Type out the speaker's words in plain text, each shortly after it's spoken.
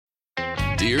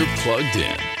Dear Plugged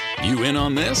In. You in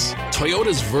on this?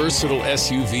 Toyota's versatile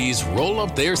SUVs roll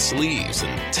up their sleeves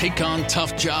and take on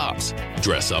tough jobs.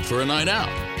 Dress up for a night out.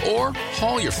 Or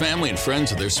haul your family and friends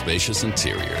with their spacious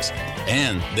interiors.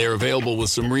 And they're available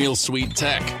with some real sweet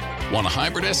tech. Want a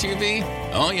hybrid SUV?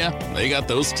 Oh yeah, they got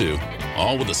those too.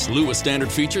 All with a slew of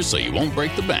standard features so you won't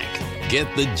break the bank.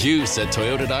 Get the juice at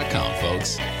Toyota.com,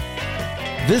 folks.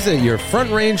 Visit your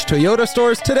Front Range Toyota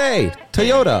stores today.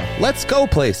 Toyota, let's go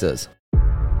places.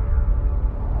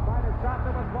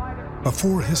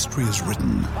 Before history is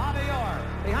written,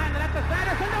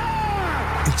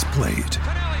 it's played.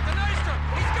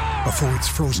 Before it's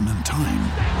frozen in time,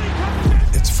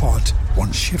 it's fought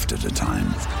one shift at a time.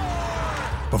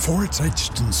 Before it's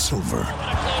etched in silver,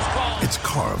 it's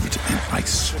carved in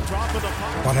ice.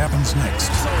 What happens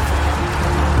next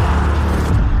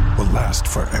will last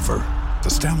forever. The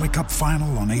Stanley Cup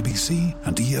Final on ABC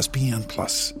and ESPN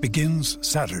Plus begins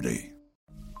Saturday.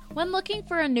 When looking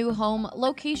for a new home,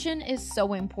 location is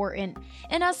so important.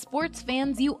 And as sports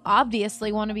fans, you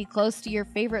obviously want to be close to your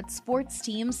favorite sports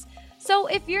teams. So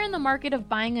if you're in the market of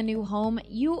buying a new home,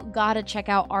 you gotta check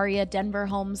out Aria Denver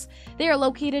Homes. They are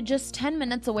located just 10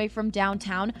 minutes away from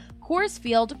downtown, Coors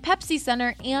Field, Pepsi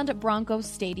Center, and Broncos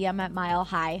Stadium at Mile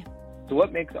High. So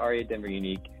what makes Aria Denver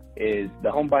unique is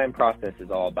the home buying process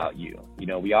is all about you. You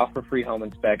know, we offer free home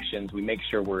inspections. We make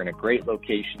sure we're in a great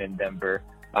location in Denver.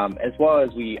 As well as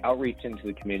we outreach into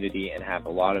the community and have a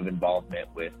lot of involvement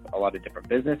with a lot of different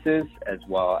businesses, as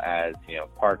well as,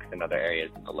 parks and other areas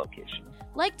in the location.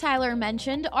 Like Tyler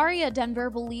mentioned, Aria Denver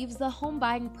believes the home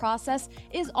buying process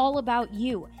is all about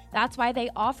you. That's why they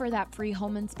offer that free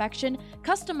home inspection,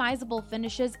 customizable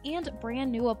finishes, and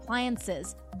brand new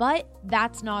appliances. But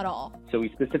that's not all. So we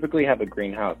specifically have a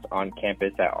greenhouse on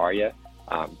campus at Aria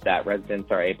that residents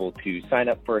are able to sign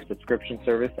up for a subscription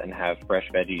service and have fresh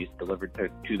veggies delivered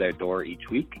to their door each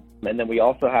week. And then we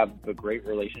also have a great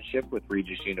relationship with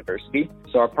Regis University.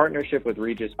 So our partnership with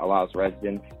Regis allows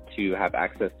residents to have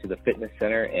access to the fitness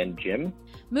center and gym.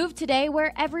 Move today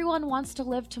where everyone wants to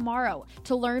live tomorrow.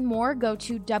 To learn more, go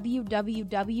to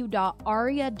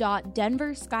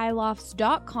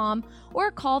www.aria.denverskyloft's.com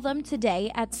or call them today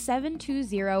at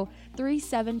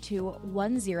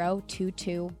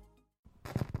 720-372-1022.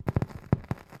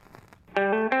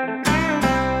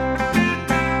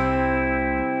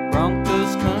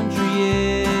 Broncos country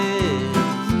is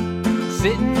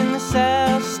sitting in the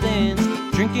south stands,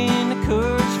 drinking the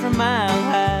Coors from Mile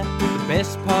High. The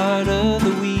best part of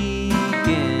the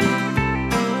weekend,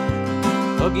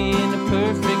 hugging a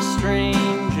perfect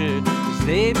stranger as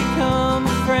they become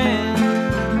a friend,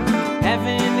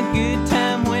 having a good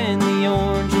time when the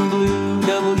orange and blue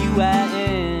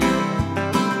WIN.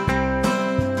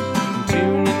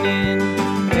 Tuning in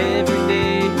every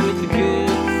day with the good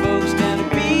folks down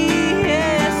at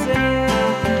BSN.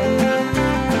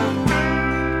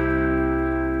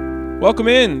 Welcome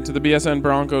in to the BSN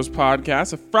Broncos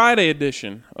Podcast, a Friday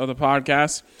edition of the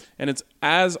podcast, and it's,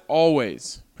 as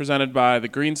always, presented by The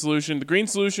Green Solution. The Green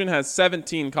Solution has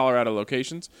 17 Colorado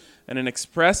locations and an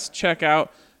express checkout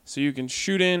so you can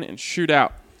shoot in and shoot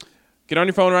out. Get on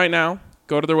your phone right now,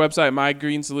 go to their website,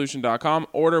 mygreensolution.com,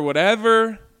 order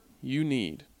whatever you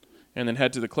need, and then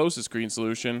head to the closest Green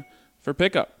Solution for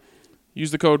pickup. Use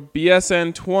the code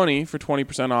BSN20 for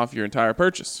 20% off your entire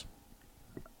purchase.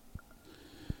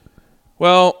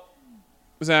 Well,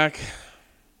 Zach,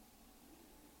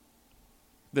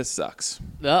 this sucks.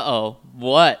 Uh-oh.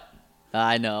 What?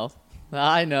 I know.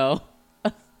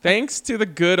 Thanks to the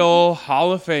good old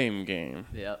Hall of Fame game,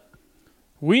 Yep.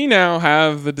 we now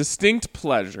have the distinct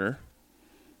pleasure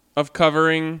of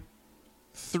covering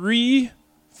 3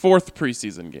 fourth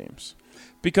preseason games.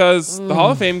 Because the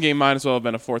Hall of Fame game might as well have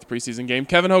been a fourth preseason game.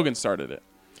 Kevin Hogan started it.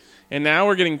 And now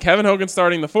we're getting Kevin Hogan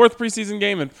starting the fourth preseason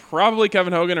game and probably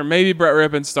Kevin Hogan or maybe Brett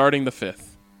Rippon starting the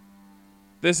fifth.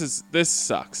 This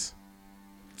sucks.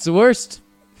 It's the worst.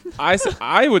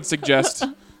 I would suggest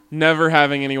never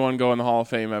having anyone go in the Hall of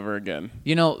Fame ever again.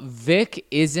 You know, Vic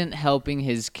isn't helping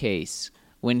his case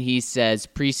when he says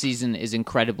preseason is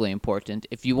incredibly important.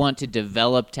 If you want to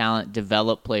develop talent,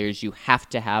 develop players, you have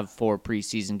to have 4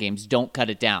 preseason games. Don't cut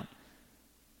it down.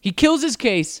 He kills his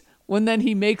case when then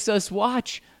he makes us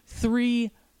watch 3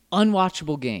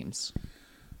 unwatchable games.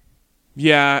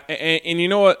 Yeah, and you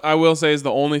know what I will say is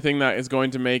the only thing that is going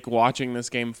to make watching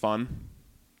this game fun?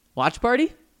 Watch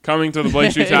party? Coming to the Blake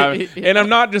Street Tavern. And I'm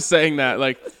not just saying that.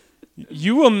 Like,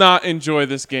 you will not enjoy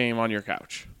this game on your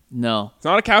couch. No. It's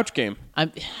not a couch game.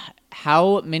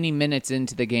 How many minutes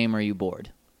into the game are you bored?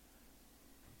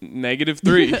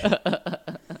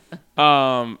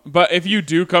 -3. But if you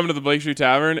do come to the Blake Street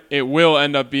Tavern, it will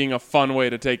end up being a fun way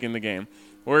to take in the game.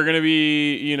 We're going to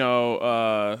be,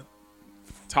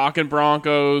 talking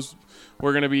Broncos.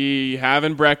 We're going to be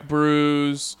having Breck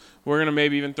brews. We're going to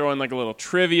maybe even throw in like a little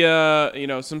trivia,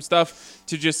 some stuff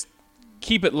to just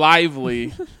keep it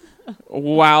lively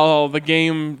while the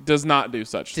game does not do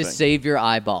such thing. To save your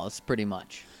eyeballs, pretty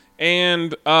much.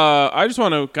 And I just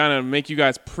want to kind of make you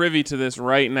guys privy to this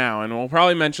right now. And we'll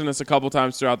probably mention this a couple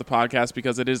times throughout the podcast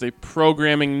because it is a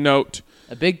programming note.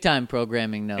 A big-time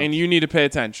programming note. And you need to pay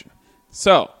attention.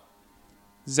 So,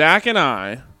 Zach and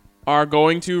I are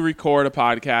going to record a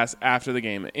podcast after the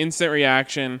game. An instant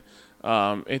reaction.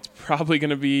 It's probably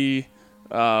going to be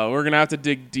we're going to have to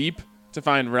dig deep to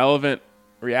find relevant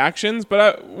reactions,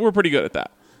 but we're pretty good at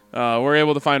that. We're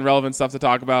able to find relevant stuff to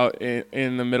talk about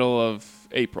in the middle of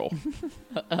April.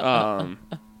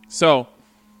 So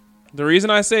the reason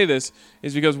I say this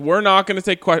is because we're not going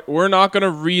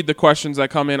to read the questions that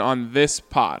come in on this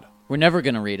pod. We're never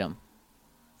going to read them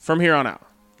from here on out.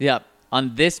 Yep.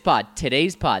 On this pod,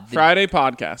 today's pod. Friday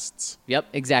podcasts. Yep,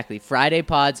 exactly. Friday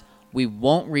pods, we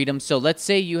won't read them. So let's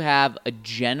say you have a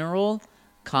general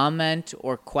comment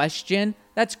or question.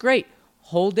 That's great.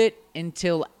 Hold it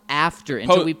until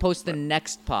we post the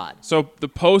next pod. So the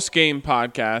post-game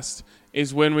podcast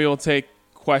is when we will take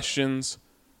questions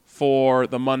for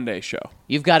the Monday show.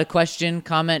 You've got a question,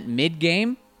 comment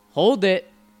mid-game, hold it,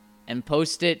 and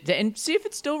post it, and see if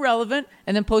it's still relevant,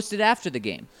 and then post it after the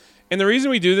game. And the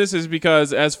reason we do this is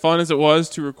because as fun as it was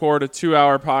to record a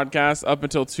 2-hour podcast up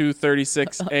until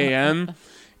 2:36 a.m.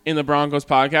 in the Broncos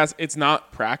podcast, it's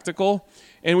not practical.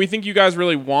 And we think you guys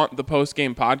really want the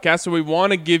post-game podcast, so we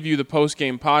want to give you the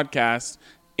post-game podcast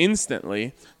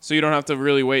instantly so you don't have to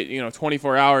really wait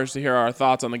 24 hours to hear our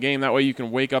thoughts on the game. That way you can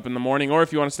wake up in the morning, or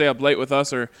if you want to stay up late with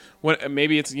us, or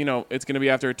maybe it's it's going to be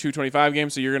after a 2:25 game,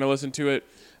 so you're going to listen to it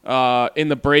in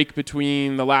the break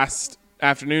between the last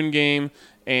afternoon game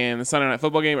and the Sunday Night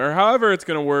Football game, or however it's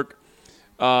going to work.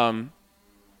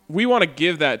 We want to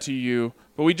give that to you,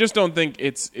 but we just don't think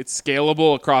it's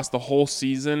scalable across the whole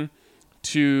season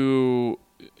to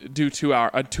do a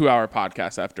 2-hour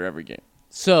podcast after every game.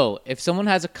 So, if someone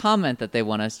has a comment that they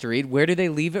want us to read, where do they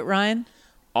leave it, Ryan?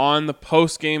 On the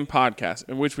post-game podcast,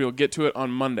 in which we will get to it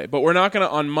on Monday. But we're not going to,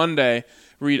 on Monday,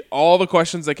 read all the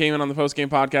questions that came in on the post-game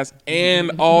podcast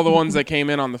and all the ones that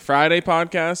came in on the Friday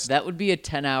podcast. That would be a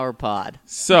 10-hour pod.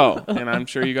 So, and I'm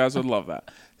sure you guys would love that.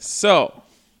 So,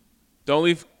 don't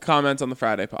leave comments on the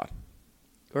Friday pod.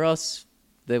 Or else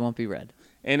they won't be read.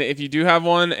 And if you do have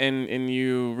one and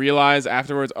you realize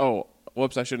afterwards, oh,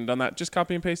 whoops, I shouldn't have done that, just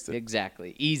copy and paste it.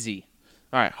 Exactly. Easy.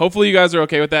 All right. Hopefully you guys are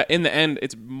okay with that. In the end,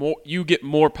 it's more. You get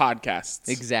more podcasts.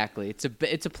 Exactly. It's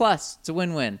a plus. It's a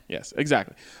win-win. Yes,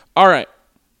 exactly. All right.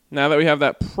 Now that we have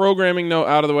that programming note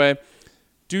out of the way,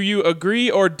 do you agree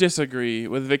or disagree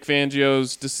with Vic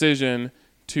Fangio's decision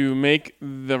to make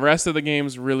the rest of the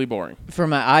games really boring? For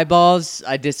my eyeballs,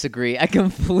 I disagree. I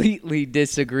completely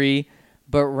disagree.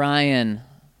 But Ryan,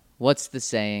 what's the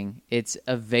saying? It's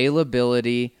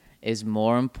availability is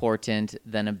more important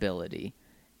than ability.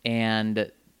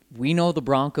 And we know the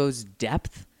Broncos'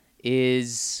 depth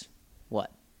is,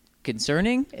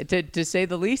 concerning, to say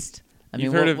the least? I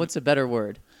mean, what's a better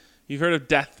word? You've heard of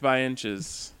death by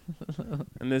inches.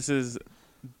 And this is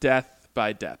death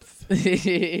by depth.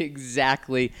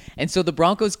 Exactly. And so the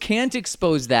Broncos can't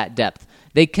expose that depth.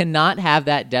 They cannot have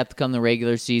that depth come the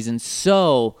regular season.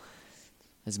 So,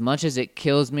 as much as it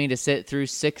kills me to sit through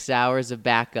 6 hours of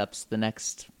backups the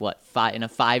next, in a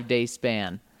 5-day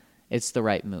span, it's the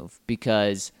right move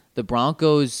because the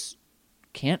Broncos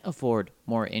can't afford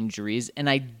more injuries, and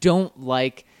I don't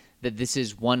like that this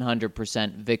is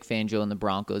 100% Vic Fangio and the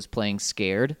Broncos playing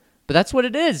scared, but that's what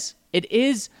it is. It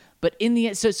is, but in the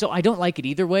end, so I don't like it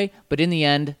either way, but in the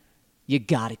end, you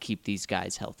got to keep these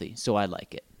guys healthy, so I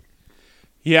like it.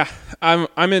 Yeah, I'm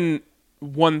in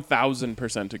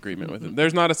 1,000% agreement with it.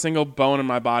 There's not a single bone in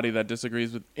my body that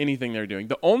disagrees with anything they're doing.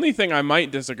 The only thing I might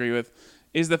disagree with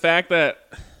is the fact that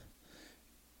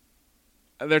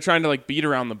they're trying to beat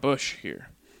around the bush here.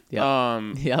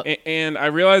 Yep. And I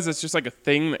realize it's just a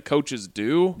thing that coaches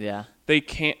do. Yeah. They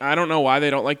can't. I don't know why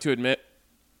they don't like to admit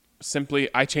simply,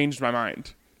 I changed my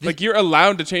mind. You're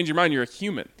allowed to change your mind. You're a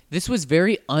human. This was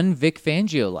very un-Vic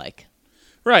Fangio-like.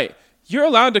 Right. You're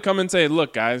allowed to come and say,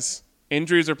 look, guys,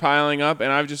 injuries are piling up,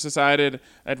 and I've just decided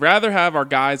I'd rather have our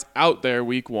guys out there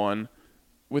week 1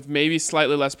 with maybe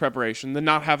slightly less preparation than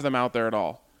not have them out there at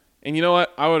all. And you know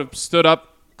what? I would have stood up,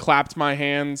 clapped my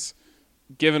hands,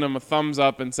 given him a thumbs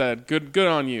up, and said, good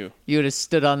on you. You would have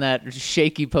stood on that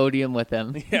shaky podium with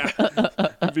him. Yeah.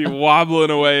 Be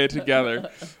wobbling away together.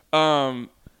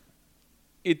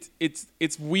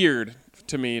 It's weird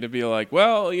to me to be like,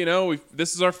 well,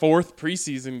 this is our 4th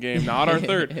preseason game, not our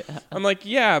 3rd. Yeah. I'm like,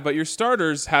 yeah, but your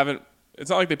starters haven't. It's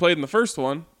not like they played in the first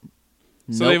one.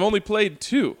 So They've only played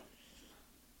 2.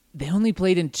 They only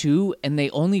played in 2, and they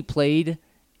only played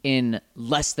in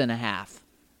less than a half,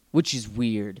 which is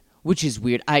weird.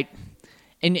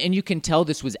 And you can tell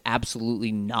this was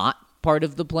absolutely not part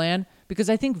of the plan, because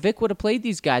I think Vic would have played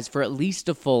these guys for at least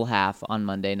a full half on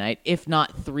Monday night, if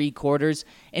not 3 quarters.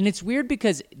 And it's weird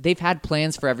because they've had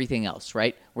plans for everything else,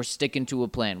 right? We're sticking to a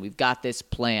plan. We've got this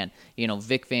plan.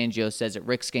 Vic Fangio says it.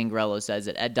 Rick Scangarello says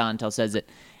it. Ed Dontel says it.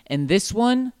 And this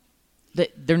one,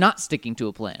 they're not sticking to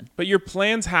a plan. But your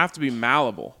plans have to be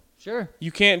malleable. Sure.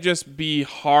 You can't just be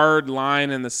hard line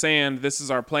in the sand. This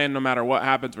is our plan. No matter what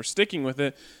happens, we're sticking with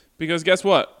it. Because guess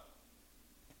what?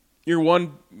 Your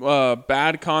one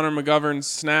bad Connor McGovern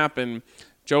snap and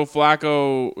Joe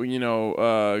Flacco,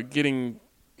 getting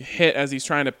hit as he's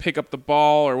trying to pick up the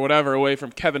ball or whatever away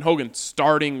from Kevin Hogan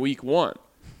starting week 1.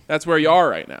 That's where you are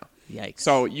right now. Yikes.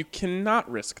 So you cannot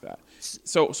risk that.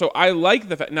 So I like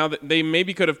the fact now that they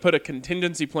maybe could have put a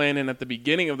contingency plan in at the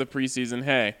beginning of the preseason.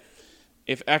 Hey,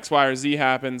 if X, Y, or Z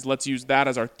happens, let's use that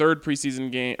as our 3rd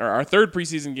preseason game, or our 3rd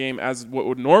preseason game as what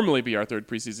would normally be our 3rd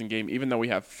preseason game, even though we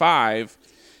have 5,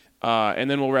 and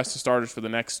then we'll rest the starters for the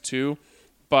next 2.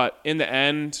 But in the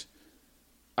end,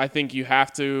 I think you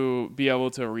have to be able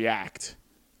to react,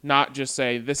 not just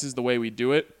say, this is the way we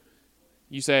do it.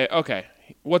 You say, okay,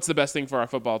 what's the best thing for our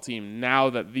football team now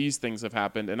that these things have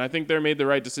happened? And I think they made the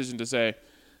right decision to say,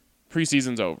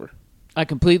 preseason's over. I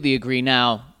completely agree.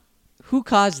 Now, who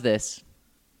caused this?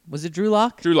 Was it Drew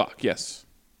Lock? Drew Lock, yes.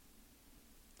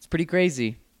 It's pretty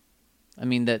crazy. I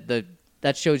mean,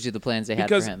 that shows you the plans they had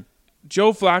for him.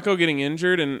 Joe Flacco getting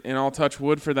injured, and I'll touch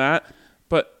wood for that,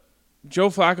 but Joe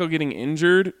Flacco getting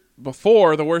injured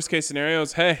before the worst-case scenario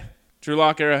is, hey, Drew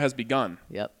Lock era has begun.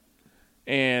 Yep.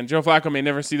 And Joe Flacco may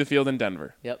never see the field in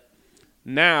Denver. Yep.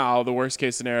 Now, the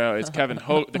worst-case scenario is the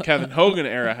Kevin Hogan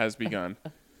era has begun.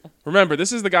 Remember,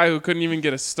 this is the guy who couldn't even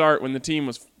get a start when the team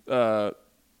was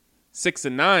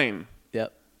 6-9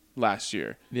 last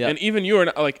year. Yep. And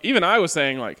even I was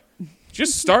saying,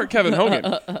 just start Kevin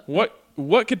Hogan.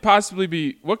 What could possibly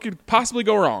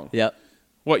go wrong? Yep.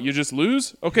 What, you just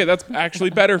lose? Okay, that's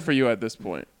actually better for you at this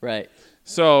point. Right.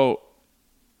 So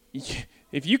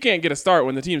if you can't get a start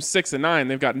when the team's 6-9,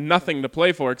 they've got nothing to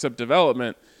play for except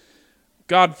development.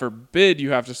 God forbid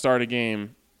you have to start a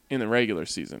game in the regular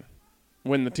season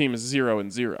when the team is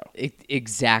 0-0.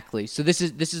 Exactly. So this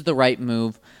is the right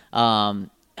move.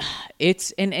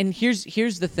 Here's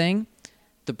the thing.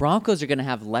 The Broncos are going to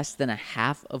have less than a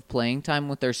half of playing time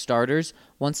with their starters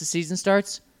once the season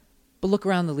starts. But look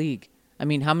around the league. I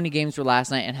mean, how many games were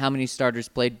last night and how many starters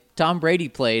played? Tom Brady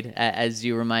played, as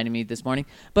you reminded me this morning.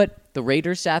 But the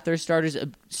Raiders sat their starters.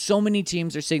 So many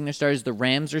teams are sitting their starters. The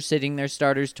Rams are sitting their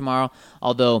starters tomorrow.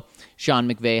 Although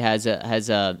Sean McVay has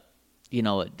a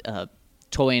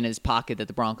toy in his pocket that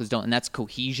the Broncos don't, and that's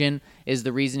cohesion is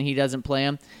the reason he doesn't play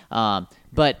them.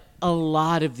 But a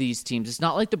lot of these teams, it's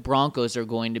not like the Broncos are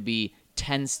going to be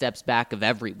 10 steps back of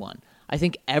everyone. I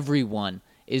think everyone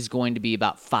is going to be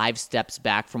about 5 steps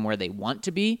back from where they want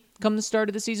to be come the start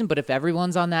of the season. But if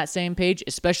everyone's on that same page,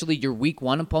 especially your week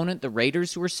 1 opponent, the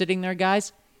Raiders who are sitting there,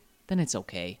 guys, then it's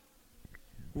okay.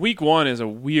 Week 1 is a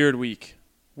weird week.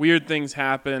 Weird things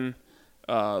happen.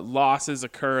 Losses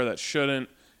occur that shouldn't.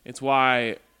 It's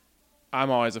why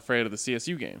I'm always afraid of the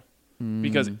CSU game.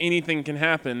 Because anything can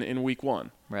happen in week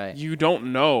 1. Right. You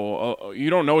don't know what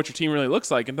your team really looks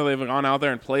like until they've gone out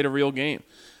there and played a real game.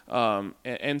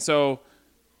 And so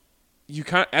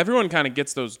everyone kind of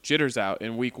gets those jitters out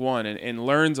in week 1 and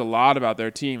learns a lot about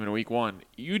their team in week 1.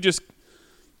 You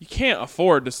can't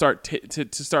afford to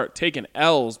start taking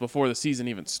L's before the season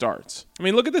even starts. I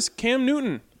mean, look at this Cam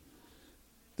Newton.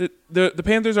 The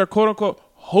Panthers are quote unquote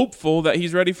hopeful that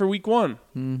he's ready for week 1.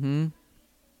 Mm-hmm.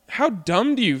 How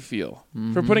dumb do you feel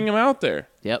for putting him out there?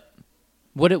 Yep.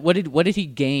 What did he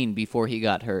gain before he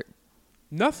got hurt?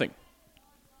 Nothing.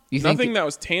 Nothing that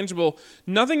was tangible.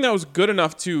 Nothing that was good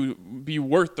enough to be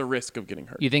worth the risk of getting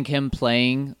hurt. You think him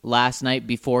playing last night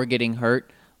before getting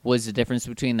hurt was the difference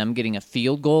between them getting a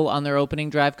field goal on their opening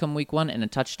drive come week 1 and a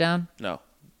touchdown? No.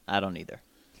 I don't either.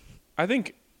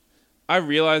 I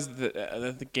realize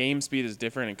that the game speed is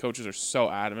different and coaches are so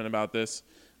adamant about this.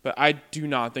 But I do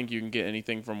not think you can get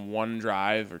anything from 1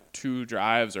 drive or 2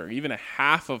 drives or even a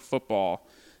half of football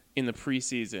in the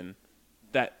preseason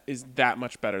that is that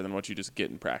much better than what you just get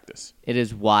in practice. It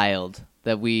is wild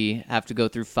that we have to go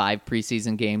through 5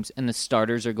 preseason games and the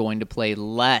starters are going to play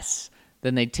less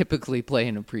than they typically play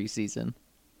in a preseason.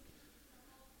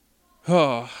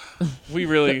 Oh, we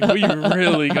really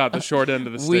got the short end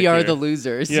of the stick. We are here. the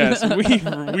losers. Yes,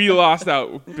 we lost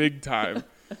out big time.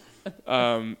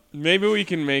 Maybe we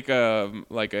can make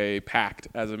a pact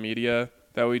as a media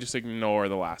that we just ignore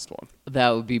the last one.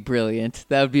 That would be brilliant.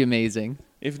 That would be amazing.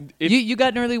 If you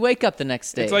got an early wake up the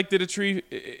next day. It's like, did a tree?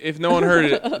 If no one heard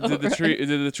it, did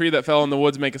the tree that fell in the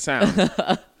woods make a sound?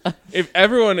 If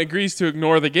everyone agrees to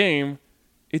ignore the game,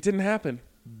 it didn't happen.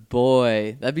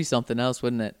 Boy, that'd be something else,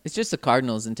 wouldn't it? It's just the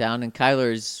Cardinals in town, and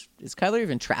is Kyler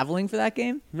even traveling for that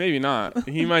game? Maybe not.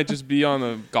 He might just be on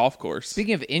the golf course.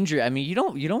 Speaking of injury, I mean, you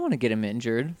don't want to get him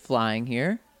injured flying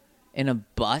here in a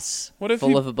bus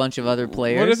full of a bunch of other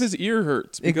players. What if his ear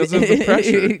hurts because of the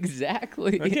pressure?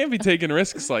 Exactly. I can't be taking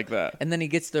risks like that. And then he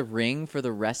gets the ring for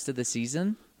the rest of the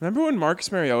season. Remember when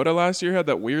Marcus Mariota last year had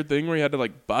that weird thing where he had to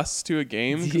bus to a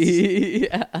game?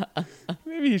 Yeah.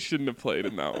 Maybe he shouldn't have played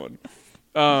in that one.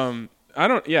 I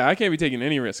can't be taking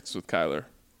any risks with Kyler.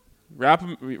 Wrap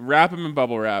him in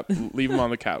bubble wrap, leave him on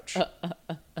the couch.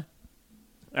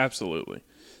 Absolutely.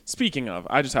 Speaking of,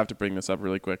 I just have to bring this up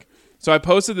really quick. So I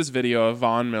posted this video of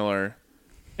Von Miller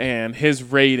and his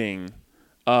rating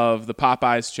of the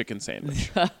Popeyes chicken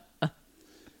sandwich.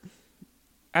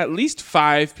 At least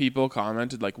 5 people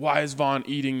commented why is Von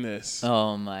eating this?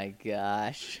 Oh my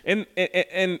gosh. And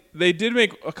they did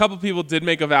a couple people did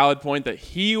make a valid point that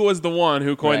he was the one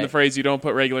who coined the phrase "you don't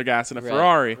put regular gas in a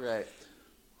Ferrari." Right.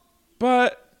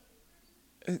 But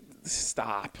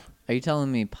stop. Are you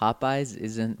telling me Popeyes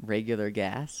isn't regular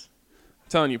gas? I'm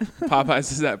telling you,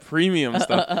 Popeyes is that premium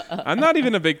stuff. I'm not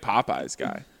even a big Popeyes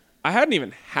guy. I hadn't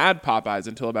even had Popeyes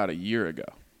until about a year ago.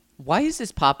 Why is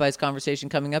this Popeyes conversation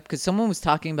coming up? Because someone was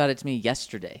talking about it to me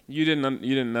yesterday. You didn't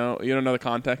know. You don't know the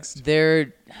context.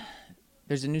 There's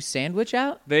a new sandwich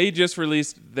out. They just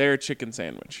released their chicken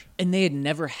sandwich, and they had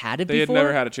never had it before. They before. had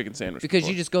never had a chicken sandwich because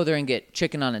before. you just go there and get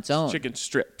chicken on its own. Chicken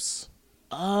strips.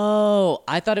 Oh,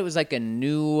 I thought it was like a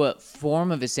new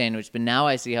form of a sandwich, but now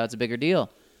I see how it's a bigger deal.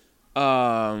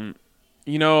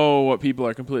 You know what people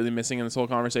are completely missing in this whole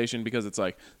conversation, because it's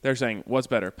they're saying what's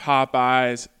better,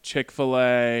 Popeyes,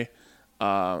 Chick-fil-A,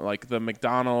 the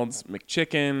McDonald's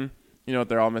McChicken. You know what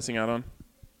they're all missing out on?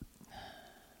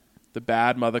 The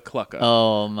bad mother clucker.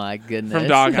 Oh my goodness! From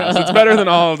Doghouse. It's better than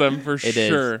all of them for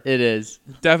sure. It is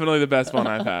definitely the best one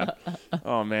I've had.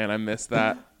 Oh man, I missed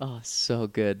that. Oh, so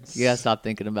good. You gotta stop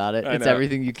thinking about it. It's know.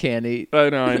 Everything you can't eat. I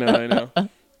know.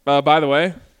 By the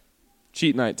way,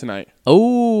 cheat night tonight.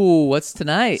 Oh, what's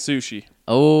tonight? Sushi.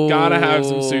 Oh, gotta have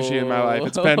some sushi in my life.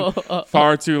 It's been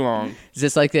far too long. Is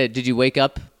this like that? Did you wake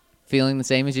up feeling the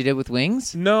same as you did with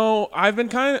wings? No, I've been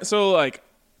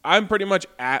I'm pretty much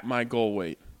at my goal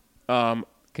weight.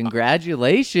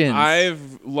 Congratulations.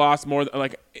 I've lost more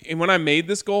when I made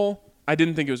this goal, I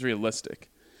didn't think it was realistic.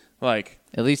 At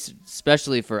least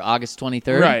especially for August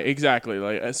 23rd. Right,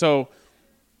 exactly. So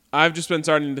I've just been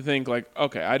starting to think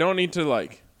okay, I don't need to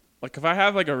if I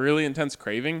have a really intense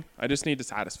craving, I just need to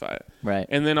satisfy it. Right.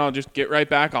 And then I'll just get right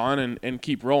back on and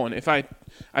keep rolling.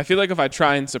 I feel like if I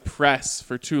try and suppress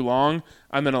for too long,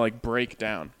 I'm going to break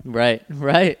down. Right.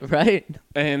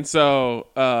 And so,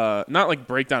 not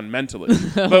break down mentally,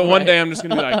 but one day I'm just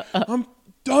going to be I'm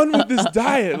done with this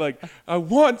diet. I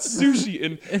want sushi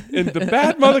and the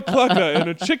bad mother clucker and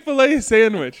a Chick-fil-A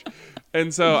sandwich.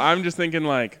 And so I'm just thinking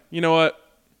you know what?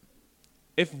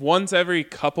 If once every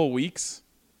couple weeks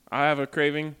I have a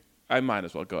craving, I might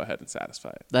as well go ahead and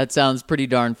satisfy it. That sounds pretty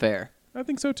darn fair. I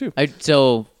think so too.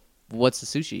 So what's the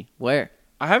sushi? Where?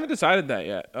 I haven't decided that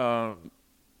yet.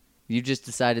 You just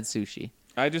decided sushi.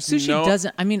 I just sushi know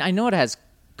doesn't. I mean, I know it has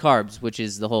carbs, which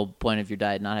is the whole point of your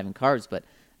diet, not having carbs. But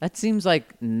that seems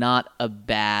like not a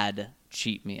bad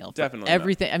cheat meal. Definitely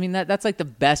everything. not. I mean, that's like the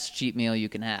best cheat meal you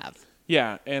can have.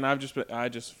 Yeah, and I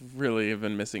just really have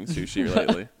been missing sushi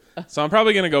lately. So I'm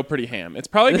probably gonna go pretty ham. It's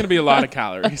probably gonna be a lot of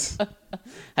calories.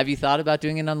 Have you thought about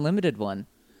doing an unlimited one?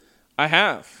 I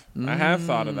have. I have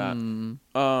thought of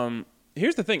that.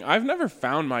 Here's the thing. I've never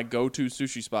found my go-to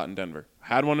sushi spot in Denver. I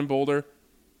had one in Boulder.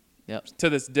 Yep. To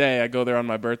this day, I go there on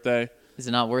my birthday. Is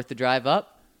it not worth the drive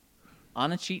up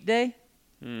on a cheat day?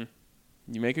 You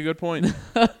make a good point.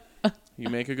 You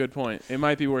make a good point. It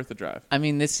might be worth the drive. I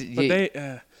mean,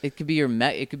 it could be your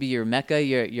mecca,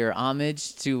 your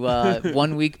homage to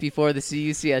 1 week before the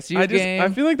CUCSU game. I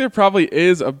feel like there probably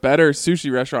is a better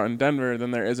sushi restaurant in Denver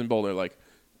than there is in Boulder.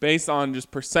 Based on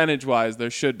just percentage-wise, there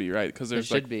should be, right? Because there's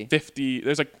 50.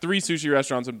 There's 3 sushi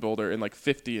restaurants in Boulder and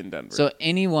 50 in Denver. So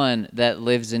anyone that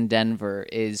lives in Denver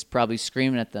is probably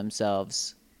screaming at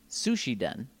themselves, "Sushi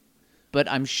Den." But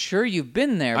I'm sure you've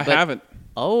been there. I haven't.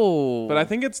 Oh. But I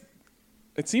think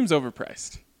it seems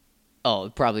overpriced. Oh,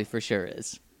 it probably for sure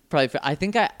is. Probably. I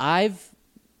think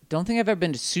don't think I've ever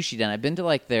been to Sushi Den. I've been to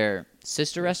like their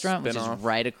sister restaurant, which is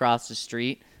right across the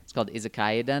street. It's called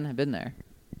Izakaya Den. I've been there.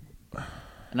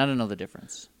 And I don't know the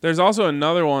difference. There's also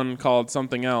another one called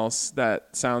something else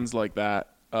that sounds like that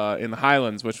in the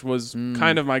Highlands, which was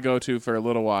kind of my go-to for a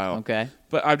little while. Okay.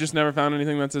 But I've just never found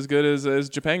anything that's as good as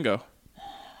Japango.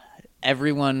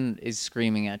 Everyone is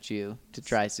screaming at you to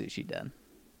try Sushi Den.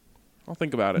 I'll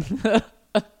think about it.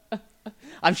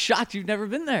 I'm shocked you've never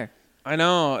been there. I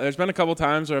know. There's been a couple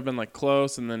times where I've been like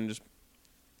close and then just...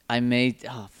 I made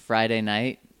Friday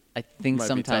night. I think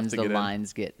sometimes the get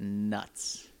lines get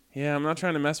nuts. Yeah, I'm not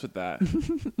trying to mess with that.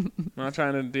 I'm not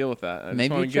trying to deal with that. I Maybe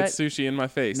just want to get sushi in my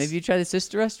face. Maybe you try the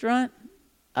sister restaurant.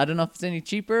 I don't know if it's any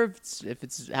cheaper, if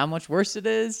it's how much worse it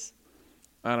is.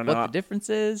 I don't know what the difference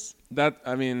is.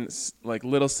 Like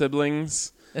little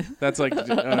siblings. That's like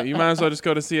you might as well just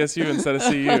go to CSU instead of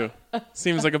CU.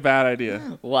 Seems like a bad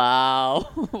idea. Wow.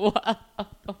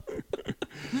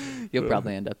 You'll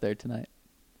probably end up there tonight.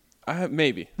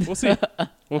 Maybe. We'll see.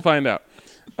 We'll find out.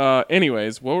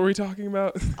 Anyways, what were we talking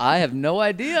about? I have no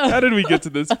idea. How did we get to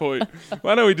this point?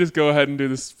 Why don't we just go ahead and do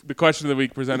the question of the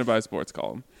week presented by Sports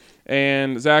Column?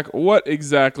 And Zach, what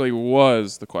exactly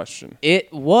was the question?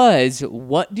 It was,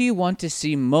 what do you want to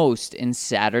see most in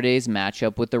Saturday's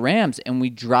matchup with the Rams? And we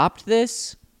dropped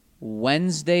this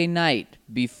Wednesday night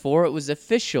before it was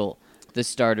official. The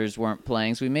starters weren't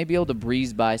playing, so we may be able to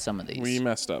breeze by some of these. We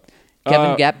messed up.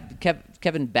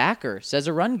 Kevin Backer says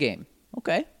a run game.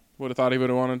 Okay. Would have thought he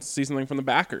would have wanted to see something from the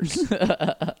backers.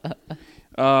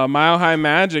 Mile High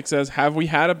Magic says, have we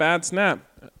had a bad snap?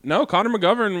 No, Connor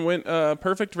McGovern went a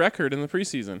perfect record in the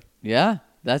preseason. Yeah,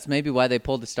 that's maybe why they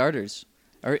pulled the starters.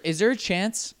 Or is there a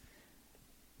chance?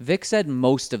 Vic said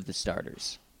most of the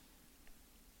starters.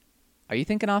 Are you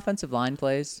thinking offensive line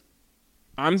plays?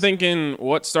 I'm thinking,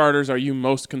 what starters are you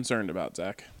most concerned about,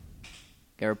 Zach?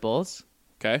 Garrett Bowles.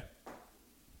 Okay.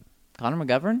 Connor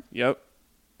McGovern. Yep.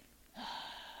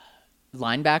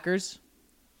 Linebackers.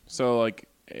 So, like,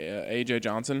 A.J.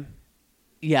 Johnson.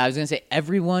 Yeah, I was going to say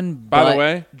everyone By the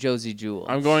way, Josie Jewell.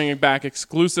 I'm going back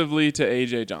exclusively to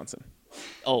A.J. Johnson.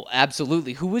 Oh,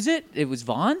 absolutely. Who was it? It was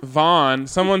Vaughn? Vaughn.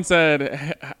 Someone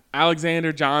said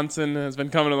Alexander Johnson has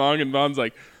been coming along, and Vaughn's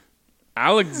like,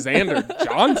 Alexander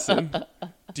Johnson?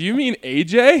 Do you mean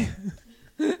A.J.?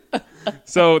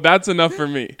 So that's enough for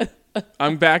me.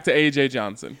 I'm back to A.J.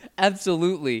 Johnson.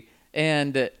 Absolutely.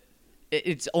 And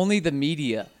it's only the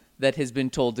media that has been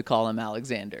told to call him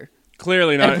Alexander.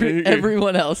 Clearly not.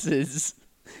 Everyone else is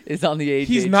on the AJ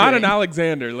He's not train. an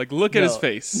Alexander. Like, look at his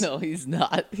face. No, he's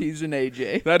not. He's an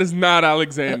AJ. That is not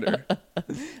Alexander.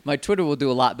 My Twitter will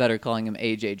do a lot better calling him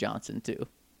AJ Johnson, too.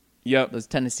 Yep. Those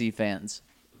Tennessee fans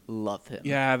love him.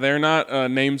 Yeah, they're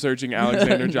not name-searching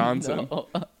Alexander Johnson. No.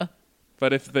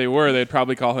 But if they were, they'd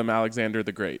probably call him Alexander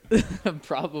the Great.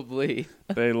 Probably.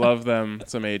 They love them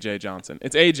some A.J. Johnson.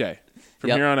 It's A.J.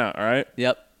 from here on out, all right?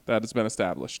 Yep. That has been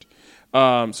established.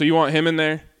 So you want him in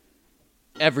there?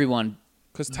 Everyone.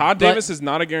 Because Todd Davis is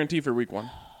not a guarantee for week 1.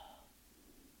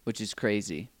 Which is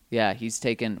crazy. Yeah, he's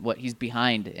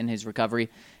behind in his recovery.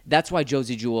 That's why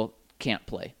Josie Jewell can't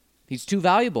play. He's too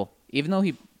valuable. Even though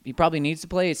he probably needs to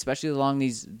play, especially along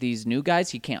these new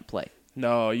guys, he can't play.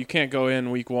 No, you can't go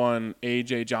in week 1,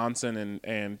 A.J. Johnson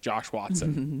and Josh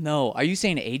Watson. No. Are you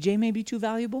saying A.J. may be too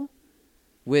valuable?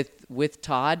 With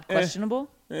Todd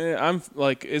questionable? I'm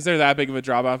like, is there that big of a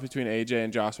drop-off between A.J.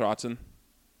 and Josh Watson?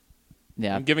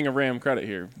 Yeah. I'm giving a Ram credit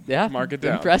here. Yeah. Mark it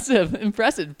down.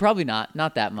 Impressive. Probably not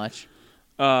that much.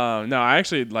 No, I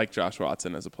actually like Josh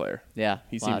Watson as a player. Yeah.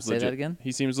 He seems legit. Say that again?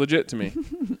 He seems legit to me.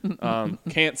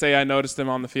 Can't say I noticed him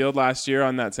on the field last year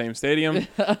on that same stadium,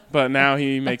 but now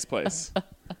he makes plays.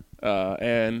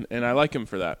 And I like him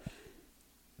for that.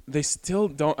 They still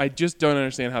don't – I just don't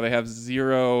understand how they have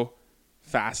 0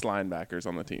 fast linebackers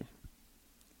on the team.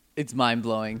 It's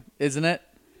mind-blowing, isn't it?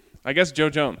 I guess Joe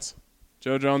Jones.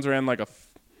 Joe Jones ran like a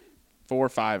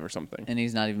 4.5 or something. And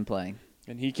he's not even playing.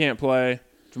 And he can't play.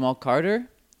 Jamal Carter?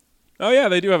 Oh, yeah,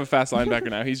 they do have a fast linebacker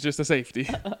now. He's just a safety.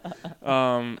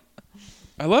 I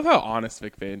love how honest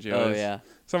Vic Fangio is. Oh, yeah.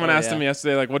 Someone asked him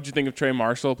yesterday, like, what did you think of Trey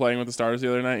Marshall playing with the starters the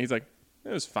other night? He's like,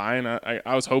 it was fine. I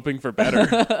was hoping for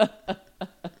better.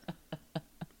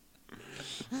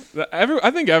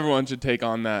 I think everyone should take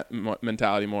on that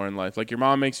mentality more in life. Like, your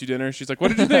mom makes you dinner. She's like, what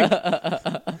did you think?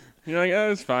 You're like, it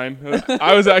was fine.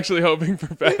 I was actually hoping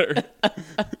for better.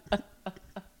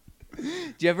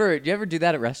 Do you ever do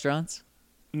that at restaurants?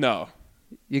 No.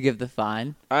 You give the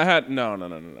fine? I had no.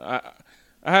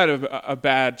 I had a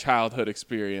bad childhood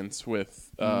experience with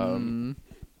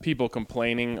people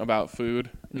complaining about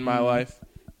food in my life.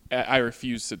 I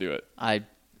refuse to do it.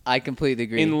 I completely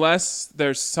agree. Unless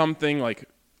there's something like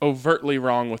overtly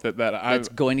wrong with it that's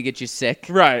going to get you sick.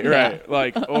 Right.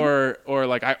 Like or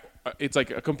like it's like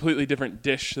a completely different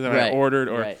dish that I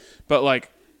ordered but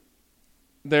like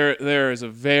there is a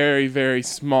very, very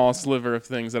small sliver of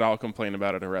things that I'll complain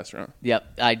about at a restaurant.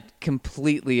 Yep, I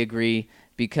completely agree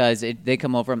because they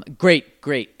come over.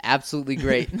 Great, absolutely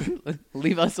great.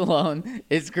 Leave us alone.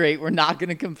 It's great. We're not going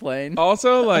to complain.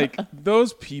 Also, like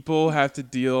those people have to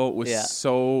deal with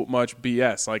so much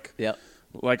BS.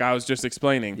 Like I was just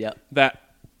explaining that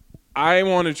I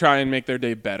want to try and make their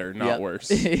day better, not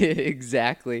worse.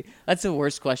 Exactly. That's the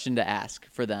worst question to ask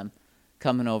for them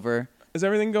coming over. Is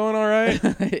everything going all right?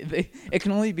 It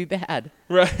can only be bad.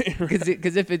 Right.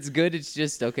 Because if it's good, it's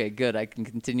just, okay, good. I can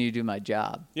continue to do my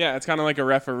job. Yeah, it's kind of like a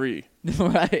referee.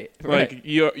 Right. Like,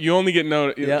 you only get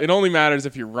noticed. It only matters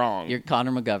if you're wrong. You're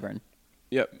Connor McGovern.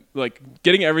 Yep. Like,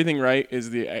 getting everything right is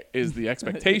the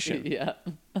expectation. Yeah.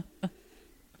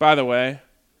 By the way,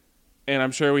 and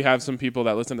I'm sure we have some people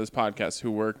that listen to this podcast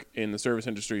who work in the service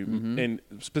industry, and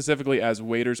specifically as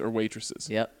waiters or waitresses.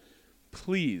 Yep.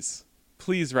 Please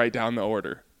write down the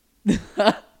order.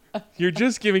 You're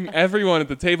just giving everyone at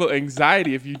the table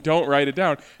anxiety if you don't write it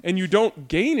down, and you don't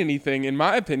gain anything, in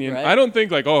my opinion. Right. I don't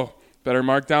think like, better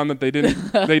mark down that they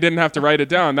didn't have to write it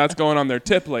down. That's going on their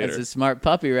tip later. That's a smart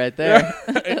puppy right there.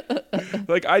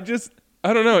 Like I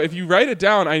don't know. If you write it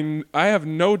down, I have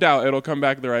no doubt it'll come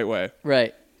back the right way.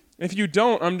 Right. If you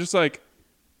don't, I'm just like,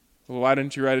 well, why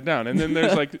didn't you write it down? And then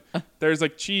there's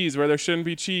like cheese where there shouldn't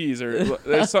be cheese, or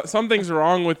there's something's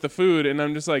wrong with the food, and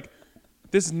I'm just like,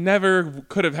 this never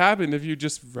could have happened if you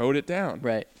just wrote it down.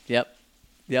 Right. Yep.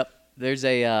 There's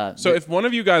a so if one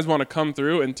of you guys want to come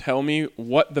through and tell me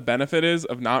what the benefit is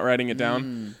of not writing it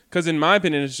down, because in my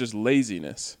opinion it's just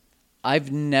laziness.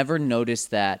 I've never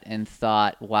noticed that and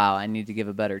thought, wow, I need to give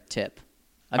a better tip.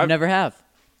 I've never have.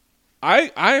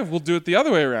 I will do it the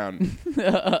other way around.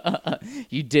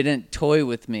 You didn't toy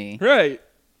with me. Right.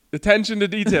 Attention to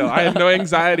detail. I have no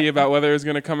anxiety about whether it's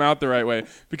going to come out the right way.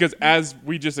 Because as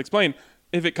we just explained,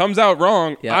 if it comes out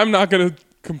wrong, I'm not going to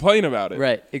complain about it.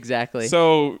 Right, exactly.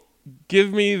 So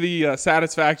give me the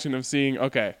satisfaction of seeing,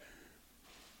 okay,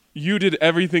 you did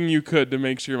everything you could to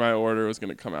make sure my order was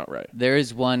going to come out right. There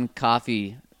is one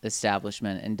coffee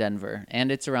establishment in Denver,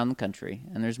 and it's around the country,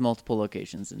 and there's multiple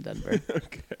locations in Denver.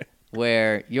 Okay.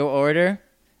 Where your order,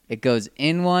 it goes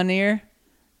in one ear,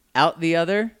 out the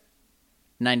other,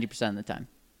 90% of the time.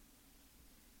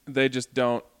 They just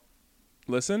don't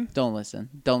listen? Don't listen.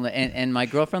 And my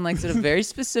girlfriend likes it a very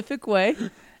specific way.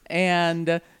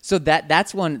 And so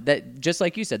that's one that, just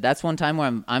like you said, that's one time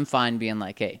where I'm fine being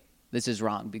like, hey, this is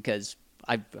wrong, because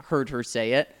I've heard her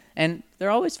say it. And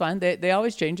they're always fine. They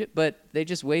always change it, but they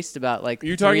just waste about like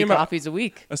 3 coffees a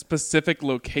week. A specific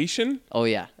location? Oh,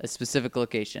 yeah. A specific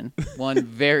location. One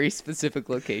very specific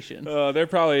location. They're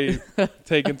probably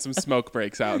taking some smoke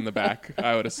breaks out in the back,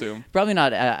 I would assume. Probably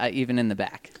not even in the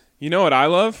back. You know what I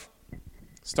love?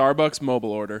 Starbucks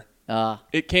mobile order.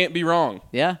 It can't be wrong.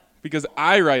 Yeah. Because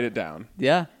I write it down.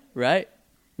 Yeah, right.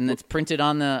 And it's printed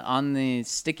on the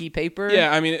sticky paper.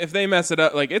 Yeah, I mean, if they mess it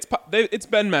up, like it's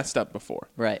been messed up before.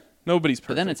 Right. Nobody's perfect.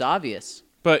 But then it's obvious.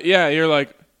 But yeah, you're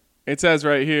like, it says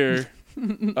right here,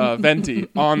 venti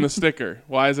on the sticker.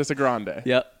 Why is this a grande?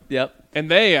 Yep. And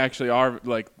they actually are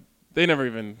like, they never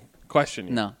even question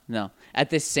you. No. At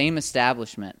this same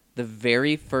establishment, the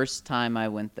very first time I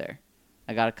went there,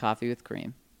 I got a coffee with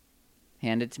cream.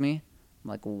 Handed it to me. I'm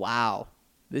like, wow,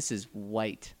 this is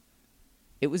white.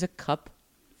 It was a cup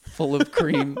full of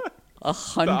cream,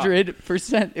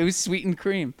 100%. It was sweetened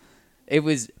cream.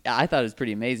 I thought it was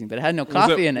pretty amazing, but it had no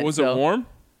coffee in it. Was it warm?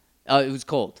 It was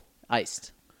cold,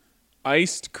 iced.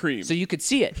 Iced cream. So you could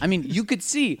see it. I mean, you could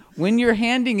see when you're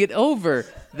handing it over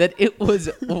that it was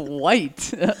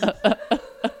white.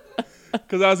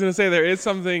 Because I was going to say, there is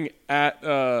something at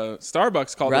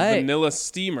Starbucks called a vanilla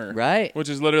steamer. Right. Which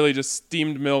is literally just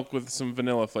steamed milk with some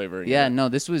vanilla flavoring. Yeah, no,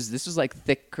 this was like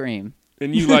thick cream.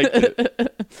 And you liked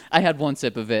it. I had one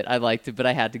sip of it. I liked it, but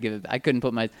I had to give it. I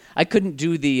couldn't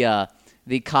do the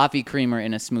coffee creamer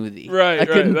in a smoothie. Right. I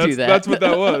couldn't do that. That's what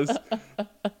that was.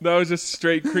 That was just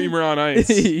straight creamer on ice.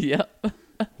 Yep.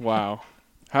 Wow.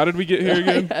 How did we get here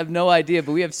again? I have no idea,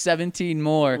 but we have 17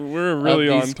 more. We're really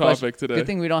on topic today. Good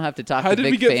thing we don't have to talk How to did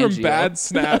Vic we get Fangio. from bad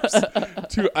snaps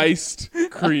to iced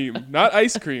cream? Not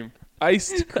ice cream.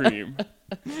 Iced cream.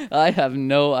 I have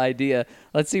no idea.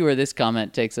 Let's see where this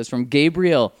comment takes us. From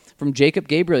Jacob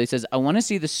Gabriel. He says, I want to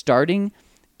see the starting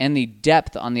and the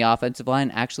depth on the offensive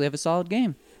line actually have a solid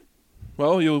game.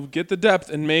 Well, you'll get the depth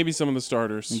and maybe some of the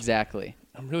starters. Exactly.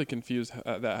 I'm really confused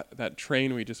that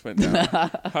train we just went down.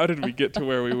 How did we get to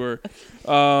where we were?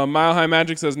 Mile High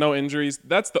Magic says no injuries.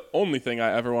 That's the only thing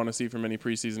I ever want to see from any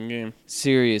preseason game.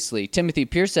 Seriously. Timothy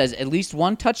Pierce says at least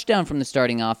one touchdown from the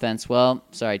starting offense. Well,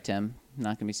 sorry, Tim.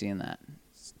 Not going to be seeing that.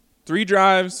 3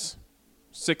 drives,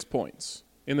 6 points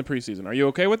in the preseason. Are you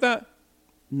okay with that?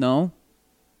 No.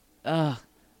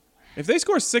 If they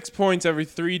score 6 points every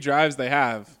 3 drives they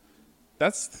have,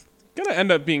 that's going to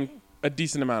end up being a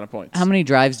decent amount of points. How many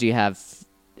drives do you have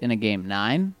in a game?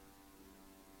 9?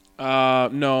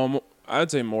 No, I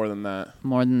would say more than that.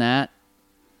 More than that?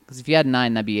 Because if you had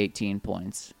 9, that'd be 18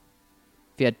 points.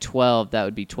 If you had 12, that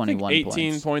would be 21 I think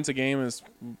 18 points. points a game is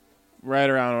right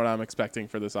around what I'm expecting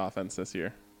for this offense this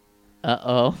year.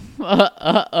 Uh-oh.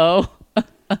 Uh-oh.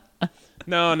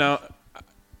 No.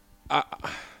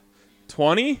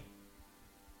 20?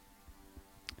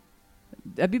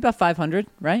 That'd be about 500,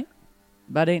 right?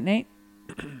 About 8 and 8?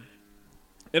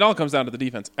 It all comes down to the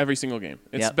defense every single game.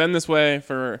 It's Yep. been this way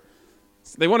for...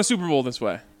 They won a Super Bowl this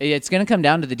way. It's going to come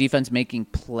down to the defense making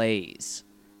plays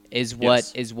is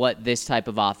what this type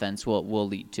of offense will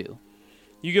lead to.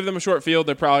 You give them a short field,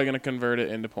 they're probably going to convert it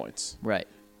into points. Right.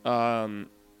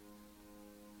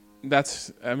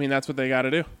 That's what they got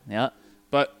to do. Yeah.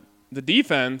 But the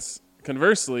defense,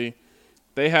 conversely,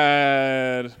 they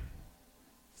had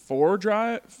 5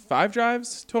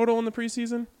 drives total in the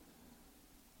preseason.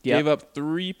 Yep. Gave up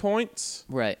 3 points.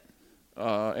 Right.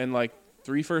 And like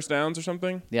 3 first downs or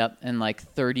something. Yep. And like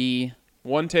 1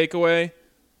 takeaway.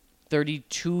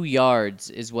 32 yards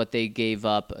is what they gave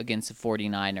up against the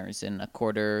 49ers in a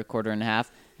quarter and a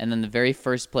half. And then the very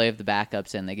first play of the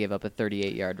backups in, they gave up a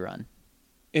 38-yard run.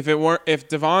 If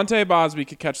Devontae Bosby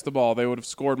could catch the ball, they would have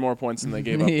scored more points than they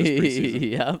gave up this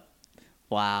preseason. Yep.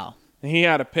 Wow. He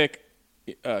had a pick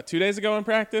 2 days ago in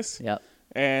practice. Yep.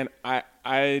 And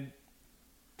I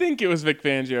think it was Vic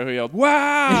Fangio who yelled,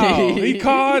 "Wow, he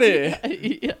caught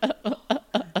it."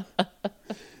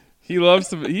 He loves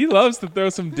to throw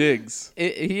some digs.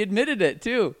 He admitted it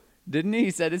too, didn't he?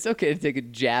 He said it's okay to take a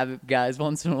jab at guys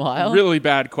once in a while. Really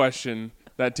bad question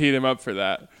that teed him up for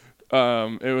that.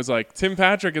 It was like, Tim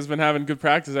Patrick has been having good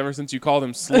practice ever since you called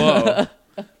him slow.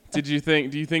 Do you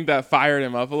think that fired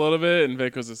him up a little bit? And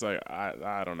Vic was just like,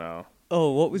 I don't know.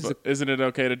 Oh, what was Isn't it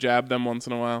okay to jab them once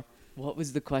in a while? What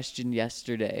was the question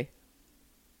yesterday?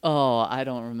 Oh, I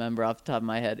don't remember off the top of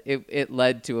my head. It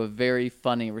led to a very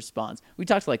funny response. We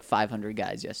talked to like 500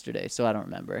 guys yesterday, so I don't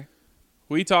remember.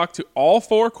 We talked to all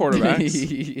 4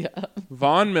 quarterbacks. Yeah.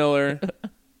 Von Miller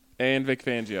and Vic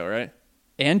Fangio, right?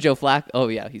 And Joe Flacco. Oh,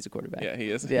 yeah, he's a quarterback. Yeah,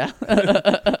 he is. Yeah.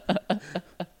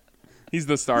 He's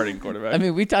the starting quarterback. I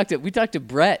mean, we talked to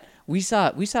Brett. We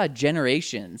saw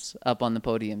generations up on the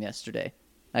podium yesterday.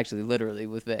 Actually, literally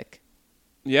with Vic.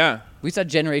 Yeah. We saw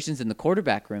generations in the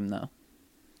quarterback room, though.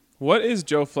 What is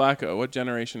Joe Flacco? What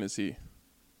generation is he?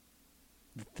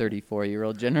 The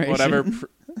 34-year-old generation. Whatever.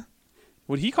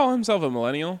 Would he call himself a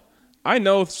millennial? I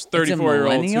know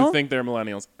 34-year-olds who think they're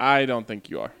millennials. I don't think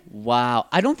you are. Wow.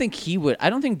 I don't think he would. I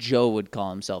don't think Joe would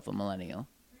call himself a millennial.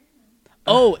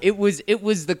 Oh, it was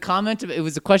the comment. It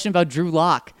was a question about Drew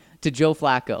Lock to Joe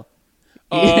Flacco.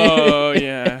 Oh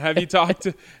yeah. Have you talked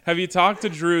to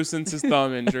Drew since his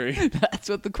thumb injury? That's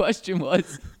what the question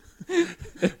was.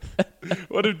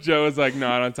 What if Joe was like, no,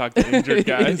 I don't talk to injured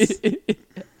guys?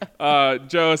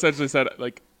 Joe essentially said,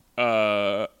 like,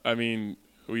 I mean,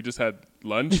 we just had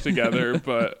lunch together,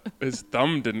 but his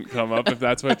thumb didn't come up, if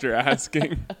that's what you're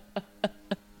asking.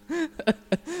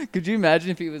 Could you imagine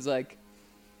if he was like,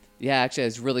 yeah, actually, I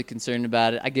was really concerned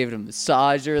about it. I gave it a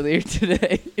massage earlier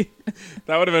today.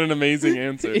 That would have been an amazing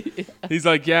answer. Yeah. He's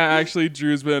like, yeah, actually,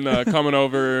 Drew's been coming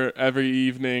over every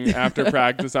evening after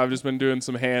practice. I've just been doing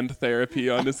some hand therapy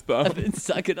on his thumb. I've been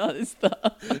sucking on his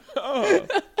thumb. Oh.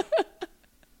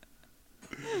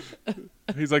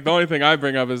 He's like, the only thing I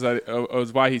bring up is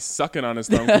why he's sucking on his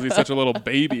thumb, because he's such a little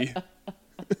baby.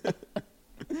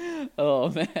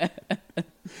 Oh, man.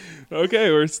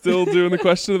 Okay, we're still doing the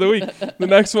question of the week. The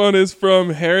next one is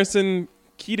from Harrison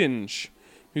Keatinge,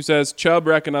 who says, Chubb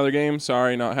wreck another game.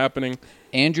 Sorry, not happening.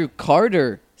 Andrew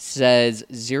Carter says,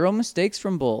 0 mistakes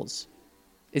from Bulls.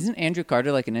 Isn't Andrew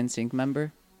Carter like an NSYNC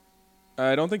member?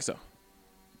 I don't think so.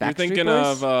 Backstreet You're thinking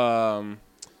Boys? of,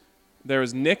 there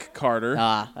was Nick Carter.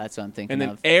 Ah, that's what I'm thinking of. And then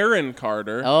of. Aaron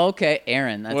Carter. Oh, okay,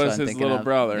 Aaron. That's what I'm was his thinking little of.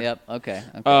 brother. Yep,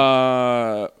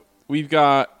 okay. We've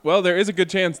got, there is a good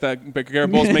chance that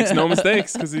Garrett Bowles makes no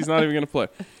mistakes because he's not even going to play.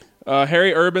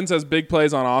 Harry Urban says big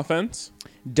plays on offense.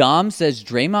 Dom says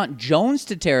Draymond Jones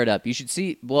to tear it up. You should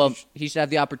see, he should have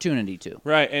the opportunity to.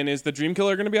 Right, and is the Dream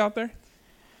Killer going to be out there?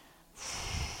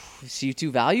 Is he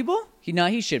too valuable?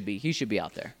 He should be. He should be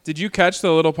out there. Did you catch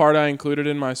the little part I included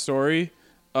in my story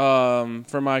from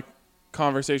my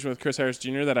conversation with Chris Harris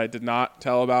Jr. that I did not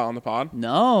tell about on the pod?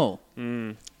 No.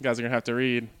 You guys are going to have to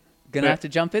read. Gonna have to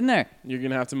jump in there. You're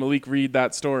going to have to Malik read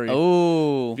that story.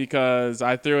 Oh. Because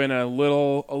I threw in a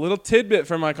little tidbit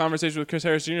from my conversation with Chris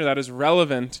Harris Jr. that is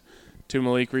relevant to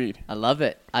Malik Reed. I love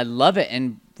it.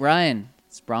 And Ryan,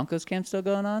 is Broncos camp still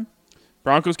going on?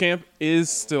 Broncos camp is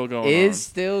still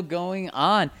going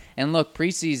on. And look,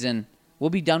 preseason, we'll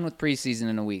be done with preseason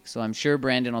in a week. So I'm sure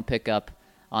Brandon will pick up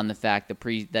on the fact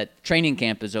that training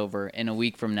camp is over in a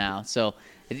week from now. So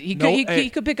he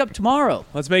could pick up tomorrow.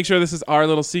 Let's make sure this is our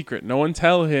little secret. No one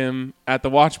tell him at the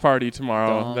watch party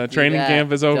tomorrow that training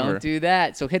camp is over. Don't do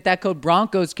that. So hit that code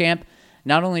Broncos Camp.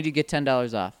 Not only do you get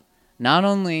 $10 off, not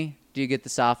only do you get the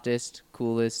softest,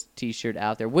 coolest T-shirt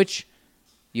out there, which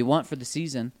you want for the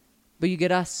season, but you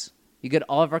get us. You get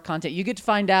all of our content. You get to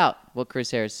find out what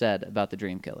Chris Harris said about the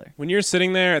Dream Killer. When you're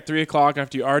sitting there at 3 o'clock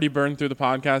after you already burned through the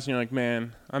podcast and you're like,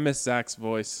 man, I miss Zach's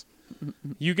voice.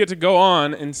 You get to go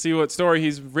on and see what story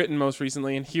he's written most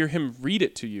recently and hear him read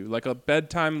it to you like a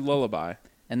bedtime lullaby.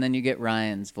 And then you get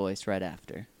Ryan's voice right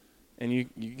after. And you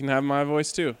can have my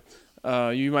voice too.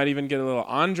 You might even get a little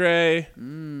Andre,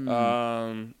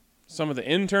 some of the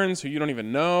interns who you don't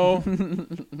even know.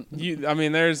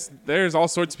 There's all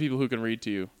sorts of people who can read to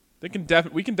you. We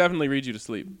can definitely read you to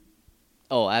sleep.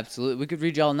 Oh, absolutely. We could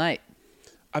read you all night.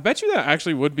 I bet you that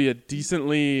actually would be a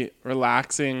decently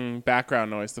relaxing background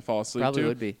noise to fall asleep to. Probably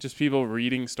would be. Just people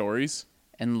reading stories.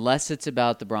 Unless it's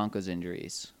about the Broncos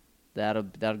injuries. That'll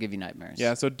give you nightmares.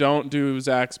 Yeah, so don't do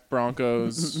Zach's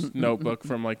Broncos notebook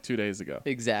from like 2 days ago.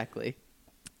 Exactly.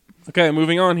 Okay,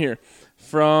 moving on here.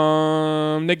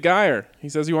 From Nick Geyer. He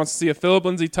says he wants to see a Phillip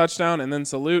Lindsay touchdown and then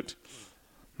salute.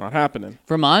 Not happening.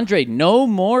 From Andre, no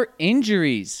more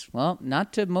injuries. Well,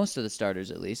 not to most of the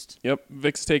starters, at least. Yep,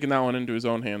 Vic's taking that one into his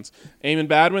own hands. Eamon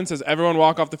Badwin says everyone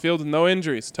walk off the field with no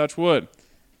injuries. Touch wood.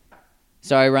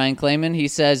 Sorry, Ryan Clayman. He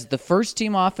says the first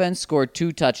team offense scored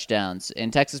 2 touchdowns.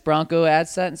 And Texas Bronco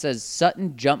adds that and says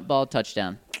Sutton jump ball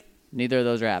touchdown. Neither of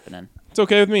those are happening. It's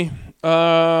okay with me.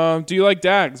 Do you like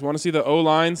Dags? Want to see the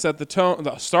O-line set the tone?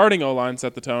 The starting O-line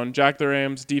set the tone, jack the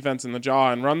Rams' defense in the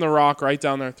jaw, and run the rock right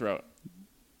down their throat.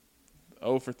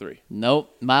 0 for 3.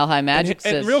 Nope. Mile High Magic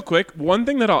says... And real quick, one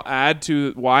thing that I'll add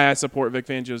to why I support Vic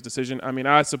Fangio's decision, I mean,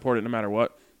 I support it no matter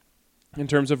what, in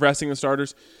terms of resting the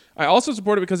starters. I also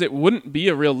support it because it wouldn't be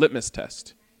a real litmus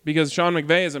test because Sean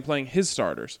McVay isn't playing his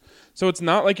starters. So it's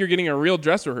not like you're getting a real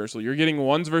dress rehearsal. You're getting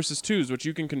 1s versus 2s, which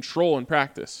you can control in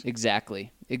practice.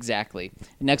 Exactly.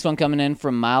 Next one coming in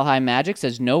from Mile High Magic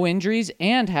says no injuries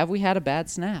and have we had a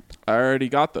bad snap? I already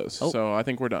got those, so I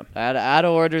think we're done. Out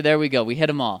of order. There we go. We hit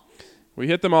them all. We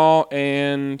hit them all,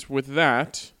 and with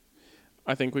that,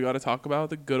 I think we got to talk about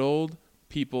the good old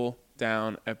people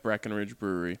down at Breckenridge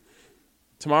Brewery.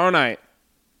 Tomorrow night,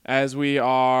 as we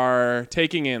are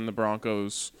taking in the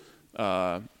Broncos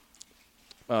bout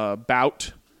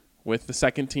with the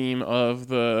second team of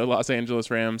the Los Angeles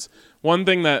Rams, one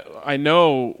thing that I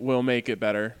know will make it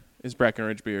better is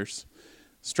Breckenridge beers.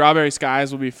 Strawberry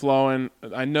Skies will be flowing.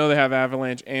 I know they have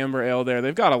Avalanche Amber Ale there.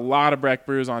 They've got a lot of Breck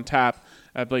brews on tap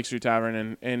at Blake Street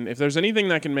Tavern, and if there's anything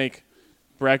that can make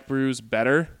Breck brews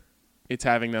better, it's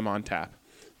having them on tap.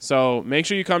 So make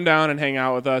sure you come down and hang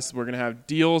out with us. We're going to have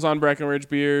deals on Breckenridge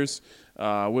beers.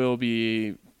 We'll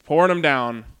be pouring them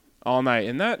down all night,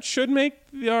 and that should make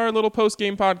our little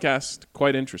post-game podcast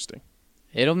quite interesting.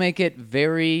 It'll make it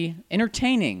very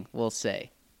entertaining, we'll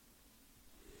say.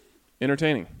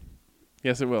 Entertaining.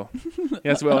 Yes, it will.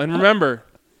 Yes, it will. And remember,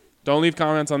 don't leave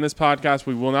comments on this podcast.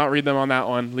 We will not read them on that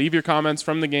one. Leave your comments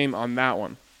from the game on that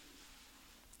one.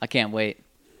 I can't wait.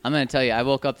 I'm going to tell you, I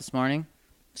woke up this morning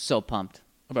so pumped.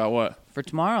 About what? For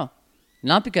tomorrow.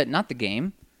 Not the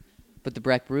game, but the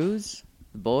Breck Brews,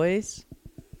 the boys,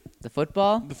 the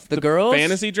football, the girls.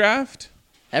 Fantasy draft?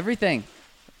 Everything.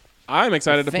 I'm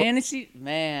excited to fantasy,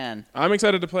 man. I'm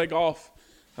excited to play golf.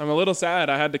 I'm a little sad.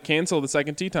 I had to cancel the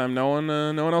second tee time. No one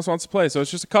else wants to play. So it's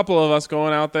just a couple of us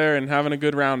going out there and having a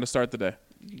good round to start the day.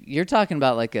 You're talking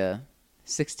about like a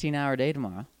 16-hour day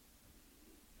tomorrow.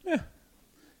 Yeah.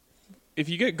 If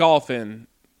you get golf in,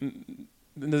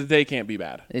 the day can't be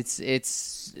bad. It's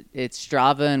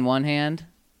Strava in one hand,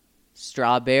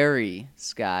 Strawberry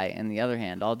Sky in the other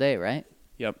hand all day, right?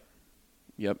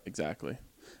 Yep, exactly.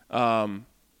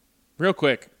 Real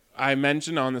quick, I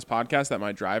mentioned on this podcast that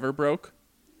my driver broke.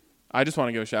 I just want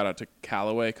to give a shout out to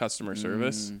Callaway Customer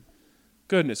Service.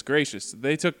 Goodness gracious.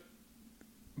 They took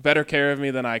better care of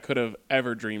me than I could have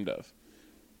ever dreamed of.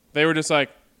 They were just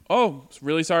like, oh,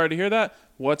 really sorry to hear that.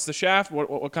 what's the shaft?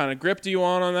 What kind of grip do you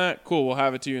want on that? Cool, we'll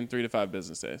have it to you in 3 to 5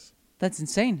 business days. That's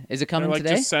insane. Is it coming They're like,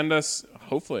 today? just send us.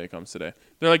 Hopefully, it comes today.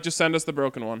 They're like, just send us the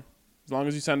broken one. As long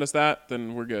as you send us that,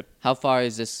 then we're good. How far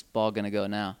is this ball gonna go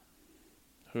now?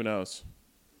 Who knows?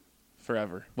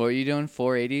 Forever. What were you doing?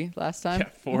 480 last time? Yeah,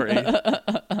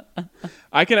 480.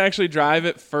 I can actually drive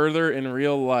it further in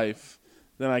real life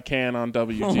than I can on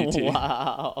WGT.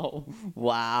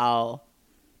 Wow.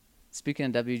 Speaking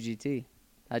of WGT,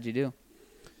 how'd you do?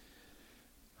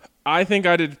 I think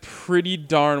I did pretty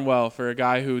darn well for a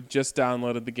guy who just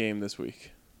downloaded the game this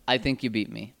week. I think you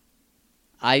beat me.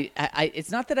 I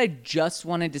it's not that I just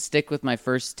wanted to stick with my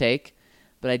first take,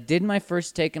 but I did my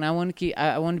first take, and I want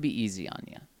to be easy on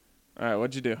you. All right,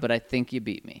 what'd you do? But I think you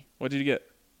beat me. What did you get?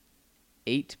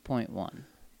 8.1.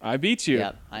 I beat you.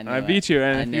 Yep, I beat you.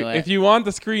 And if you want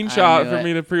the screenshot for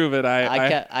me to prove it,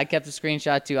 I kept the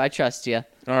screenshot too. I trust you.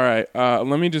 All right.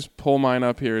 Let me just pull mine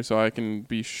up here so I can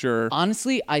be sure.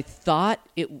 Honestly,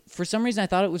 for some reason I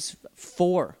thought it was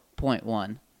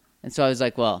 4.1. And so I was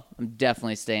like, well, I'm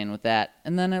definitely staying with that.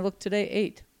 And then I looked today,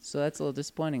 8. So that's a little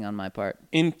disappointing on my part.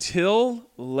 Until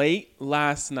late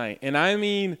last night, and I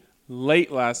mean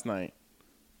late last night,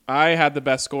 I had the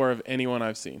best score of anyone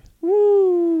I've seen.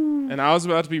 Woo! And I was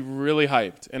about to be really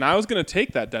hyped. And I was going to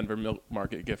take that Denver Milk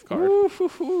Market gift card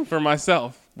for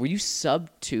myself. Were you sub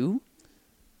 2?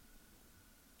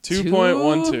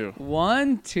 2.12.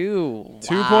 1.2.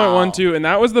 2.12. And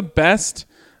that was the best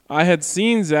I had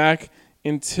seen, Zach,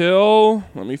 until,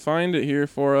 let me find it here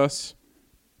for us.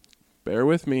 Bear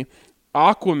with me.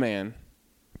 Aquaman,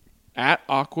 at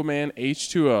Aquaman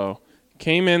H2O,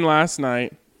 came in last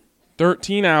night,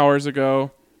 13 hours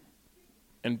ago,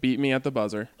 and beat me at the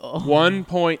buzzer.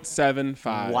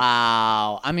 1.75.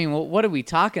 Wow. I mean, what are we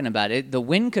talking about? The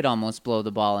wind could almost blow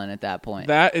the ball in at that point.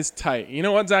 That is tight. You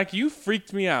know what, Zach? You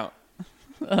freaked me out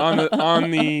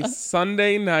on the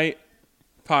Sunday night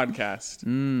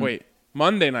podcast. Wait,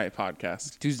 Monday night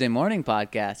podcast. Tuesday morning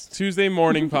podcast. Tuesday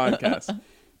morning podcast.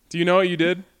 Do you know what you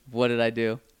did? What did I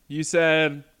do? You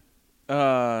said we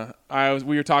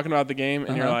were talking about the game,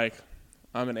 and you're like,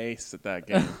 I'm an ace at that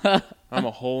game. I'm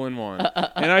a hole-in-one.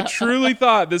 And I truly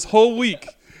thought this whole week,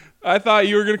 I thought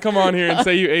you were going to come on here and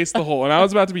say you aced the hole. And I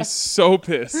was about to be so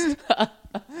pissed.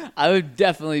 I would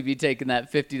definitely be taking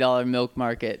that $50 milk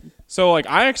market. So,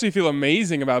 I actually feel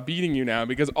amazing about beating you now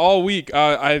because all week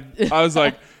I was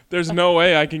like, there's no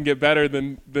way I can get better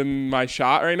than my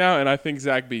shot right now. And I think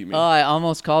Zach beat me. Oh, I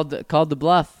almost called the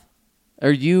bluff.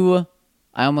 I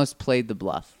almost played the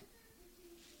bluff.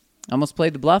 I almost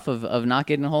played the bluff of not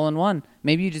getting a hole-in-one.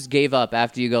 Maybe you just gave up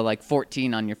after you go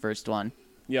 14 on your first one.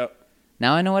 Yep.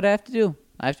 Now I know what I have to do.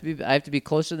 I have to be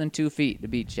closer than 2 feet to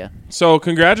beat you. So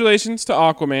congratulations to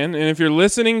Aquaman. And if you're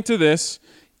listening to this,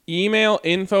 email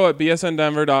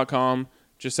info@bsndenver.com.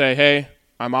 Just say, hey,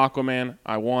 I'm Aquaman.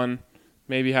 I won.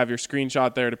 Maybe have your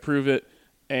screenshot there to prove it.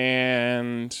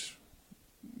 And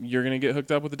you're going to get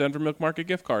hooked up with the Denver Milk Market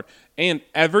gift card. And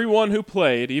everyone who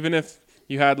played, even if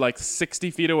you had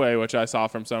 60 feet away, which I saw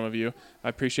from some of you. I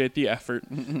appreciate the effort.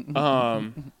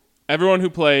 Everyone who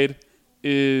played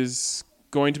is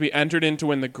going to be entered in to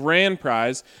win the grand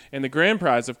prize. And the grand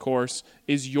prize, of course,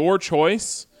 is your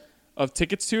choice of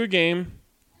tickets to a game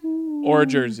or a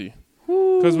jersey.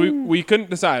 Because we couldn't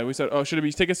decide. We said, should it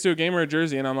be tickets to a game or a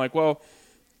jersey? And I'm like, well,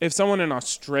 if someone in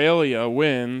Australia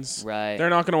wins, right, they're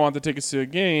not going to want the tickets to a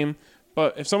game.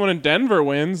 But if someone in Denver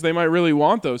wins, they might really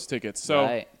want those tickets. So.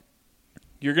 Right.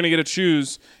 You're going to get to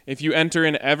choose if you enter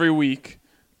in every week.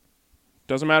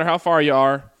 Doesn't matter how far you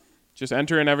are. Just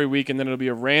enter in every week, and then it'll be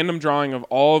a random drawing of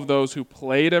all of those who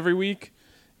played every week.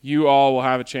 You all will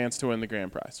have a chance to win the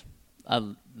grand prize.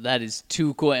 That is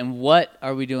too cool. And what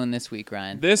are we doing this week,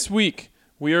 Ryan? This week,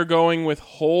 we are going with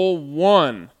hole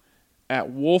 1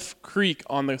 at Wolf Creek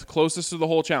on the closest to the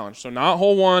hole challenge. So not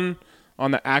hole 1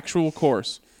 on the actual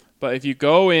course. But if you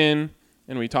go in,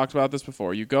 and we talked about this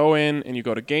before, you go in and you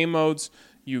go to game modes.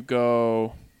 You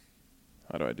go,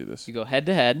 how do I do this? You go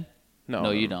head-to-head.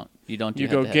 No, you don't. You don't do You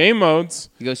head-to-head. go game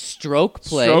modes. You go stroke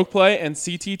play. Stroke play and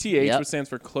CTTH, Yep. which stands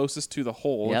for closest to the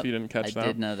hole, Yep. if you didn't catch that. I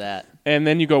did know that. And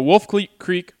then you go Wolf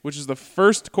Creek, which is the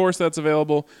first course that's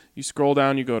available. You scroll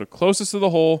down, you go to closest to the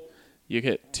hole. You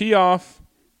hit tee off,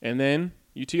 and then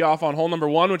you tee off on hole number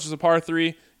 1, which is a par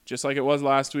 3, just like it was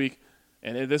last week.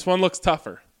 And this one looks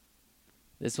tougher.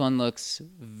 This one looks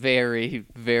very,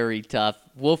 very tough.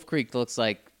 Wolf Creek looks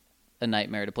like a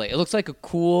nightmare to play. It looks like a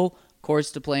cool course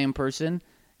to play in person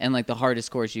and the hardest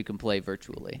course you can play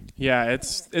virtually. Yeah,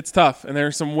 it's tough, and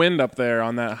there's some wind up there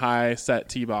on that high set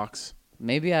tee box.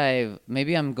 Maybe I'm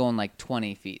going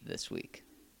 20 feet this week.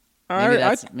 Maybe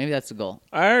that's the goal.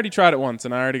 I already tried it once,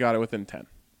 and I already got it within 10.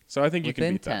 So I think you can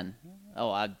Within beat 10.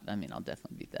 Oh, I mean, I'll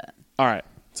definitely beat that. All right.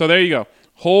 So there you go.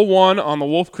 Hole 1 on the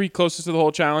Wolf Creek closest to the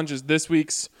hole challenge is this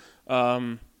week's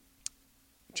challenge.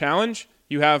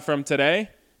 You have from today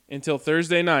until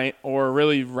Thursday night, or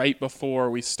really right before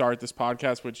we start this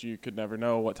podcast, which you could never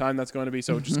know what time that's going to be.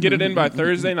 So just get it in by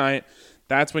Thursday night.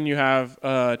 That's when you have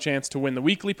a chance to win the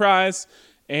weekly prize.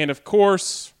 And, of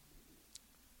course,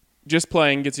 just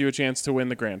playing gets you a chance to win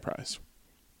the grand prize.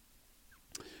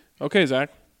 Okay, Zach.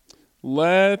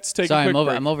 Let's take a quick break.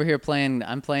 I'm over here playing.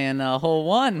 I'm playing hole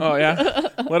 1. Oh, yeah?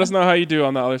 Let us know how you do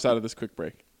on the other side of this quick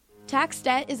break. Tax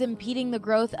debt is impeding the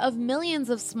growth of millions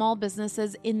of small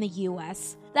businesses in the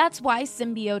U.S. That's why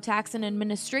Symbio Tax and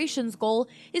Administration's goal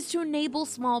is to enable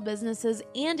small businesses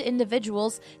and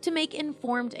individuals to make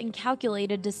informed and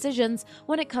calculated decisions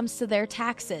when it comes to their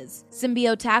taxes.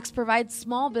 Symbio Tax provides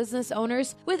small business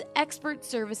owners with expert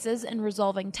services in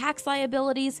resolving tax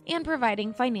liabilities and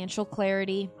providing financial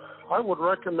clarity. I would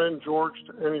recommend George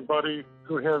to anybody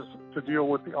who has to deal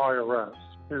with the IRS.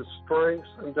 His strengths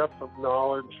and depth of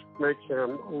knowledge make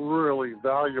him really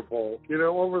valuable. You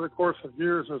know, over the course of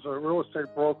years as a real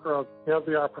estate broker, I've had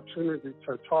the opportunity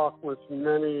to talk with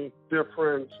many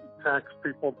different tax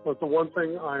people. But the one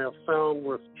thing I have found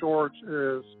with George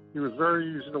is he was very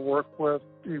easy to work with.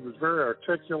 He was very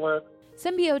articulate.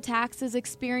 Symbio Tax is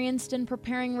experienced in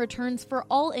preparing returns for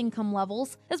all income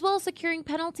levels, as well as securing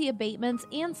penalty abatements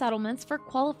and settlements for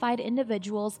qualified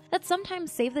individuals that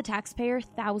sometimes save the taxpayer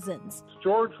thousands.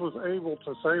 George was able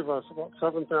to save us about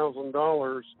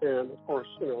 $7,000, and of course,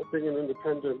 you know, being an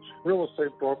independent real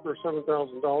estate broker,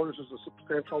 $7,000 is a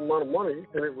substantial amount of money,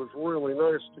 and it was really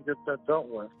nice to get that dealt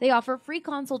with. They offer free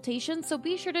consultations, so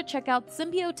be sure to check out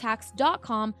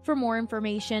symbiotax.com for more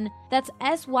information. That's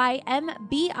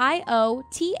SYMBIOTAX.com.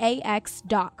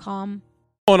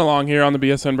 Going along here on the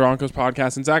BSN Broncos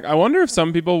podcast, and Zach, I wonder if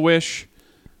some people wish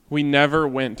we never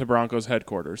went to Broncos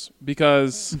headquarters,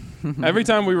 because every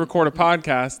time we record a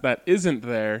podcast that isn't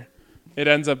there, it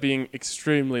ends up being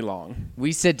extremely long.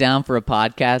 We sit down for a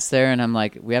podcast there, and I'm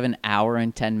like, we have an hour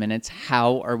and 10 minutes.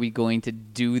 How are we going to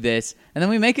do this? And then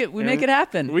we make it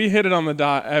happen. We hit it on the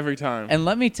dot every time. And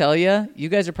let me tell you, you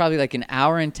guys are probably like, an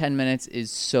hour and 10 minutes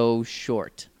is so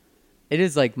short. It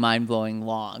is like mind-blowing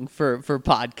long for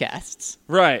podcasts.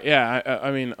 Right, yeah.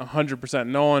 I mean, 100%.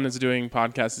 No one is doing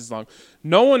podcasts as long.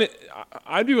 No one,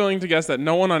 I'd be willing to guess that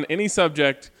no one on any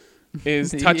subject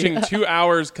is touching 2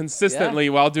 hours consistently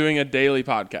while doing a daily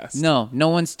podcast. No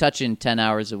one's touching 10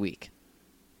 hours a week.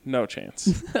 No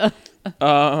chance.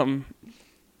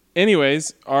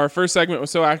 Anyways, our first segment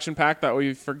was so action-packed that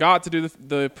we forgot to do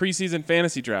the preseason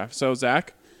fantasy draft. So,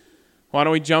 Zach, why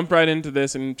don't we jump right into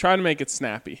this and try to make it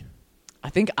snappy? I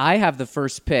think I have the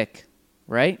first pick,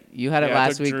 right? You had it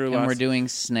last week, and we're doing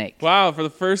Snake. Wow, for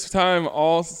the first time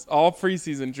all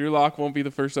preseason, Drew Lock won't be the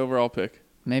first overall pick.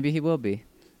 Maybe he will be.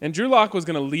 And Drew Lock was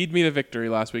going to lead me to victory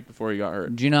last week before he got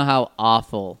hurt. Do you know how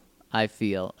awful I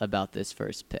feel about this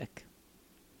first pick?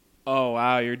 Oh,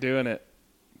 wow, you're doing it.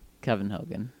 Kevin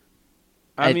Hogan.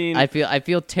 I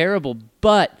feel terrible,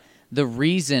 but the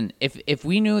reason, if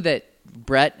we knew that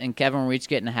Brett and Kevin were each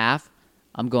getting half,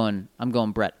 I'm going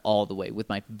Brett all the way with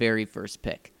my very first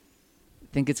pick. I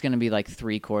think it's going to be like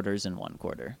 3 quarters and 1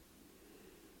 quarter.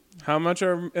 How much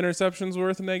are interceptions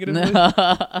worth negatively?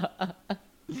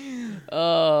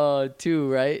 2,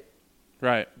 right?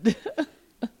 Right.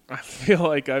 I feel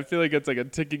like it's like a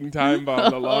ticking time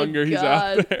bomb the longer he's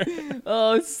out there.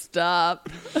 Oh, stop.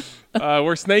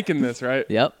 We're snaking this, right?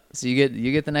 Yep. So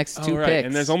you get the next 2 right. picks.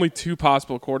 And there's only 2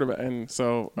 possible quarterbacks, and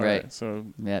so right. So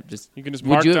yeah, you can just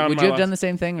mark down. Would you have done the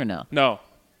same thing or no? No,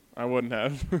 I wouldn't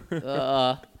have.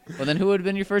 Well, then who would have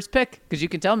been your first pick? Because you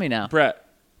can tell me now. Brett.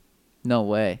 No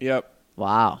way. Yep.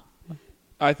 Wow.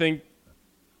 I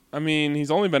mean,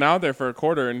 he's only been out there for a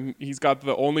quarter, and he's got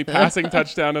the only passing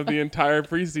touchdown of the entire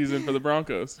preseason for the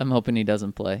Broncos. I'm hoping he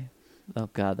doesn't play. Oh,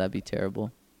 God, that'd be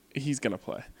terrible. He's going to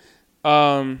play.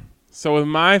 So with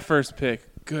my first pick,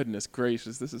 goodness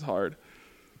gracious, this is hard.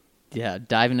 Yeah,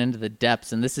 diving into the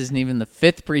depths, and this isn't even the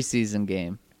 5th preseason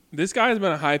game. This guy has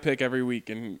been a high pick every week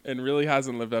and really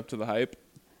hasn't lived up to the hype,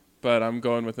 but I'm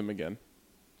going with him again.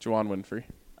 Juwan Winfrey.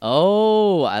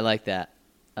 Oh, I like that.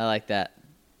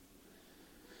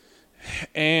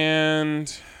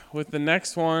 And with the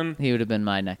next one, he would have been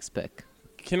my next pick.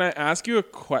 Can I ask you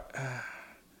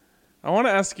I want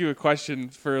to ask you a question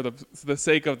for the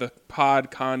sake of the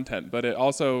pod content, but it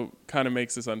also kind of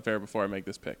makes this unfair before I make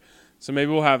this pick. So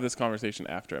maybe we'll have this conversation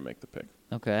after I make the pick.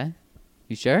 Okay.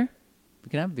 You sure? We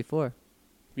can have it before.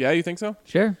 Yeah, you think so?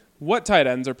 Sure. What tight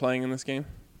ends are playing in this game?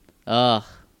 Not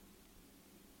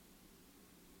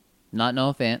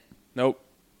Noah Fant. Nope.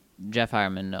 Jeff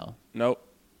Hireman, no. Nope.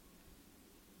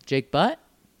 Jake Butt?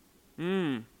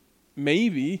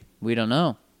 Maybe. We don't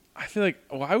know. I feel like,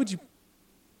 why would you?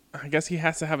 I guess he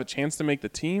has to have a chance to make the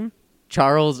team.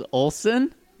 Charles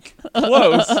Olsen?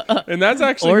 Close. And that's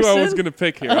actually who I was Orson? going to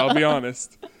pick here, I'll be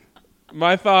honest.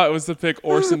 My thought was to pick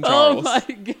Orson Charles. Oh,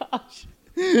 my gosh.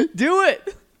 Do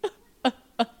it.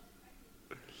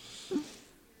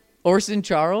 Orson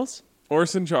Charles?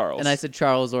 Orson Charles. And I said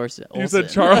Charles Orson. You said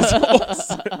Charles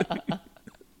Olsen.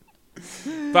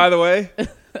 By the way,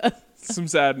 some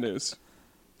sad news.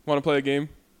 Want to play a game?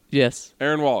 Yes.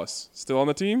 Aaron Wallace, still on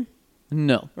the team?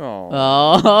 No.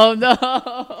 Oh,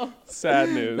 no. Sad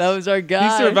news. That was our guy.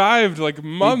 He survived like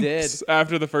months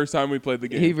after the first time we played the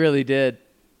game. He really did.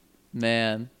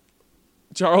 Man.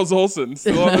 Charles Olsen,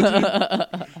 still on the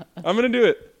team. I'm going to do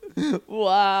it.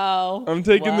 Wow. I'm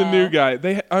taking the new guy.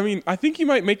 I think he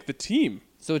might make the team.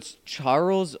 So it's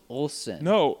Charles Olsen.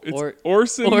 No, it's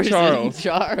Orson Charles.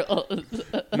 Charles.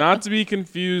 Not to be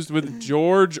confused with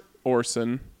George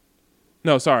Orson.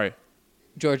 No, sorry.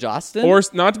 George Austin?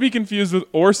 Not to be confused with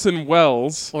Orson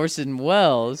Welles. Orson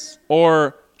Welles.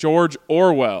 Or George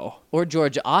Orwell. Or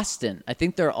George Austin. I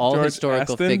think they're all George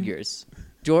historical Aston? figures.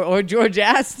 Or George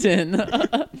Aston.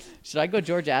 Should I go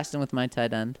George Aston with my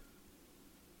tight end?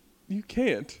 You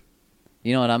can't.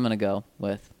 You know what I'm going to go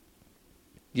with?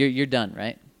 You're done,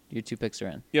 right? Your 2 picks are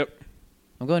in. Yep.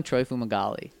 I'm going Troy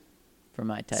Fumagalli for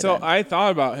my tight end. So I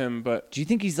thought about him, but do you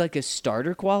think he's like a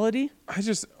starter quality?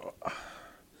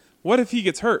 What if he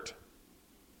gets hurt?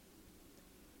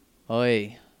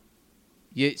 Oy.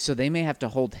 So they may have to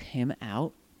hold him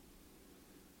out?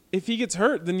 If he gets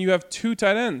hurt, then you have 2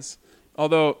 tight ends.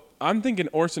 Although I'm thinking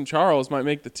Orson Charles might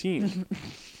make the team.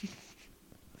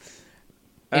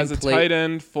 As a tight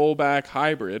end, fullback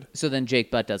hybrid. So then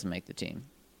Jake Butt doesn't make the team?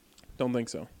 Don't think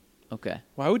so. Okay.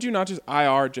 Why would you not just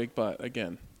IR Jake Butt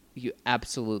again? You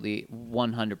absolutely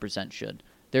 100% should.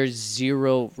 There's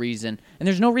zero reason. And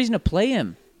there's no reason to play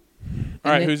him.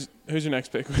 All right, who's your next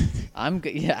pick?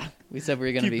 Yeah, we said we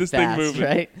were going to be this thing fast, moving.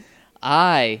 right?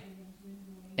 I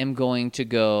am going to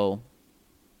go...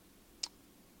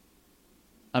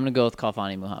 I'm going to go with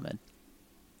Khalfani Muhammad.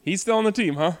 He's still on the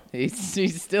team, huh?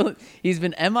 He's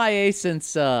been MIA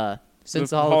since the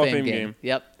Hall of Fame game.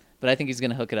 Yep, but I think he's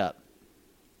going to hook it up.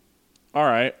 All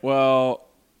right. Well,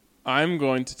 I'm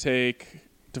going to take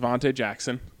Devontae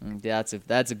Jackson. That's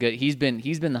a good. He's been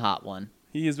the hot one.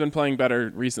 He has been playing better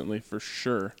recently for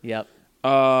sure. Yep.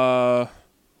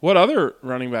 What other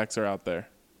running backs are out there?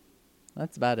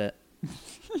 That's about it.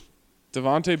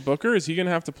 Devontae Booker, is he going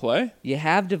to have to play? You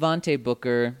have Devontae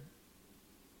Booker.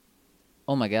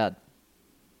 Oh my God.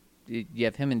 You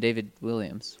have him and David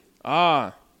Williams.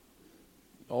 So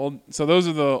those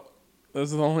are the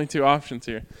only 2 options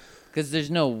here. Because there's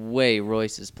no way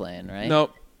Royce is playing, right?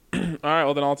 Nope. All right,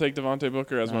 well then I'll take Devontae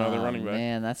Booker as my other running back.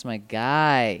 Man, that's my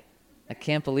guy. I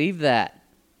can't believe that.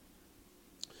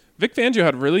 Vic Fangio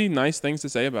had really nice things to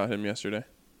say about him yesterday.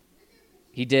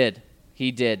 He did,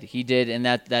 and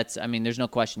that's. I mean, there's no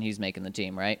question he's making the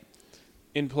team, right?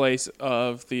 In place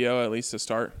of Theo, at least to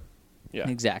start. Yeah.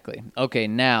 Exactly. Okay,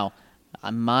 now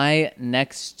my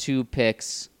next 2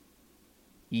 picks,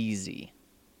 easy.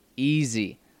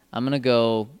 I'm gonna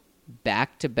go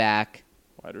back-to-back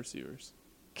Wide receivers.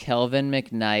 Kelvin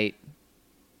McKnight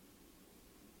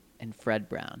and Fred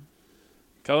Brown.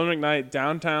 Kelvin McKnight,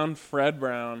 downtown Fred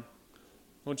Brown,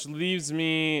 which leaves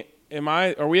me.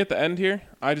 Are we at the end here?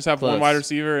 I just have Close. one wide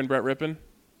receiver and Brett Rippon.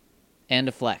 And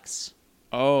a flex.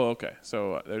 Oh, okay.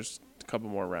 So there's a couple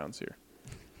more rounds here.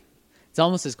 It's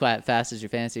almost as fast as your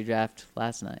fantasy draft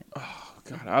last night. Oh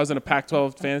God, I was in a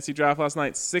Pac-12 fantasy draft last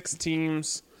night. 6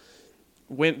 teams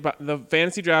went. The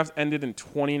fantasy draft ended in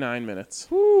 29 minutes.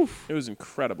 Woof. It was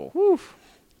incredible. Woof.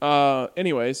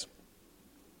 Anyways,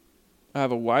 I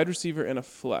have a wide receiver and a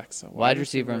flex. Wide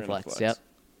receiver and flex. Yep.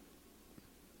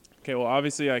 Okay. Well,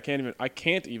 obviously, I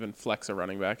can't even flex a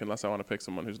running back unless I want to pick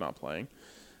someone who's not playing.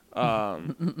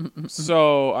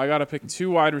 So I got to pick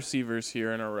 2 wide receivers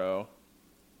here in a row.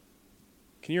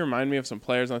 Can you remind me of some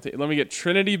players on the team? Let me get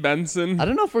Trinity Benson. I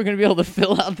don't know if we're going to be able to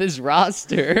fill out this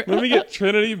roster. Let me get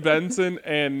Trinity Benson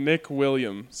and Nick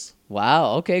Williams.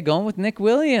 Wow. Okay, going with Nick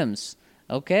Williams.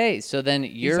 Okay, so then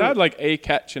He's had like a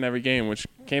catch in every game, which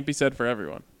can't be said for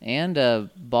everyone. And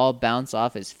a ball bounce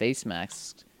off his face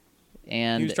mask.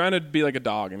 And he was trying to be like a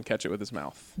dog and catch it with his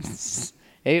mouth.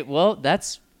 Hey, well,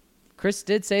 Chris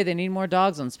did say they need more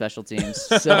dogs on special teams.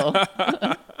 So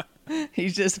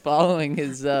he's just following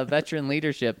his veteran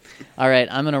leadership. All right,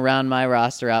 I'm going to round my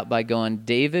roster out by going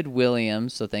David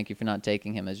Williams. So thank you for not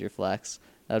taking him as your flex.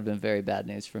 That would have been very bad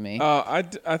news for me. I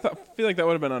feel like that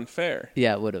would have been unfair.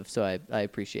 Yeah, it would have. So I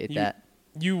appreciate that.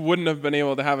 You wouldn't have been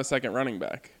able to have a second running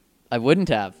back. I wouldn't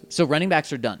have. So running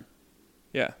backs are done.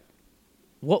 Yeah.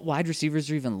 What wide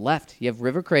receivers are even left? You have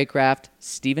River Craycraft,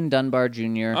 Stephen Dunbar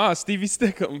Jr. Stevie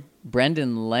Stickum.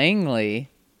 Brendan Langley.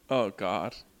 Oh,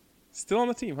 God. Still on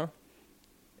the team, huh?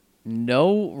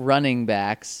 No running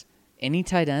backs. Any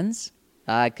tight ends?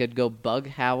 I could go Bug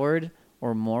Howard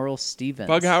or Morrill Stevens.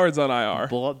 Bug Howard's on IR.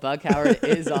 Bug Howard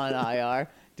is on IR.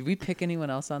 Did we pick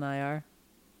anyone else on IR?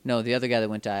 No, the other guy that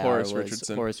went to IR was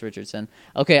Horace Richardson.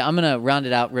 Okay, I'm going to round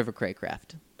it out. River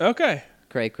Craycraft. Okay.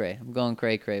 Cray. I'm going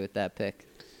Cray with that pick.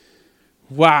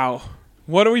 Wow.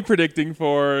 What are we predicting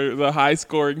for the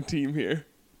high-scoring team here?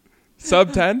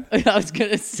 Sub 10? I was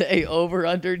going to say over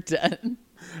under 10.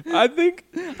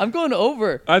 I'm going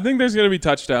over. I think there's going to be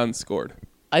touchdowns scored.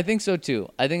 I think so, too.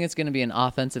 I think it's going to be an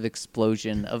offensive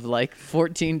explosion of like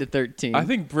 14-13. I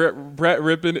think Brett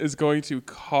Rippon is going to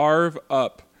carve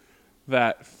up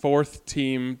that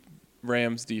fourth-team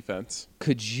Rams defense.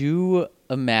 Could you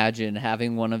imagine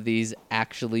having one of these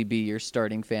actually be your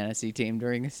starting fantasy team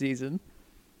during a season?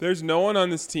 There's no one on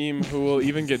this team who will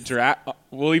even get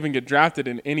drafted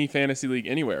in any fantasy league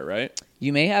anywhere, right?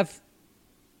 You may have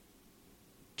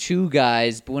two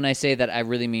guys, but when I say that, I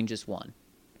really mean just one.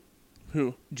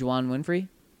 Who? Juwan Winfrey?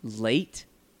 Late?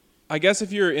 I guess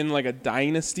if you're in like a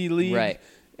dynasty league, right,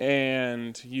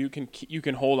 and you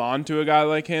can hold on to a guy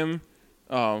like him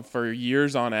for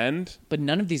years on end. But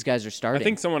none of these guys are starting. I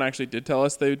think someone actually did tell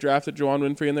us they drafted Juwan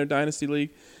Winfrey in their dynasty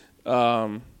league.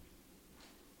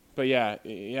 But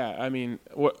yeah. I mean,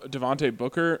 Devontae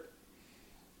Booker?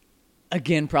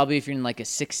 Again, probably if you're in like a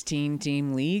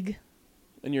 16-team league.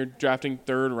 And you're drafting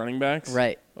third running backs?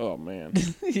 Right. Oh, man.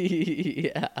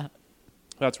 Yeah.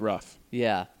 That's rough.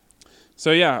 Yeah.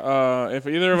 So, yeah, if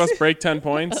either of us break 10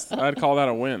 points, I'd call that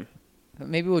a win.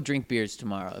 Maybe we'll drink beers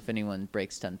tomorrow if anyone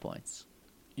breaks 10 points.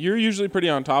 You're usually pretty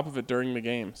on top of it during the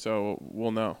game, so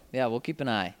we'll know. Yeah, we'll keep an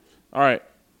eye. All right.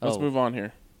 Let's move on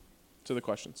here to the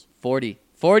questions. 40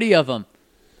 of them.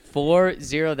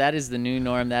 4-0. That is the new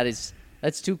norm.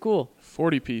 That's too cool.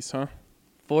 40 piece, huh?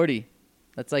 40.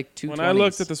 That's like 220s. When I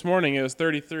looked at this morning, it was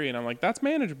 33, and I'm like, that's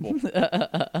manageable.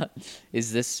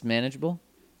 Is this manageable?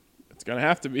 It's going to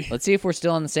have to be. Let's see if we're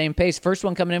still on the same pace. First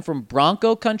one coming in from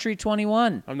Bronco Country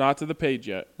 21. I'm not to the page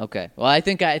yet. Okay. Well, I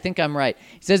think I'm right.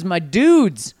 He says, my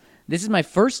dudes, this is my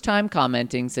first time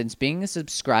commenting since being a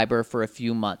subscriber for a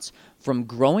few months. From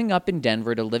growing up in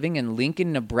Denver to living in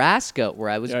Lincoln, Nebraska, where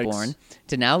I was born,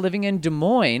 to now living in Des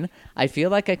Moines, I feel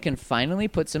like I can finally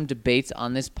put some debates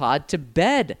on this pod to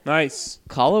bed. Nice.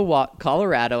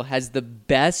 Colorado has the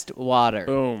best water.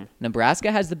 Boom.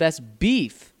 Nebraska has the best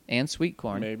beef and sweet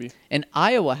corn. Maybe. And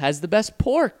Iowa has the best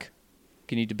pork.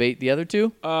 Can you debate the other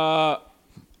two?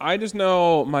 I just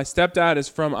know my stepdad is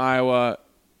from Iowa,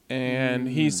 and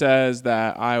he says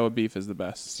that Iowa beef is the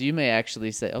best. So you may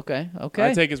actually say, okay.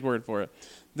 I take his word for it.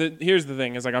 Here's the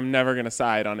thing, is like I'm never going to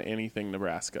side on anything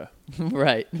Nebraska.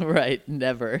 Right,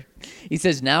 never. He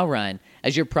says, now, Ryan,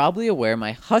 as you're probably aware,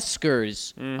 my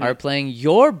Huskers are playing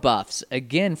your Buffs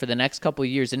again for the next couple of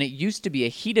years, and it used to be a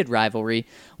heated rivalry,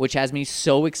 which has me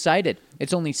so excited.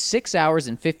 It's only 6 hours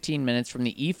and 15 minutes from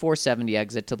the E470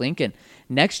 exit to Lincoln.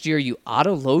 Next year, you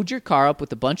auto-load your car up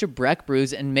with a bunch of Breck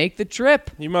brews and make the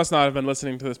trip. You must not have been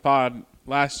listening to this pod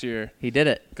last year. He did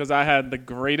it. Because I had the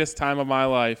greatest time of my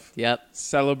life. Yep.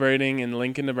 Celebrating in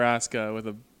Lincoln, Nebraska with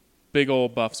a big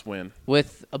old Buffs win.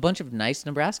 With a bunch of nice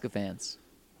Nebraska fans.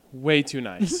 Way too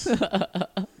nice.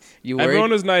 You worried?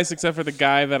 Everyone was nice except for the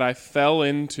guy that I fell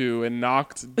into and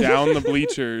knocked down the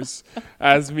bleachers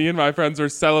as me and my friends were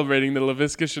celebrating the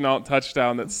Laviska Shenault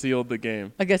touchdown that sealed the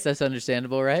game. I guess that's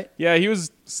understandable, right? Yeah, he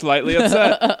was slightly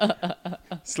upset.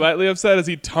 Slightly upset as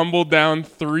he tumbled down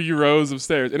 3 rows of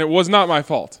stairs. And it was not my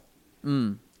fault.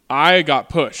 I got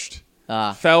pushed.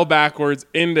 Fell backwards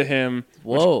into him,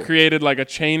 which created like a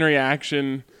chain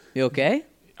reaction. You okay?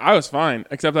 I was fine,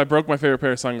 except I broke my favorite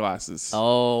pair of sunglasses.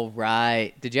 Oh,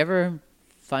 right. Did you ever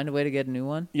find a way to get a new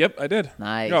one? Yep, I did.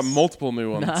 Nice. I got multiple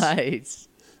new ones. Nice.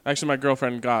 Actually, my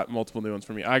girlfriend got multiple new ones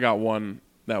for me. I got one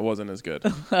that wasn't as good.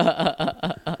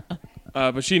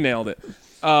 But she nailed it.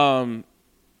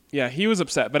 Yeah, he was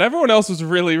upset. But everyone else was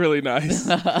really, really nice.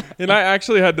 And I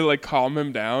actually had to, like, calm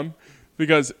him down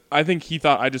because I think he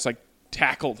thought I just, like,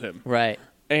 tackled him. Right.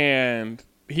 And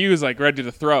he was, like, ready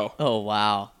to throw. Oh,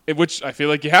 wow. Which I feel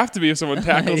like you have to be if someone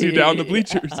tackles you down the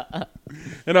bleachers.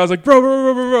 And I was like,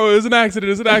 bro, it was an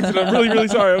accident. I'm really, really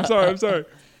sorry. I'm sorry.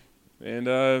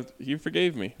 And he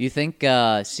forgave me. You think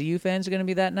CU fans are going to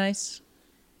be that nice?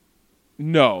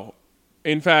 No.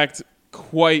 In fact,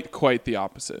 quite the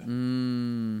opposite.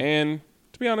 And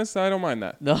to be honest, I don't mind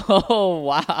that. Oh,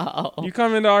 wow. You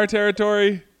come into our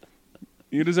territory,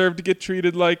 you deserve to get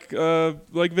treated like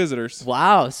visitors.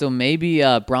 Wow. So maybe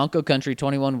Bronco Country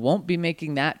 21 won't be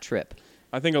making that trip.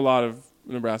 I think a lot of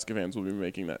Nebraska fans will be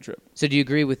making that trip. So do you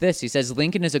agree with this? He says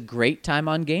Lincoln is a great time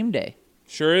on game day.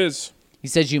 Sure is. He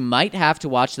says you might have to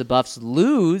watch the Buffs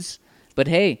lose, but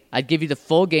hey, I'd give you the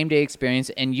full game day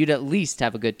experience and you'd at least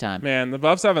have a good time. Man, the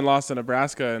Buffs haven't lost to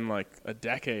Nebraska in like a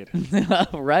decade.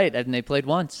 Right, and they played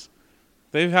once.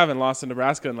 They haven't lost to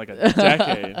Nebraska in like a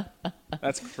decade.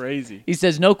 That's crazy. He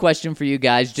says, no question for you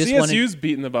guys. Just CSU's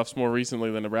beaten the Buffs more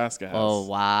recently than Nebraska has. Oh,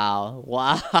 wow.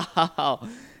 Wow.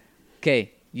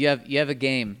 Okay, you have a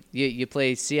game. You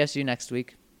play CSU next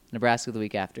week, Nebraska the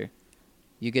week after.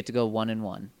 You get to go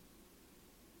 1-1.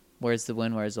 Where's the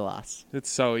win? Where's the loss? It's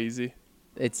so easy.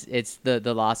 It's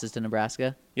the losses to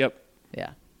Nebraska? Yep.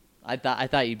 Yeah. I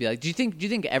thought you'd be like, do you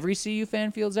think every CU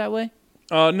fan feels that way?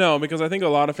 No, because I think a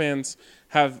lot of fans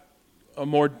have a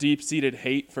more deep-seated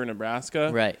hate for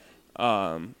Nebraska. Right.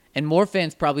 And more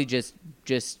fans probably just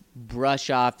brush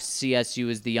off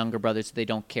CSU as the younger brother so they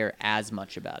don't care as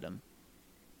much about him.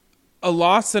 A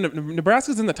loss in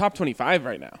Nebraska's in the top 25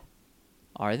 right now.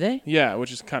 Are they? Yeah,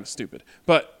 which is kind of stupid.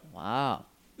 But wow.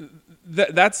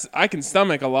 That's I can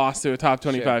stomach a loss to a top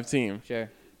 25 team. Sure.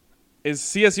 Is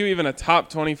CSU even a top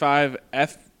 25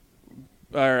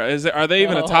 or are they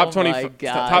even a top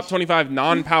 25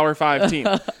 non-Power 5 team?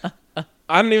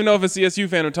 I don't even know if a CSU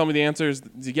fan would tell me the answer is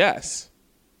yes.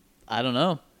 I don't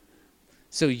know.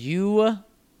 So you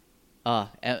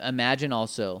imagine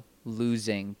also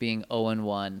losing, being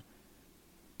 0-1,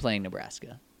 playing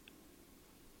Nebraska.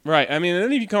 Right. I mean, and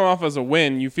then if you come off as a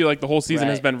win, you feel like the whole season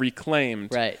Right. has been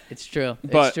reclaimed. Right. It's true.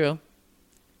 But it's true.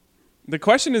 The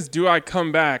question is, do I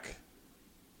come back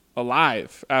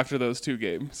alive after those two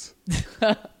games?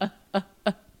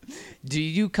 Do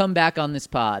you come back on this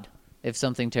pod if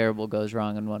something terrible goes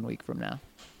wrong in 1 week from now?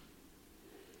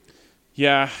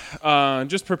 Yeah.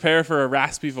 Just prepare for a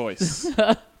raspy voice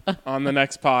on the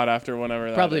next pod after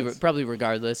whenever that is. Probably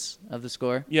regardless of the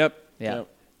score. Yep. Yeah. Yep.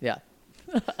 Yeah.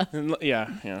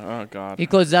 Yeah. Oh, God. He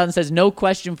closes out and says, no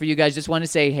question for you guys. Just want to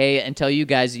say hey and tell you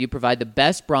guys that you provide the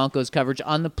best Broncos coverage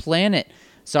on the planet.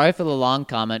 Sorry for the long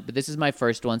comment, but this is my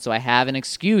first one, so I have an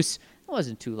excuse. It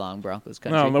wasn't too long, Broncos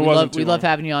country. No, it wasn't too We love long.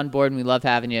 having you on board, and we love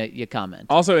having you comment.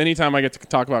 Also, anytime I get to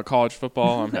talk about college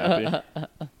football, I'm happy.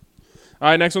 All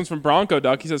right, next one's from Bronco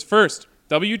Duck. He says, first,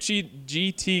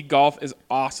 WGT Golf is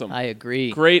awesome. I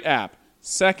agree. Great app.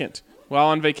 Second, while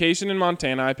on vacation in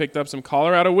Montana, I picked up some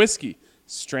Colorado whiskey.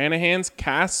 Stranahan's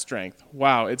Cast Strength.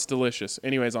 Wow, it's delicious.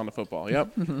 Anyways, on to football.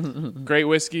 Yep. Great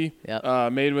whiskey.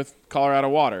 Yep. Made with Colorado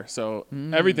water. So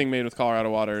everything made with Colorado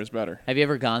water is better. Have you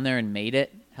ever gone there and made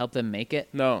it? Help them make it?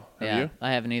 No. Have you?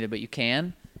 I haven't either, but you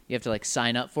can. You have to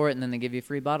sign up for it, and then they give you a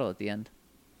free bottle at the end.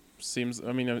 Do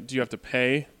you have to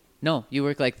pay? No, you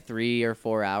work 3 or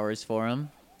 4 hours for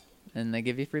them, and they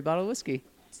give you a free bottle of whiskey.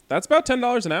 That's about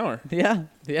 $10 an hour.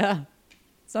 Yeah.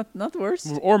 It's not the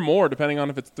worst. Or more, depending on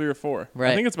if it's 3 or 4.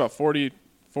 Right. I think it's about $40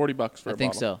 for a bottle. I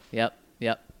think so. Yep.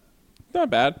 Not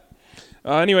bad.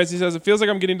 Anyways, he says, it feels like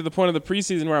I'm getting to the point of the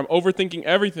preseason where I'm overthinking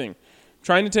everything.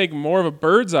 Trying to take more of a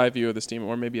bird's eye view of this team,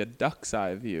 or maybe a duck's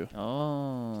eye view.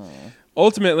 Oh.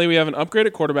 Ultimately, we have an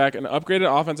upgraded quarterback, an upgraded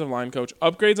offensive line coach,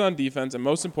 upgrades on defense, and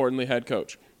most importantly, head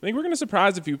coach. I think we're going to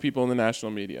surprise a few people in the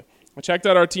national media. I checked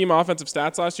out our team offensive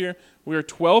stats last year. We were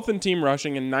 12th in team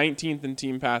rushing and 19th in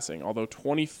team passing, although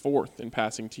 24th in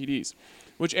passing TDs.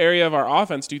 Which area of our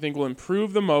offense do you think will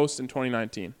improve the most in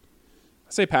 2019? I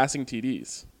say passing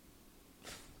TDs.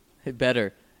 It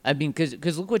better. I mean,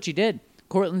 because look what you did.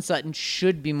 Cortland Sutton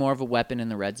should be more of a weapon in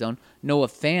the red zone. Noah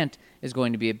Fant is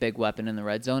going to be a big weapon in the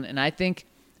red zone. And I think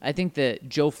that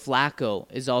Joe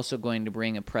Flacco is also going to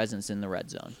bring a presence in the red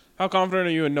zone. How confident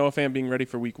are you in Noah Fant being ready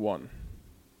for week 1?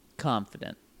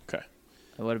 Confident. Okay.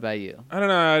 What about you? I don't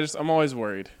know. I'm always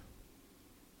worried.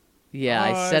 Yeah,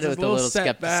 I said it with a little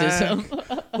skepticism.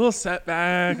 A little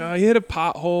setback. He hit a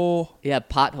pothole. Yeah,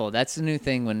 pothole. That's the new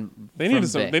thing when they need to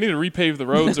repave the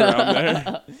roads around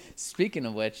there. Speaking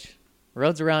of which,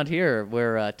 roads around here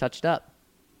were touched up.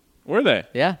 Were they?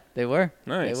 Yeah, they were.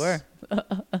 Nice. They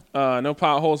were. No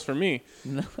potholes for me.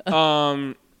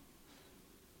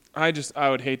 I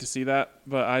would hate to see that,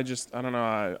 but I don't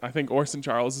know. I think Orson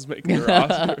Charles is making the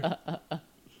roster.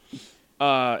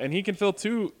 And he can fill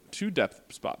two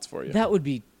depth spots for you. That would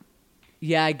be,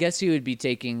 yeah, I guess he would be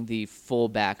taking the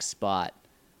fullback spot.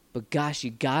 But gosh,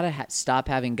 you got to stop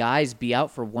having guys be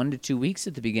out for 1 to 2 weeks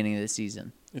at the beginning of the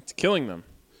season. It's killing them.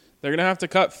 They're going to have to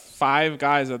cut 5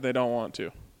 guys that they don't want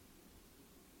to.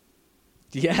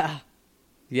 Yeah.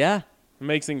 Yeah, It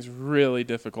makes things really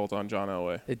difficult on John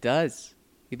Elway. it does.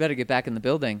 You better get back in the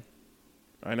building.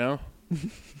 I know.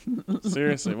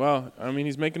 Seriously. Well, I mean,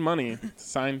 he's making money to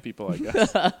sign people, I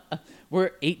guess.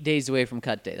 We're 8 days away from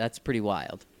cut day. That's pretty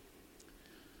wild.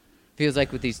 Feels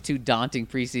like with these 2 daunting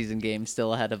preseason games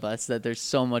still ahead of us that there's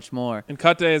so much more. And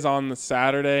cut day is on the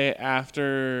Saturday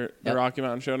after the Yep. Rocky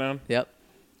Mountain Showdown. Yep.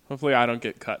 Hopefully I don't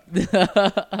get cut.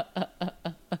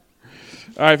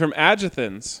 All right, from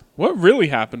Adjuthans. What really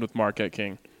happened with Marquette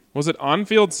King? Was it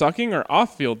on-field sucking or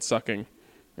off-field sucking?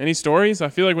 Any stories? I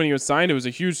feel like when he was signed, it was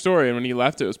a huge story, and when he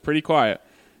left, it was pretty quiet.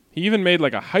 He even made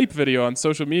like a hype video on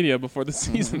social media before the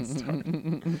season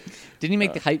started. Didn't he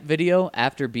make the hype video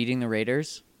after beating the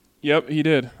Raiders? Yep, he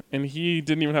did. And he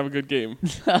didn't even have a good game.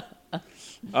 So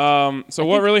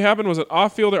what really happened? Was it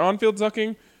off-field or on-field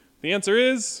sucking? The answer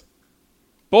is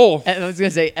both. I was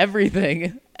going to say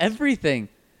everything. Everything.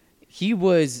 He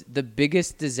was the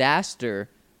biggest disaster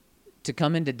to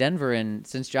come into Denver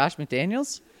since Josh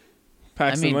McDaniels.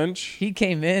 Paxton Lynch. He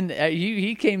came in.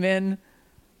 He came in,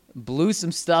 blew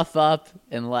some stuff up,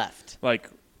 and left. Like,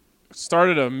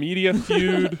 started a media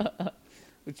feud.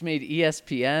 Which made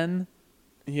ESPN.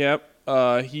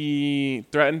 Yep. He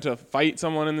threatened to fight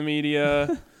someone in the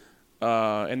media.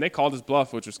 And they called his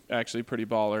bluff, which was actually pretty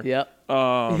baller. Yep.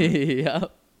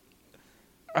 Yep.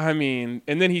 I mean,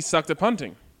 and then he sucked at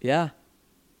punting. Yeah.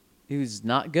 He was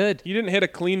not good. He didn't hit a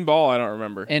clean ball, I don't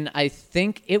remember. And I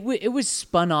think it was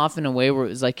spun off in a way where it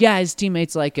was like, yeah, his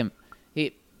teammates like him.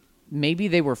 Maybe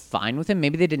they were fine with him.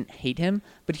 Maybe they didn't hate him.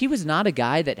 But he was not a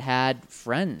guy that had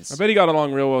friends. I bet he got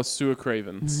along real well with Sua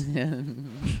Cravens.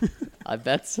 I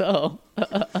bet so.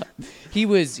 He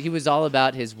was all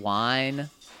about his wine.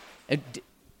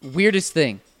 Weirdest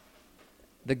thing.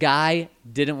 The guy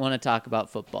didn't want to talk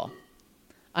about football.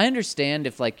 I understand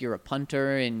if like you're a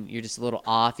punter and you're just a little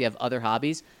off, you have other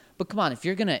hobbies. But come on, if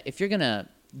you're gonna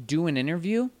do an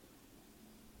interview,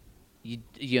 you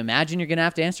imagine you're gonna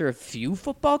have to answer a few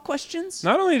football questions?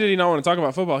 Not only did he not want to talk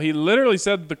about football, he literally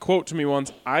said the quote to me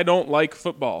once, "I don't like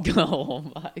football."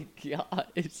 Oh my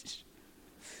gosh.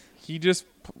 He just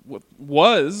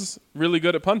was really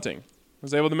good at punting.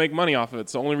 Was able to make money off of it.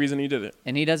 It's the only reason he did it.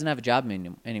 And he doesn't have a job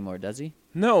anymore, does he?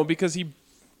 No, because he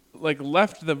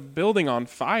left the building on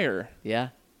fire.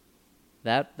 Yeah.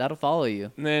 That'll follow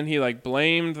you. And then he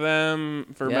blamed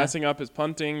them for messing up his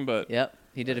punting, but Yep.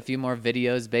 He did a few more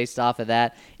videos based off of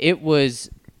that. It was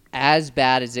as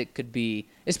bad as it could be,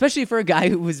 especially for a guy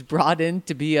who was brought in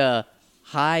to be a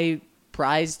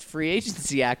high-prized free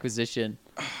agency acquisition.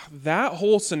 that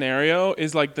whole scenario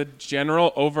is the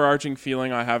general overarching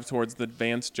feeling I have towards the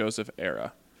Vance Joseph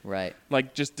era. Right.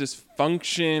 Just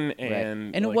dysfunction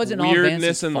and it wasn't all weirdness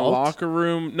Vance's in the fault. locker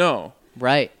room. No.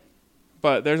 Right.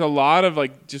 But there's a lot of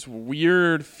just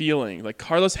weird feeling.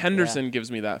 Carlos Henderson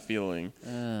gives me that feeling.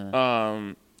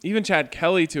 Even Chad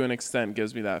Kelly to an extent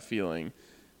gives me that feeling.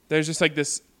 There's just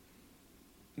this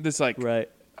right.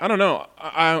 I don't know.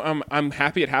 I'm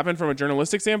happy it happened from a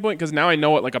journalistic standpoint because now I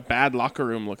know what a bad locker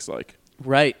room looks like.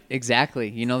 Right. Exactly.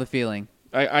 You know the feeling.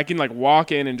 I can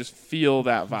walk in and just feel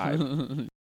that vibe.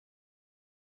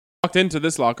 Walked into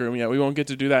this locker room yet. We won't get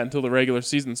to do that until the regular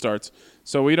season starts.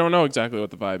 So we don't know exactly what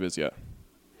the vibe is yet.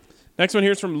 Next one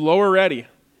here is from Lower Ready.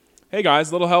 Hey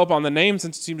guys, little help on the name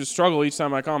since it seems to struggle each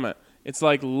time I comment. It's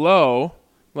low,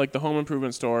 like the home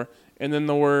improvement store, and then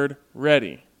the word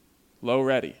ready. Low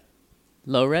Ready.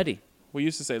 Low Ready. We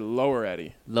used to say Lower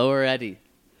Ready. Lower Ready.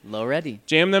 Low Ready.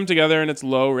 Jam them together and it's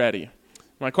Low Ready.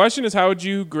 My question is, how would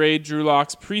you grade Drew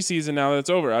Lock's preseason now that it's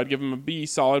over? I'd give him a B,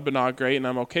 solid but not great, and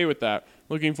I'm okay with that.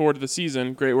 Looking forward to the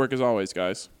season. Great work as always,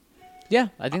 guys. Yeah,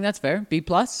 I think that's fair. B+.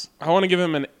 I want to give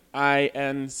him an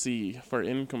INC for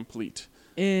incomplete.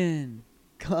 Incomplete.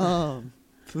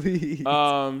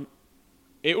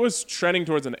 It was trending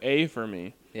towards an A for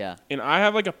me. Yeah. And I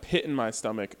have a pit in my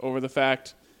stomach over the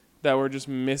fact that we're just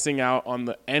missing out on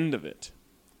the end of it.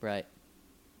 Right.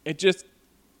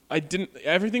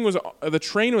 Everything was, the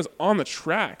train was on the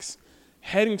tracks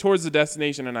heading towards the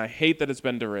destination, and I hate that it's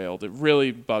been derailed. It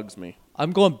really bugs me.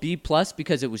 I'm going B+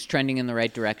 because it was trending in the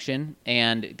right direction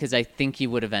and because I think he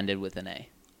would have ended with an A.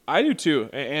 I do too,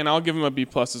 and I'll give him a B+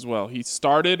 as well. He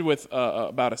started with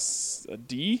about a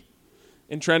D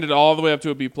and trended all the way up to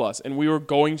a B+, and we were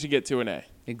going to get to an A.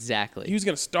 Exactly. He was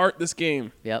going to start this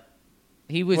game. Yep.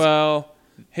 He was. Well,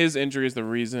 his injury is the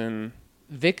reason.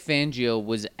 Vic Fangio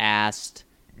was asked,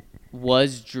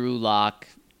 was Drew Lock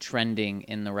trending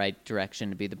in the right direction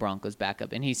to be the Broncos'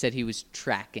 backup? And he said he was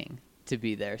tracking to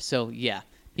be there. So, yeah,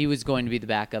 he was going to be the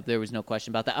backup. There was no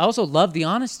question about that. I also love the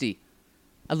honesty.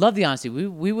 I love the honesty.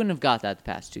 We wouldn't have got that the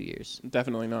past 2 years.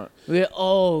 Definitely not.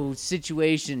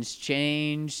 Situations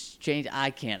change.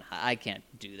 I can't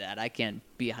do that. I can't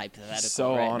be hypothetical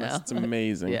So right honest. now. It's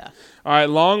amazing. Yeah. All right,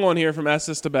 long one here from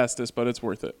Estes to Bestis, but it's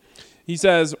worth it. He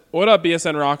says, "What up,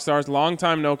 BSN Rockstars? Long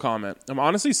time no comment. I'm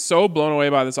honestly so blown away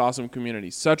by this awesome community.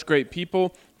 Such great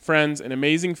people, friends, and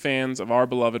amazing fans of our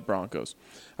beloved Broncos.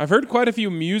 I've heard quite a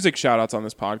few music shout-outs on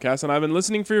this podcast, and I've been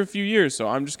listening for a few years, so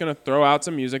I'm just going to throw out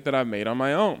some music that I've made on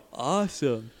my own.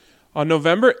 Awesome. On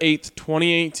November 8th,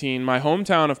 2018, my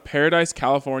hometown of Paradise,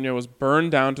 California was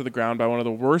burned down to the ground by one of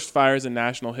the worst fires in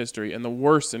national history and the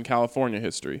worst in California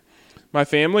history. My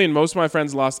family and most of my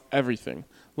friends lost everything.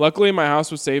 Luckily, my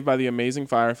house was saved by the amazing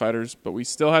firefighters, but we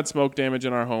still had smoke damage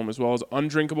in our home as well as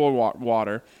undrinkable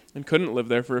water and couldn't live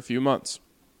there for a few months.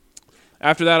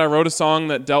 After that, I wrote a song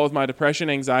that dealt with my depression,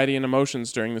 anxiety, and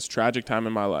emotions during this tragic time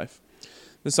in my life.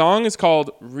 The song is called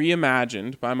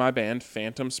Reimagined by my band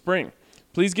Phantom Spring.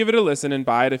 Please give it a listen and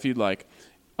buy it if you'd like.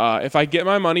 If I get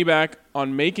my money back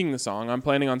on making the song, I'm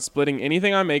planning on splitting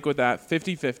anything I make with that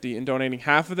 50-50 and donating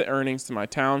half of the earnings to my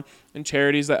town and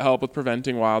charities that help with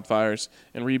preventing wildfires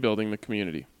and rebuilding the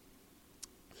community.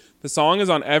 The song is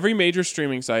on every major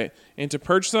streaming site and to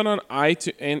purchase it on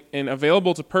iTunes and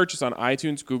available to purchase on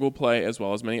iTunes, Google Play, as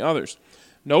well as many others.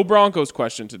 No Broncos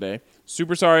question today.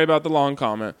 Super sorry about the long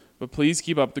comment, but please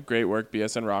keep up the great work,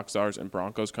 BSN Rockstars and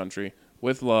Broncos Country.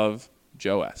 With love,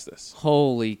 Joe Estes.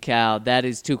 Holy cow, that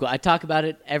is too cool. I talk about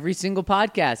it every single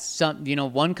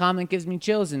podcast. One comment gives me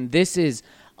chills, and this is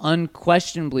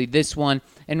unquestionably this one.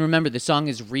 And remember, the song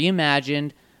is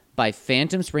Reimagined by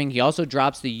Phantom Spring. He also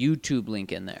drops the YouTube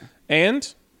link in there.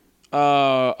 And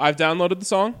I've downloaded the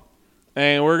song,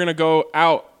 and we're going to go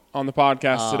out on the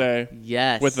podcast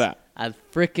today with that. I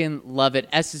freaking love it.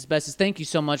 Estes Bestes, thank you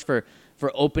so much for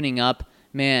opening up.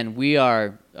 Man, we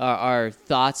are our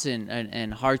thoughts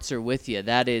and hearts are with you.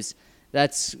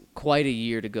 That's quite a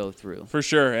year to go through. For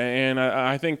sure, and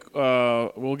I think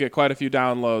we'll get quite a few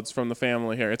downloads from the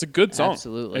family here. It's a good song.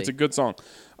 Absolutely. It's a good song.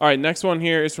 All right, next one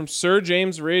here is from Sir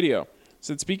James Radio. It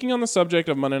said, speaking on the subject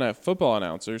of Monday Night Football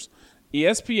announcers,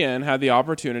 ESPN had the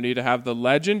opportunity to have the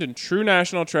legend and true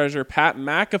national treasure Pat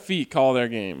McAfee call their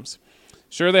games.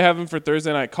 Sure, they have him for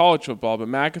Thursday Night College Football, but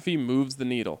McAfee moves the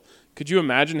needle. Could you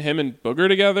imagine him and Booger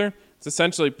together? It's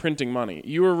essentially printing money.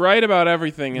 You were right about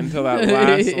everything until that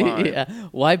last line. Yeah.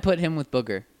 Why put him with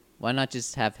Booger? Why not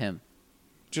just have him?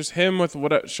 Just him with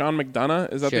Sean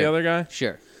McDonough? Is that the other guy?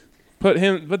 Sure.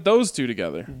 Put those two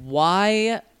together.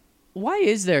 Why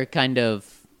is there kind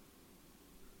of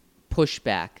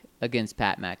pushback against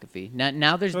Pat McAfee?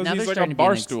 Now there's he's like starting a to be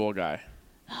barstool guy.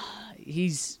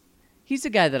 He's a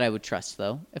guy that I would trust,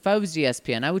 though. If I was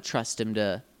ESPN, I would trust him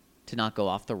to not go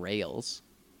off the rails.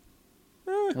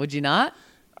 Would you not?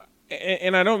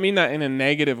 And I don't mean that in a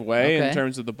negative way in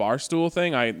terms of the Barstool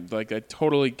thing. I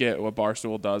totally get what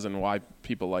Barstool does and why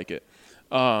people like it.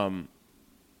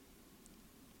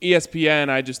 ESPN,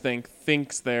 I just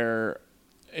thinks they're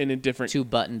in a different... Too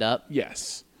buttoned up?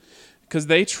 Yes. Because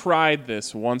they tried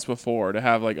this once before to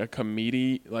have a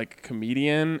comedian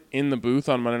in the booth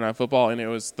on Monday Night Football, and it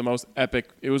was the most epic.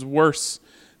 It was worse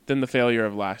than the failure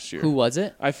of last year. Who was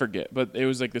it? I forget, but it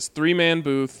was this 3-man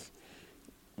booth.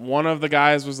 One of the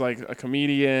guys was a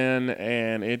comedian,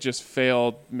 and it just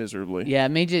failed miserably. Yeah,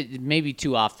 maybe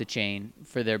too off the chain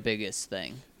for their biggest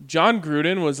thing. John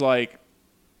Gruden was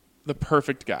the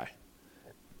perfect guy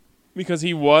because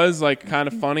he was kind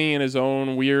of funny in his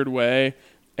own weird way,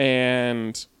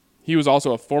 and he was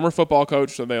also a former football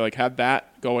coach, so they had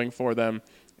that going for them,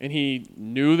 and he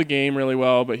knew the game really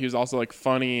well, but he was also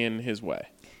funny in his way.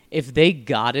 If they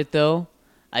got it though,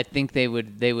 I think they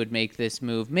would make this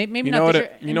move. Maybe you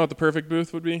not. You know what the perfect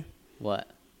booth would be? What?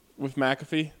 With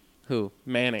McAfee? Who?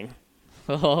 Manning.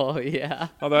 Oh yeah.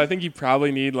 Although I think you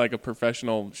probably need a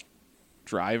professional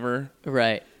driver.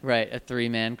 Right. A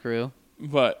 3-man crew.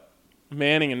 But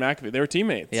Manning and McAfee, they were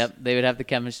teammates. Yep, they would have the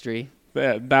chemistry.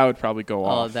 That would probably go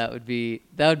off. Oh, that would be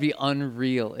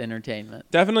unreal entertainment.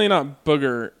 Definitely not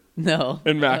Booger. No.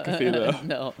 And McAfee, though.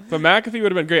 No. But McAfee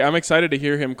would have been great. I'm excited to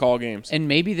hear him call games. And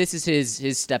maybe this is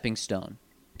his stepping stone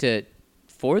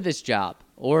for this job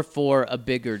or for a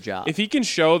bigger job. If he can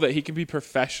show that he can be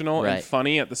professional and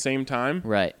funny at the same time,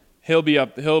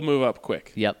 he'll move up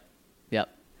quick. Yep.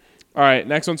 All right,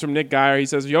 next one's from Nick Geyer. He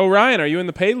says, "Yo, Ryan, are you in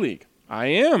the paid league?" I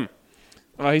am.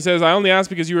 He says, "I only asked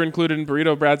because you were included in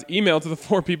Burrito Brad's email to the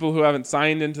 4 people who haven't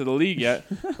signed into the league yet,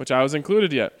 which I was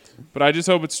included yet. But I just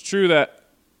hope it's true that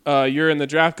you're in the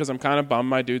draft because I'm kind of bummed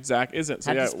my dude Zach isn't."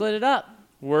 So Had to split it up.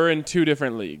 We're in 2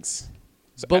 different leagues.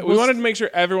 So but we wanted to make sure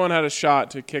everyone had a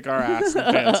shot to kick our ass in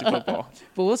fantasy football.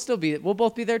 But we'll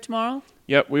both be there tomorrow?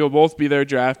 Yep, we will both be there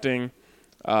drafting.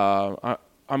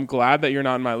 I'm glad that you're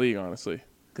not in my league, honestly.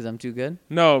 Because I'm too good?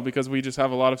 No, because we just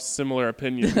have a lot of similar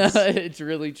opinions. It's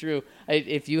really true.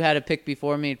 If you had a pick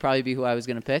before me, it'd probably be who I was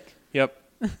going to pick. Yep.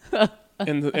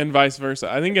 and vice versa.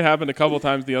 I think it happened a couple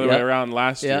times the other way around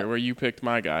last year where you picked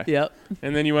my guy. Yep.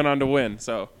 And then you went on to win.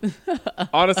 So,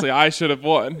 honestly, I should have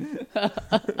won.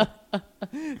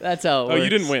 That's how it works. Oh, you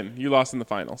didn't win. You lost in the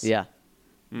finals. Yeah.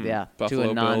 Yeah.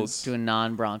 Buffalo Bills. To a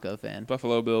non-Bronco fan.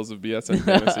 Buffalo Bills of BSN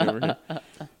fantasy over here.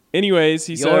 Anyways,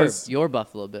 he says... Your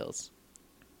Buffalo Bills.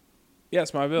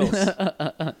 Yes, my Bills.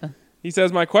 He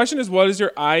says, my question is, what is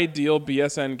your ideal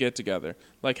BSN get-together?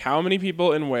 Like, how many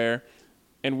people and where?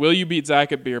 And will you beat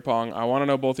Zach at beer pong? I want to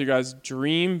know both of you guys'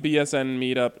 dream BSN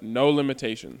meetup, no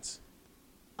limitations.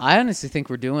 I honestly think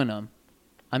we're doing them.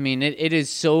 I mean, it is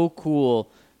so cool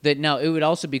that now it would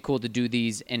also be cool to do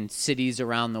these in cities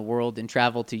around the world and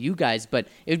travel to you guys, but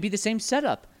it would be the same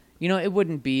setup. You know, it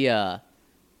wouldn't be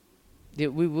we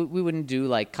wouldn't do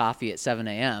like coffee at 7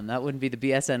 a.m. That wouldn't be the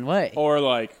BSN way. Or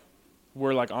like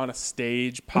we're like on a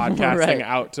stage podcasting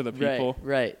out to the people.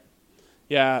 Right.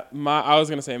 Yeah, I was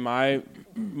gonna say my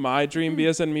dream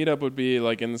BSN meetup would be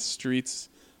like in the streets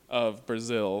of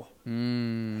Brazil,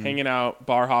 hanging out,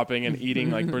 bar hopping, and eating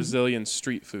like Brazilian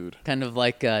street food. Kind of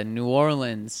like a New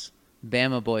Orleans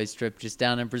Bama Boys trip just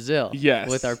down in Brazil. Yes,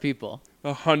 with our people.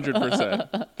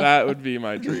 100%. That would be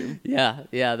my dream. Yeah,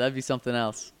 that'd be something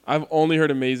else. I've only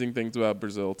heard amazing things about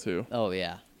Brazil too. Oh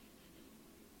yeah,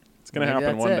 it's gonna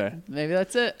happen one day. Maybe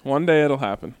that's it. One day it'll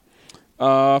happen.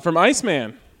 From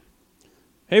Iceman.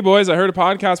 Hey boys, I heard a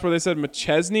podcast where they said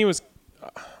McChesney was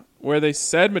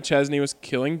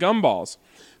killing gumballs.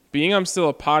 Being I'm still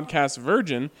a podcast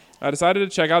virgin, I decided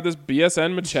to check out this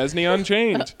BSN McChesney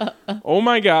Unchained. Oh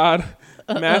my God.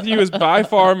 Matthew is by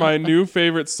far my new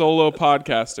favorite solo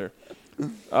podcaster.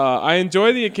 I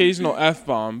enjoy the occasional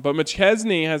F-bomb, but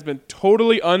McChesney has been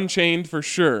totally unchained for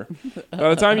sure. By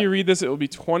the time you read this, it will be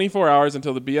 24 hours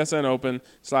until the BSN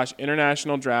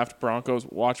Open/International Draft Broncos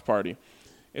watch party.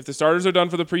 If the starters are done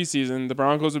for the preseason, the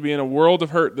Broncos would be in a world of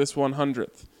hurt this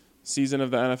 100th season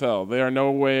of the NFL. They are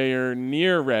nowhere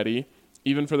near ready,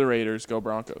 even for the Raiders. Go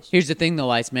Broncos. Here's the thing, though,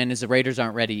 Iceman, is the Raiders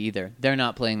aren't ready either. They're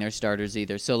not playing their starters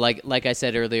either. So like I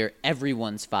said earlier,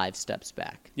 everyone's 5 steps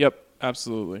back. Yep,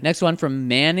 absolutely. Next one from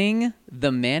Manning,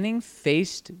 the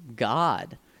Manning-faced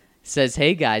God. Says,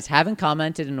 hey guys, haven't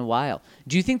commented in a while.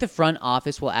 Do you think the front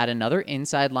office will add another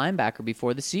inside linebacker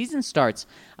before the season starts?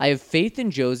 I have faith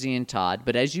in Josie and Todd,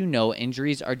 but as you know,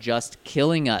 injuries are just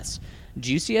killing us.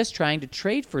 Do you see us trying to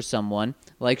trade for someone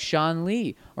like Sean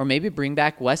Lee, or maybe bring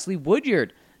back Wesley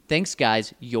Woodyard? Thanks,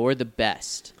 guys. You're the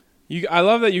best. I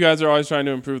love that you guys are always trying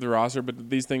to improve the roster,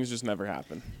 but these things just never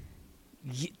happen.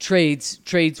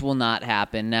 Trades will not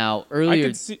happen. Now,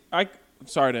 earlier...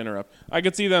 Sorry to interrupt. I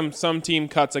could see some team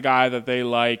cuts a guy that they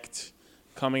liked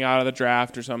coming out of the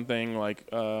draft or something, like,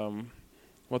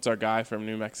 what's our guy from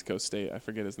New Mexico State? I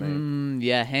forget his name.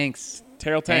 Yeah, Hanks.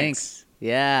 Terrell Tanks.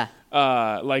 Yeah.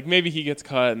 Like maybe he gets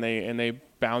cut and they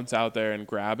bounce out there and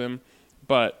grab him,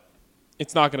 but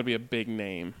it's not going to be a big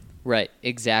name. Right,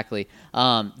 exactly.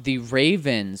 The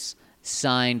Ravens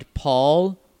signed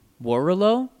Paul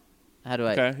Warrilow. How do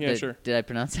I? Okay, yeah, sure. Did I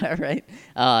pronounce that right?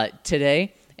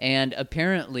 Today. And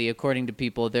apparently, according to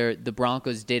people, the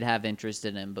Broncos did have interest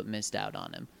in him but missed out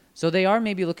on him. So they are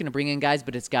maybe looking to bring in guys,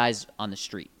 but it's guys on the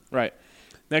street. Right.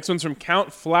 Next one's from Count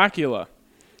Flacula. It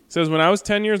says, when I was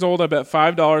 10 years old, I bet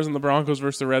 $5 on the Broncos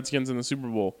versus the Redskins in the Super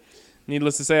Bowl.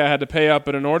 Needless to say, I had to pay up,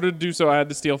 but in order to do so, I had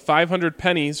to steal 500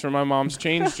 pennies from my mom's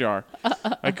change jar.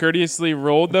 I courteously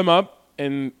rolled them up,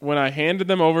 and when I handed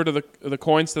them over to the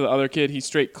coins to the other kid, he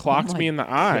straight clocked me in the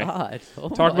eye.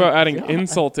 Talk about adding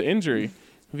insult to injury.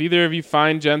 Have either of you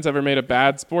fine gents ever made a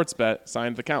bad sports bet?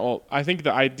 Signed the count. Well, I think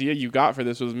the idea you got for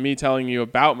this was me telling you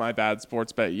about my bad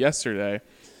sports bet yesterday,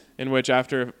 in which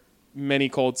after many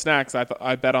cold snacks,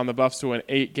 I bet on the Buffs to win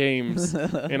 8 games,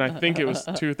 and I think it was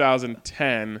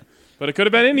 2010. But it could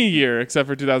have been any year except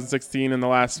for 2016 and the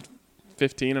last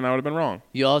 15, and I would have been wrong.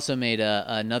 You also made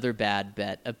another bad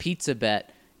bet, a pizza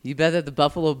bet. You bet that the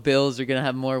Buffalo Bills are going to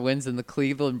have more wins than the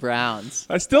Cleveland Browns.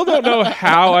 I still don't know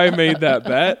how I made that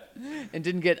bet. And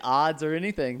didn't get odds or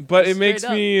anything. But it makes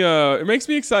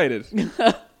me excited.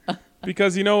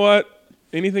 Because you know what?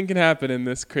 Anything can happen in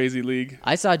this crazy league.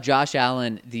 I saw Josh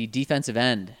Allen, the defensive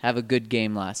end, have a good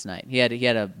game last night. He had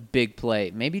a big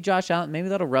play. Maybe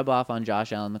that'll rub off on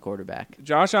Josh Allen, the quarterback.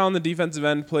 Josh Allen, the defensive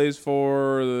end, plays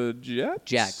for the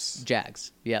Jets?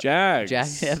 Jags. Yep.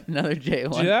 Jags. Yep, another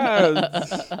J1.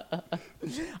 Jags.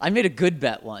 I made a good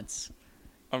bet once.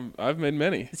 I've made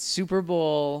many. Super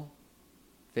Bowl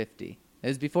 50. It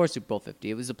was before Super Bowl 50.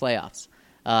 It was the playoffs.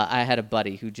 I had a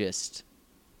buddy who just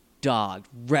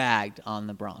ragged on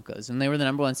the Broncos, and they were the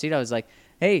number 1 seed. I was like,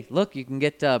 hey, look, you can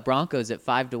get Broncos at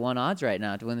 5-1 odds right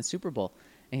now to win the Super Bowl.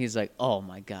 And he's like, oh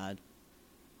my God,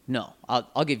 no,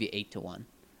 I'll give you 8-1. And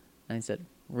I said,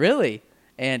 really?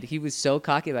 And he was so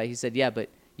cocky about it. He said, yeah, but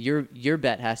your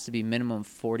bet has to be minimum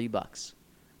 $40.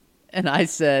 And I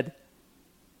said,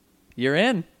 you're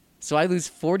in. So I lose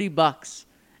 $40,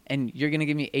 and you're gonna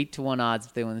give me 8-1 odds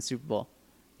if they win the Super Bowl.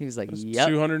 He was like, yep.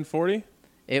 240?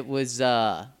 It was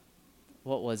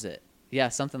what was it? Yeah,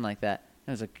 something like that.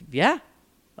 I was like, yeah,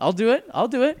 I'll do it.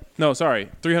 No,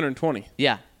 sorry, 320.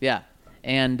 Yeah.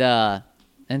 And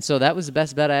so that was the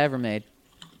best bet I ever made.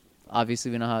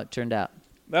 Obviously, we know how it turned out.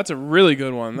 That's a really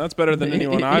good one. That's better than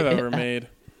anyone I've ever made.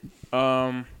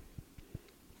 Trying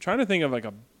to think of like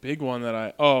a big one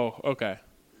that okay.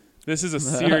 This is a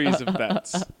series of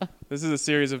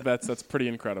bets. That's pretty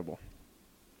incredible.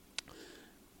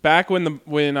 Back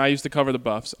when I used to cover the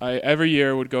Buffs, I every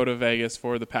year would go to Vegas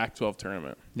for the Pac-12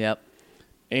 tournament. Yep.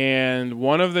 And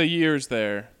one of the years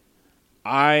there,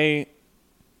 I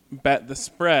bet the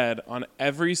spread on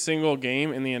every single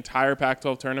game in the entire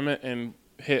Pac-12 tournament and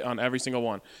hit on every single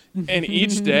one. And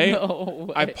each day,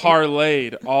 I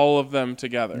parlayed all of them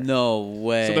together. No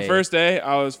way. So the first day,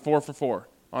 I was 4 for 4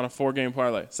 on a 4-game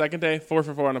parlay. Second day, 4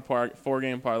 for 4 on a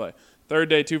 4-game parlay. Third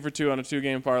day, 2 for 2 on a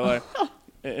 2-game parlay.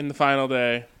 In the final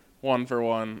day, 1 for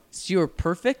 1. So you were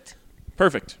perfect?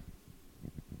 Perfect.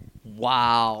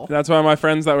 Wow. That's why my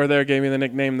friends that were there gave me the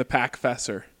nickname the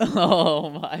Pac-Fesser.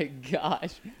 Oh, my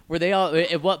gosh. Were they all?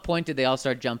 At what point did they all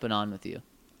start jumping on with you?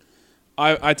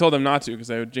 I told them not to because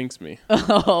they would jinx me.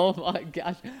 Oh, my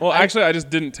gosh. Well, actually, I just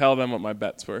didn't tell them what my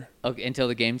bets were. Okay, until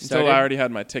the game started? Until I already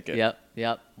had my ticket.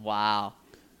 Yep. Wow.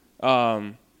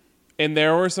 And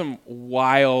there were some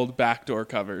wild backdoor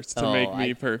covers to make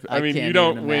me perfect. I mean, you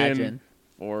don't win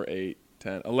 4, 8,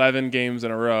 10, 11 games in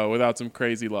a row without some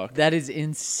crazy luck. That is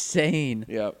insane.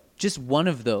 Yep. Just one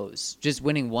of those. Just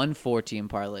winning one 4-team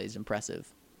parlay is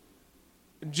impressive.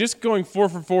 Just going 4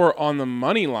 for 4 on the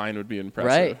money line would be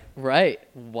impressive. Right.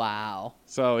 Wow.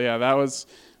 So, yeah, that was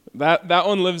that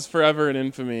one lives forever in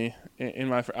infamy in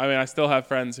my I still have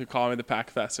friends who call me the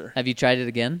Pac-Fesser. Have you tried it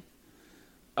again?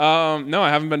 No, I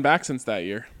haven't been back since that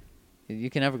year.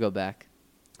 You can never go back.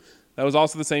 That was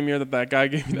also the same year that guy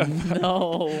gave me that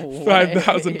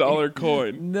 $5,000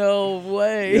 coin. No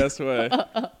way. Yes way.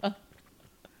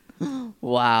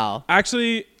 Wow.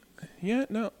 Actually, yeah,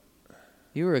 no.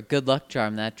 You were a good luck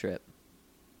charm that trip.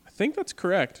 I think that's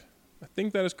correct. I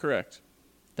think that is correct.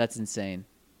 That's insane.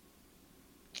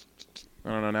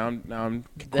 I don't know. Now I'm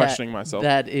questioning myself.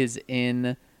 That is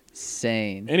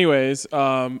insane. Anyways,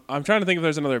 I'm trying to think if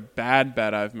there's another bad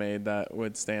bet I've made that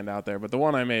would stand out there, but the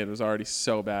one I made was already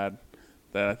so bad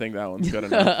that I think that one's good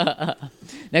enough.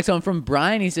 Next one from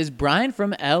Brian. He says, Brian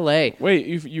from L.A. Wait,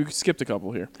 you skipped a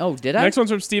couple here. Oh, did I? Next one's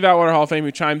from Steve Atwater Hall of Fame,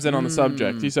 who chimes in on the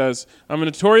subject. He says, I'm a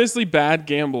notoriously bad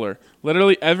gambler.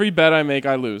 Literally every bet I make,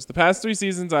 I lose. The past 3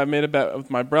 seasons, I've made a bet with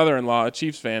my brother-in-law, a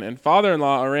Chiefs fan, and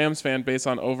father-in-law, a Rams fan, based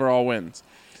on overall wins.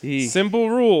 Simple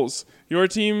rules. Your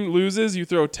team loses, you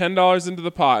throw $10 into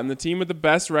the pot, and the team with the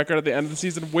best record at the end of the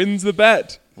season wins the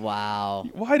bet. Wow.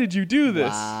 Why did you do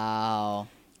this? Wow.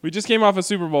 We just came off a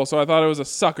Super Bowl, so I thought it was a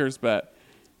sucker's bet.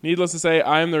 Needless to say,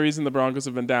 I am the reason the Broncos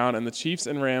have been down, and the Chiefs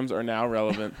and Rams are now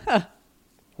relevant.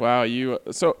 Wow, you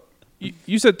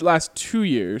said the last 2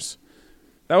 years.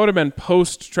 That would have been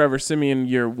post-Trevor Siemian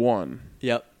year 1.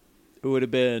 Yep. It would have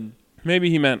been.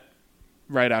 Maybe he meant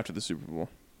right after the Super Bowl.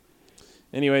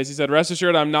 Anyways, he said, rest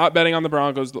assured, I'm not betting on the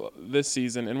Broncos this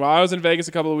season. And while I was in Vegas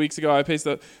a couple of weeks ago, I placed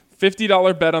a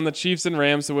 $50 bet on the Chiefs and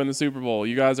Rams to win the Super Bowl.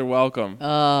 You guys are welcome.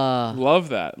 Love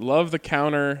that. Love the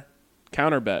counter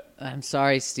bet. I'm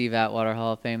sorry, Steve Atwater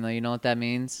Hall of Fame, though. You know what that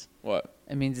means? What?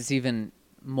 It means it's even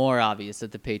more obvious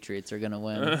that the Patriots are going to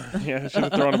win. Yeah, I should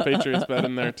have thrown a Patriots bet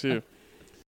in there, too.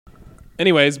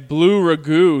 Anyways, Blue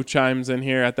Ragu chimes in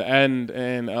here at the end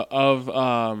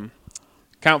of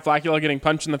Count Flacula getting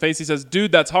punched in the face. He says,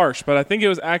 dude, that's harsh, but I think it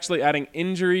was actually adding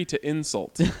injury to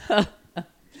insult.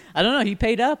 I don't know. He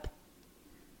paid up.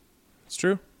 It's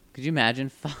true. Could you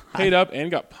imagine? Paid up and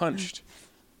got punched.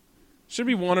 Should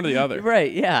be one or the other.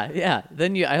 Right, yeah.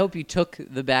 Then I hope you took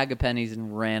the bag of pennies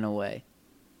and ran away.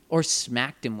 Or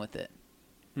smacked him with it.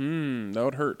 That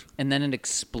would hurt. And then it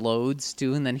explodes,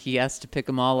 too, and then he has to pick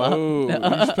them all up. Oh,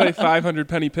 you should play 500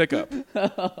 penny pickup.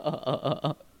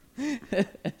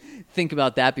 Think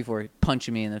about that before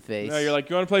punching me in the face. No, you're like,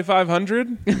 you want to play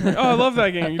 500? Oh, I love that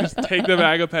game. You just take the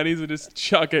bag of pennies and just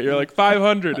chuck it. You're like,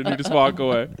 500, and you just walk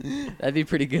away. That'd be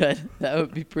pretty good. That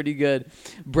would be pretty good.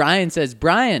 Brian says,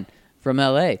 Brian from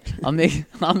LA. I'll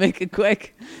make it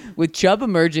quick. With Chubb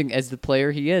emerging as the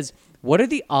player he is, what are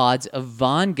the odds of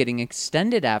Vaughn getting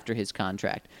extended after his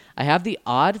contract? I have the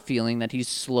odd feeling that he's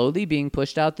slowly being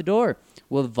pushed out the door.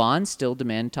 Will Vaughn still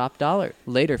demand top dollar?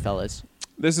 Later, fellas.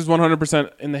 This is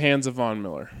 100% in the hands of Von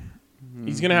Miller.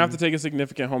 He's going to have to take a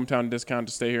significant hometown discount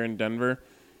to stay here in Denver.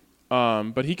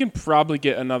 But he can probably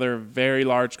get another very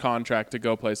large contract to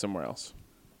go play somewhere else.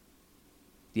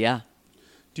 Yeah.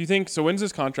 Do you think so? When's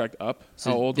his contract up?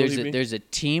 So How old will he be? There's a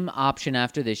team option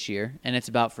after this year, and it's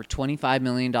about for $25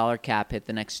 million cap hit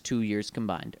the next 2 years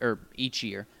combined, or each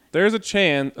year. There's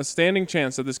a standing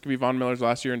chance that this could be Von Miller's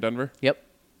last year in Denver. Yep.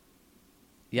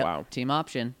 Wow. Team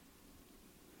option.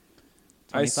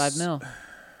 25 mil.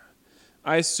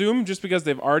 I assume just because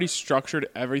they've already structured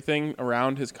everything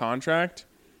around his contract,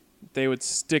 they would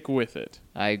stick with it.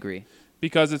 I agree.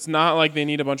 Because it's not like they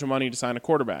need a bunch of money to sign a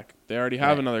quarterback. They already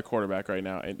have another quarterback right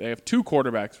now. They have 2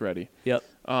 quarterbacks ready. Yep.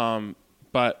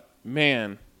 But,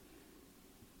 man,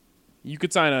 you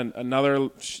could sign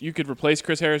you could replace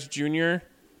Chris Harris Jr.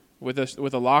 with a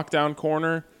lockdown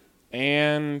corner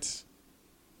and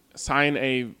sign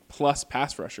a plus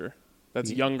pass rusher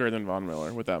that's younger than Von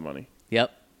Miller with that money.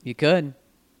 Yep. You could.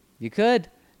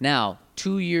 Now,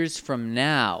 2 years from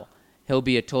now, he'll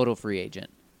be a total free agent.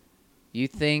 You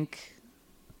think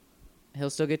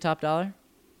he'll still get top dollar?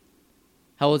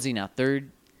 How old is he now?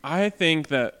 Third? I think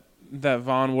that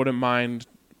Vaughn wouldn't mind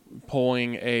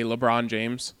pulling a LeBron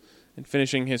James and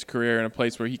finishing his career in a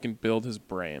place where he can build his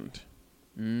brand.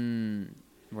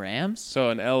 Rams?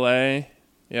 So in LA,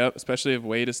 yep, especially if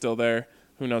Wade is still there.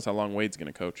 Who knows how long Wade's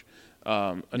going to coach.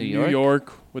 New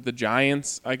York with the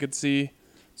Giants, I could see.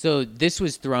 So this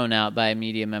was thrown out by a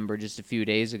media member just a few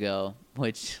days ago,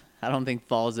 which I don't think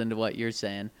falls into what you're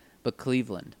saying, but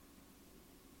Cleveland.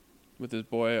 With his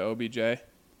boy OBJ.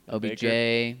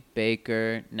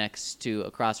 Baker, next to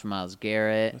across from Myles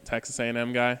Garrett. The Texas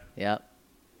A&M guy. Yep.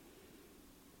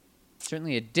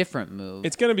 Certainly a different move.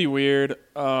 It's going to be weird.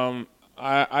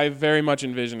 I very much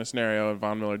envision a scenario if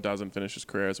Von Miller doesn't finish his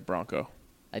career as a Bronco.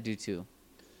 I do too.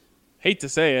 Hate to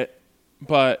say it,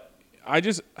 but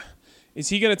is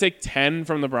he going to take 10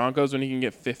 from the Broncos when he can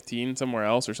get 15 somewhere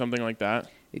else or something like that?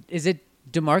 Is it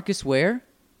DeMarcus Ware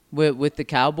with the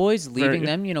Cowboys, leaving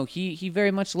them? You know, he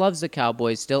very much loves the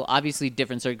Cowboys still. Obviously,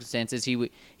 different circumstances. He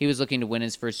was looking to win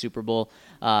his first Super Bowl,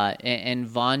 and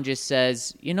Vaughn just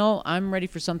says, you know, I'm ready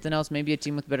for something else, maybe a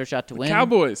team with a better shot to win.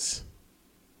 Cowboys.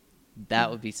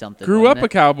 That would be something. Grew up a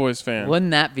Cowboys fan.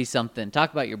 Wouldn't that be something?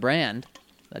 Talk about your brand.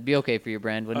 That'd be okay for your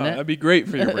brand, wouldn't it? That'd be great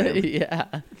for your brand.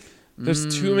 Yeah.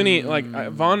 There's too many.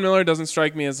 Von Miller doesn't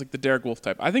strike me as like the Derek Wolfe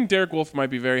type. I think Derek Wolfe might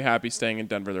be very happy staying in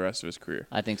Denver the rest of his career.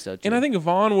 I think so too. And I think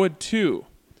Vaughn would too.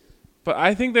 But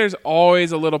I think there's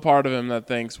always a little part of him that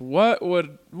thinks, what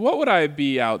would I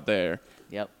be out there?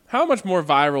 Yep. How much more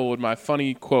viral would my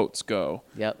funny quotes go?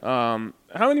 Yep. How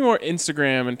many more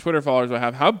Instagram and Twitter followers do I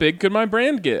have? How big could my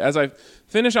brand get as I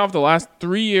finish off the last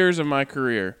 3 years of my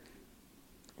career?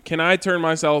 Can I turn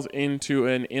myself into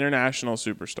an international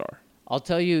superstar? I'll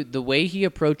tell you, the way he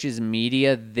approaches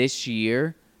media this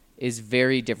year is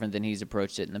very different than he's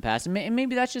approached it in the past. And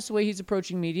maybe that's just the way he's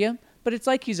approaching media, but it's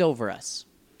like he's over us.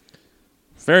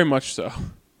 Very much so.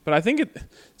 But I think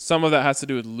some of that has to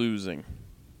do with losing.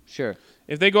 Sure.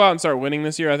 If they go out and start winning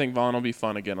this year, I think Vaughn will be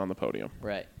fun again on the podium.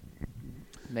 Right.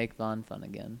 Make Vaughn fun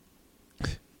again.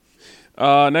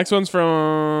 Next one's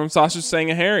from Sausage Saying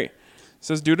Harry. It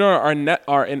says, due to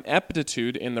our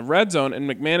ineptitude in the red zone and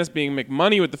McManus being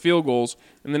McMoney with the field goals,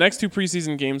 in the next 2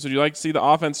 preseason games, would you like to see the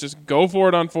offense just go for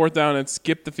it on 4th down and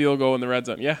skip the field goal in the red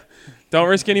zone? Yeah. Don't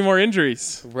risk any more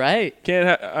injuries. Right.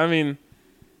 Can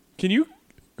you...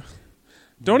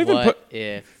 Don't even what put...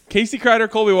 if... Casey Kreider,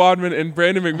 Colby Wadman, and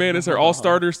Brandon McManus are all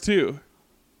starters too.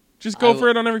 Just go for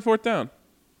it on every 4th down.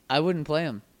 I wouldn't play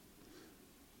him.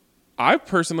 I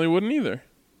personally wouldn't either.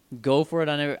 Go for it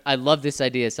on every... I love this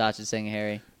idea, Sacha saying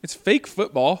Harry. It's fake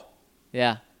football.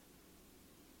 Yeah.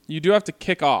 You do have to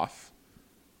kick off.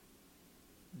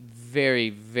 Very,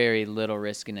 very little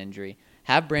risk in injury.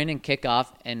 Have Brandon kick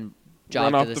off and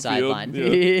jog to the sideline. Yeah.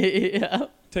 Yeah.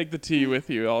 Take the tee with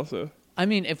you also. I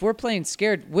mean, if we're playing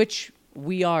scared, which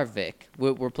we are, Vic,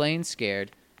 we're playing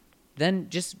scared, then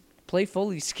just play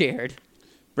fully scared.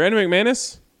 Brandon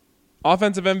McManus,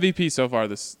 offensive MVP so far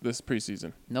this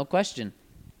preseason. No question.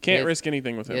 Can't risk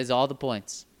anything with him. He has all the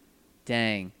points.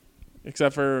 Dang.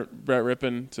 Except for Brett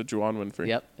Rippon to Juwan Winfrey.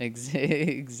 Yep,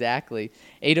 exactly.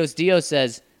 Eidos Dio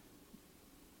says,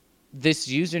 this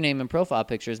username and profile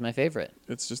picture is my favorite.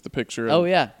 It's just a picture of... Oh,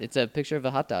 yeah. It's a picture of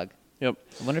a hot dog. Yep.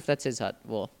 I wonder if that's his hot...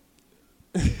 Well...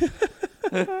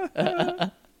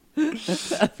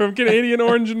 From Canadian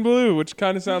Orange and Blue, which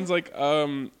kind of sounds like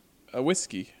a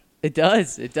whiskey. It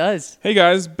does. It does. Hey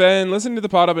guys, been listening to the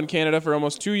pod up in Canada for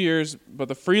almost 2 years, but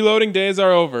the freeloading days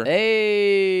are over.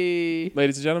 Hey.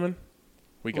 Ladies and gentlemen,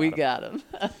 we got him.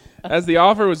 As the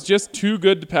offer was just too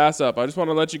good to pass up, I just want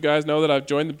to let you guys know that I've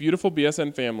joined the beautiful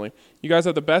BSN family. You guys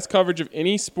have the best coverage of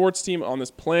any sports team on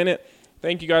this planet.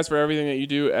 Thank you guys for everything that you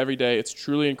do every day. It's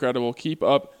truly incredible. Keep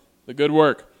up the good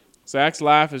work. Zach's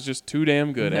laugh is just too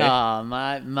damn good, eh? Oh,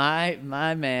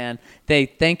 my man.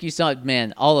 Thank you so much.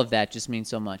 Man, all of that just means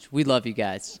so much. We love you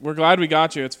guys. We're glad we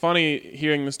got you. It's funny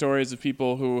hearing the stories of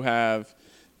people who have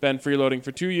been freeloading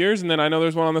for 2 years, and then I know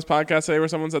there's one on this podcast today where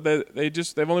someone said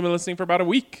they've only been listening for about a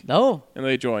week. Oh. And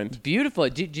they joined. Beautiful.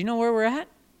 Do you know where we're at?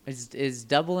 Is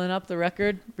doubling up the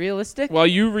record realistic? While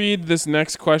you read this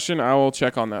next question, I will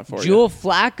check on that for you. Jewel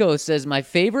Flacco says, my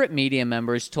favorite media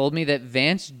members told me that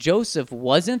Vance Joseph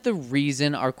wasn't the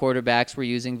reason our quarterbacks were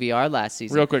using VR last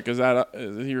season. Real quick, is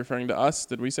he referring to us?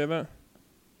 Did we say that?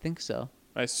 I think so.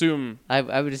 I assume. I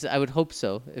would hope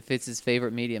so if it's his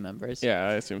favorite media members. Yeah,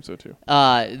 I assume so too.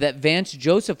 That Vance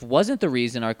Joseph wasn't the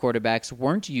reason our quarterbacks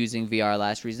weren't using VR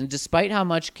last season, despite how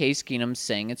much Case Keenum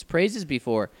sang its praises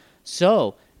before.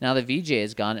 So now the VJ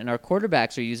is gone and our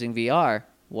quarterbacks are using VR.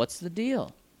 What's the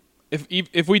deal?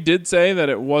 If we did say that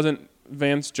it wasn't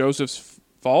Vance Joseph's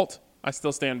fault, I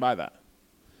still stand by that.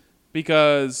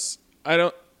 Because I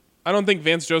don't think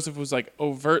Vance Joseph was like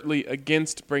overtly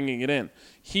against bringing it in.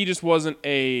 He just wasn't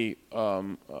a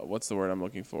what's the word I'm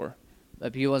looking for?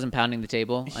 He wasn't pounding the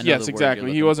table. I know yes, the word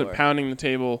exactly. He wasn't pounding the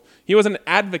table. He was an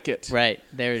advocate. Right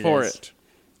there it for is. it.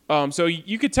 So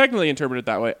you could technically interpret it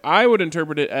that way. I would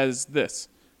interpret it as this.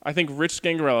 I think Rich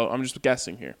Scangarello, I'm just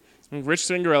guessing here. Rich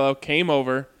Scangarello came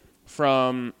over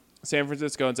from San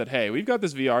Francisco and said, hey, we've got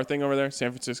this VR thing over there.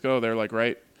 San Francisco, they're like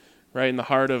right in the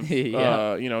heart of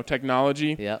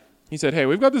technology. Yep. He said, hey,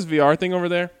 we've got this VR thing over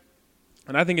there.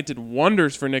 And I think it did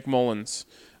wonders for Nick Mullins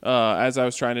as I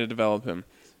was trying to develop him.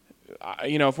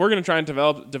 If we're going to try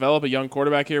and develop a young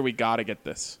quarterback here, we got to get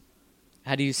this.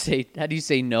 How do you say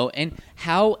no? And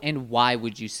how and why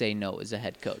would you say no as a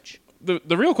head coach?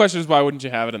 The real question is, why wouldn't you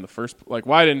have it in the first? Like,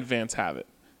 why didn't Vance have it?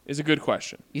 Is a good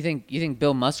question. You think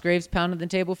Bill Musgrave's pounded the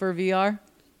table for VR?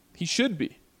 He should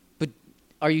be. But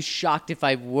are you shocked if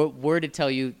I were to tell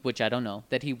you, which I don't know,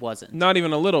 that he wasn't? Not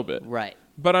even a little bit. Right.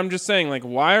 But I'm just saying, like,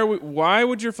 why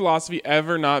would your philosophy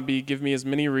ever not be give me as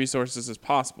many resources as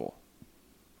possible?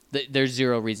 There's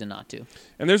zero reason not to.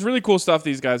 And there's really cool stuff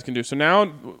these guys can do. So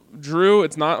now, Drew,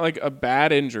 it's not like a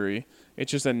bad injury. It's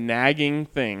just a nagging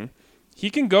thing. He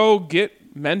can go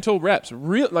get mental reps.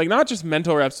 Not just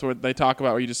mental reps where they talk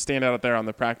about where you just stand out there on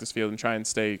the practice field and try and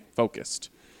stay focused.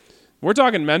 We're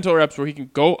talking mental reps where he can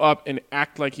go up and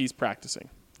act like he's practicing.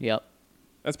 Yep.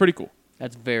 That's pretty cool.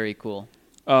 That's very cool.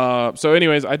 So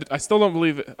anyways, I still don't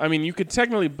believe it. I mean, you could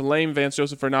technically blame Vance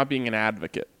Joseph for not being an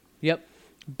advocate. Yep.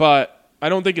 But I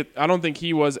don't think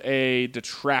he was a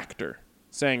detractor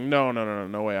saying, no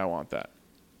way I want that.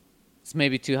 It's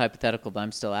maybe too hypothetical, but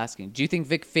I'm still asking. Do you think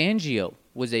Vic Fangio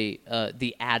was the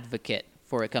advocate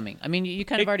for it coming? I mean, you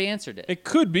kind of already answered it. It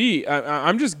could be.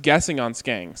 I'm just guessing on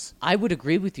Skangs. I would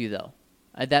agree with you, though.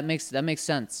 That makes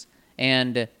sense.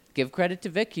 And give credit to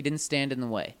Vic. He didn't stand in the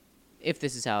way, if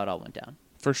this is how it all went down.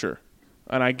 For sure.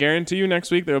 And I guarantee you next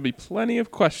week there will be plenty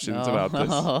of questions about this.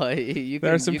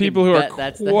 There are some people who are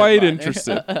quite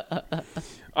interested.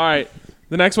 All right.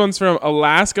 The next one's from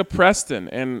Alaska Preston.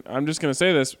 And I'm just going to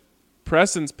say this.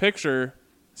 Preston's picture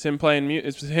is him playing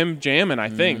it's him jamming, I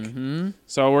think. Mm-hmm.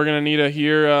 So we're gonna need to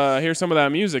hear some of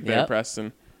that music there,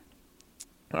 Preston.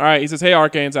 All right, he says, "Hey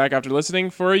RK and Zach, after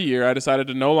listening for a year, I decided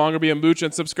to no longer be a mooch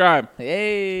and subscribe."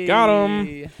 Hey, got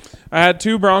him. I had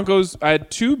two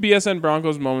BSN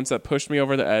Broncos moments that pushed me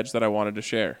over the edge that I wanted to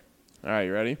share. All right,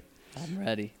 you ready? I'm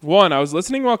ready. One, I was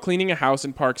listening while cleaning a house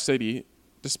in Park City.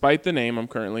 Despite the name, I'm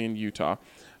currently in Utah.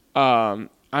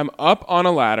 I'm up on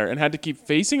a ladder and had to keep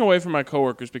facing away from my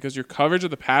coworkers because your coverage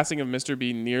of the passing of Mr.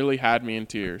 B nearly had me in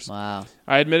tears. Wow.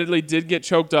 I admittedly did get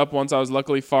choked up once I was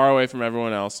luckily far away from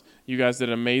everyone else. You guys did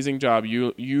an amazing job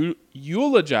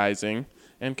eulogizing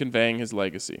and conveying his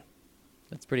legacy.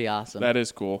 That's pretty awesome. That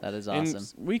is cool. That is awesome.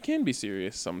 And we can be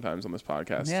serious sometimes on this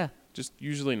podcast. Yeah. Just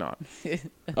usually not.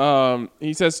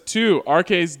 He says, 2,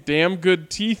 RK's damn good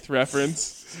teeth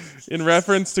reference in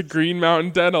reference to Green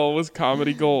Mountain Dental was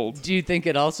comedy gold. Do you think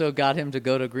it also got him to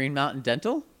go to Green Mountain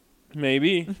Dental?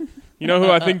 Maybe. You know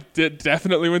who I think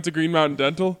definitely went to Green Mountain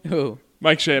Dental? Who?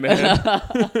 Mike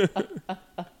Shanahan.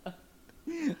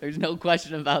 There's no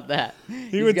question about that.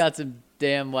 He's got some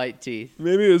damn white teeth.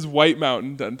 Maybe it was White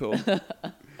Mountain Dental.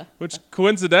 which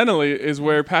coincidentally is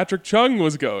where Patrick Chung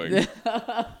was going.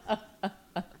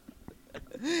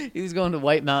 He was going to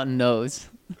White Mountain Nose.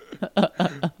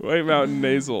 White Mountain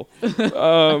Nasal.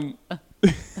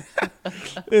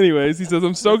 Anyways, he says,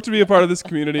 I'm stoked to be a part of this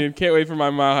community and can't wait for my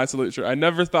Mile High Salute shirt. I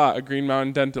never thought a Green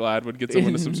Mountain Dental ad would get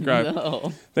someone to subscribe.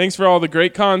 No. Thanks for all the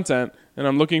great content, and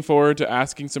I'm looking forward to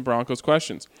asking some Broncos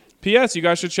questions. P.S. You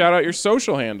guys should shout out your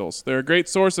social handles. They're a great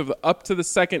source of the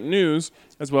up-to-the-second news,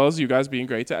 as well as you guys being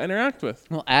great to interact with.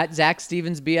 Well, at Zach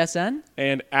Stevens BSN.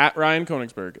 And at Ryan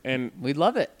Koenigsberg. And we'd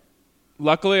love it.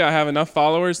 Luckily, I have enough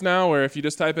followers now where if you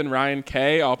just type in Ryan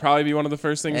K, I'll probably be one of the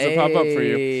first things that pop up for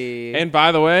you. And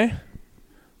by the way,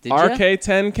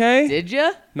 RK10K? Did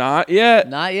you? Not yet.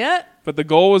 Not yet? But the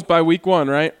goal was by week 1,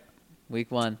 right?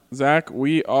 Week 1. Zach,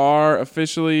 we are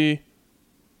officially...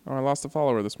 Oh, I lost a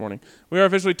follower this morning. We are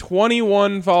officially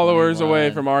 21 followers away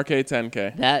from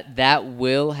RK10K. That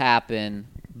will happen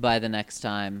by the next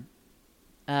time.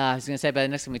 I was going to say by the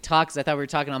next time we talk, because I thought we were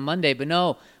talking on Monday, but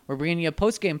no, we're bringing you a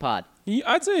post-game pod.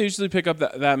 I'd say I usually pick up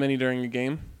that many during a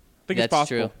game. I think it's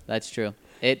possible. That's true.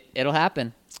 It'll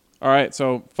happen. All right,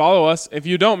 so follow us. If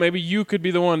you don't, maybe you could be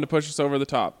the one to push us over the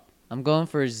top. I'm going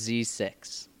for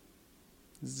Z6.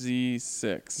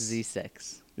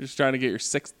 Z6. You're just trying to get your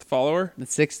 6th follower? The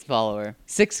 6th follower.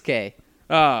 6K.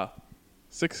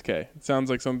 6K. It sounds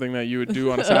like something that you would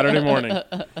do on a Saturday morning.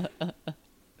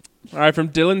 All right, from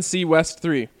Dylan C. West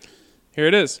 3. Here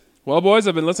it is. Well, boys,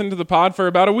 I've been listening to the pod for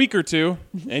about a week or two,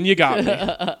 and you got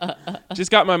me.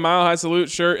 Just got my Mile High Salute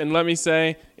shirt, and let me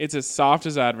say, it's as soft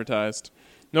as advertised.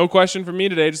 No question from me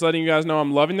today, just letting you guys know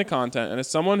I'm loving the content. And as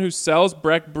someone who sells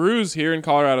Breck brews here in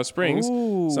Colorado Springs,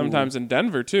 sometimes in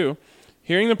Denver too,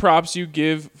 hearing the props you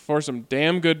give for some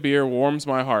damn good beer warms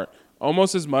my heart,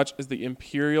 almost as much as the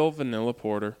Imperial Vanilla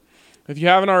Porter. If you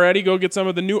haven't already, go get some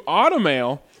of the new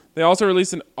Automail. They also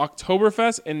released an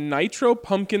Oktoberfest and Nitro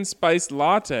Pumpkin Spice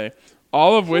Latte,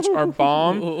 all of which are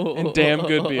bomb and damn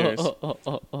good beers.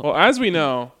 Well, as we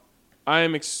know, I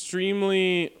am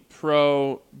extremely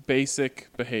pro-basic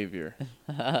behavior.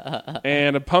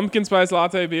 And a pumpkin spice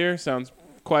latte beer sounds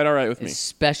quite all right with me.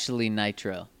 Especially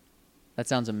Nitro. That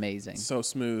sounds amazing. So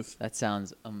smooth. That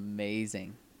sounds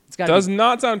amazing. Does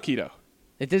not sound keto.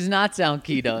 It does not sound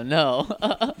keto, no.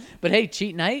 But hey,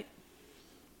 cheat night?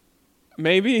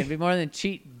 Maybe. Could it be more than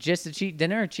just a cheat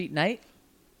dinner or cheat night?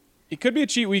 It could be a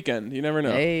cheat weekend. You never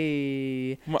know.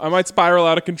 Hey. I might spiral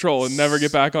out of control and never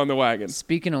get back on the wagon.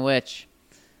 Speaking of which,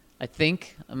 I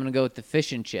think I'm going to go with the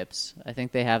fish and chips. I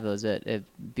think they have those at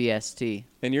BST.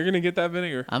 And you're going to get that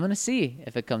vinegar? I'm going to see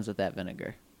if it comes with that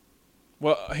vinegar.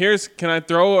 Well, can I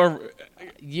throw a...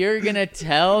 You're going to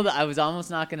tell... I was almost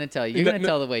not going to tell you. You're going to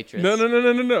tell the waitress.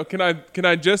 No. Can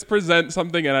I just present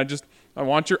something and I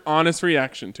want your honest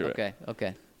reaction to it.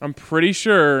 Okay. I'm pretty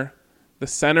sure the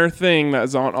center thing that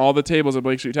is on all the tables at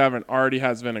Blake Street Tavern already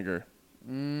has vinegar.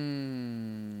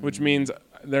 Which means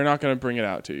they're not going to bring it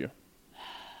out to you.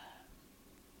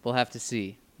 We'll have to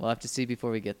see. We'll have to see before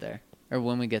we get there. Or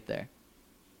when we get there.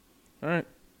 All right.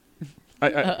 All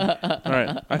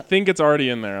right. I think it's already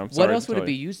in there. I'm sorry. What else would it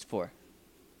be used for?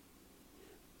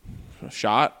 A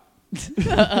shot.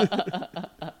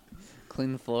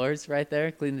 Clean the floors right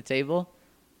there. Clean the table.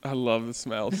 I love the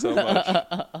smell so much.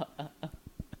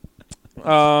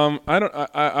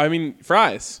 I mean,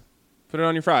 fries. Put it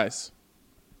on your fries.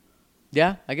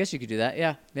 Yeah, I guess you could do that.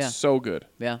 Yeah. So good.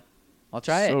 Yeah. I'll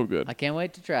try it. So good. I can't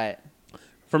wait to try it.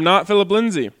 From Not Philip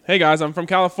Lindsay. Hey, guys, I'm from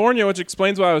California, which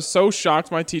explains why I was so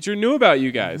shocked my teacher knew about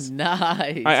you guys.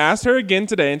 Nice. I asked her again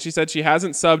today, and she said she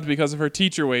hasn't subbed because of her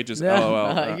teacher wages.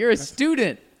 LOL. You're a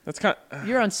student. That's kind.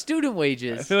 You're on student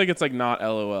wages. I feel like it's like not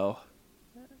LOL.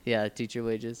 Yeah, teacher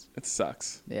wages. It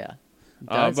sucks. Yeah.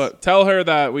 But tell her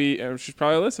that she's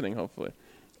probably listening, hopefully,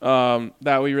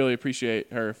 that we really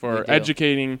appreciate her for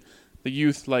educating the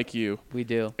youth like you. We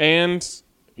do. And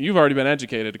you've already been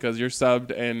educated because you're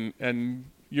subbed and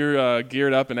you're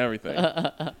geared up and everything.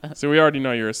 So we already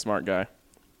know you're a smart guy.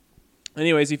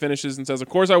 Anyways, he finishes and says, of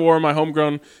course I wore my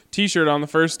homegrown t-shirt on the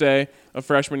first day of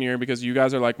freshman year because you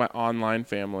guys are like my online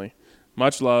family.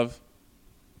 Much love.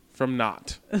 From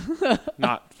not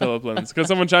Philip Lins. Because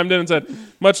someone chimed in and said,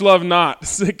 much love, not.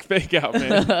 Sick fake out,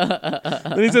 man.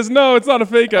 And he says, no, it's not a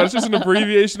fake out. It's just an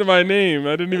abbreviation of my name.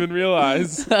 I didn't even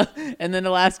realize. And then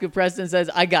Alaska Preston says,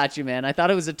 I got you, man. I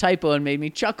thought it was a typo and made me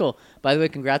chuckle. By the way,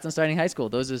 congrats on starting high school.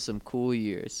 Those are some cool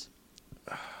years.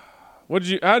 What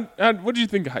did you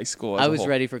think of high school as I a was whole?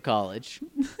 ready for college.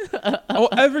 Oh,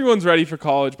 everyone's ready for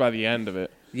college by the end of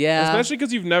it. Yeah. Especially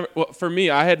because for me,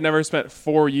 I had never spent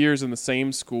 4 years in the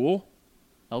same school.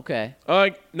 Okay.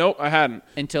 Nope, I hadn't.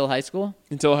 Until high school?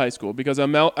 Until high school. Because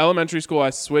elementary school, I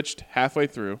switched halfway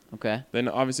through. Okay. Then,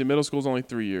 obviously, middle school is only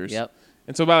 3 years. Yep.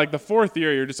 And so by, like, the 4th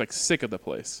year, you're just, like, sick of the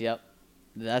place. Yep.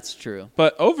 That's true.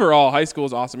 But overall, high school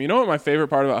is awesome. You know what my favorite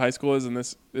part about high school is? And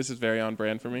this is very on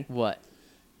brand for me? What?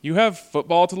 You have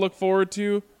football to look forward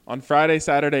to on Friday,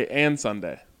 Saturday, and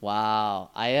Sunday.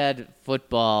 Wow. I had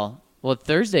football. Well,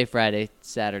 Thursday, Friday,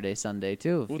 Saturday, Sunday,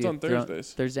 too. What's on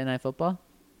Thursdays? Thursday night football?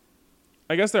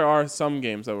 I guess there are some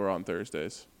games that were on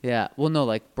Thursdays. Yeah. Well, no,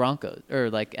 like Broncos or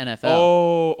like NFL.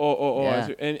 Oh. Yeah.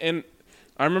 And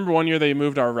I remember one year they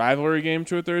moved our rivalry game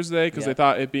to a Thursday because they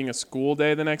thought it being a school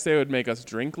day the next day would make us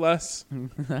drink less.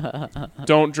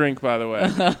 Don't drink, by the way.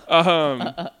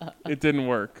 It didn't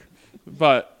work.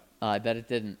 But I bet it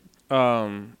didn't.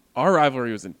 Our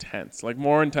rivalry was intense, like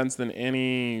more intense than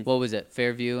any. What was it?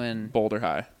 Fairview and Boulder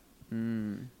High.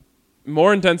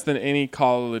 More intense than any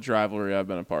college rivalry I've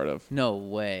been a part of. No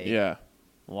way. Yeah.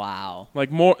 Wow.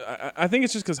 Like more. I think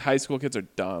it's just because high school kids are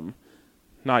dumb.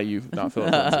 Not you, not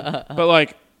Philip Lindsay. But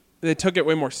like they took it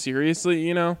way more seriously,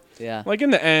 you know. Yeah. Like in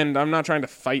the end, I'm not trying to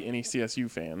fight any CSU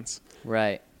fans.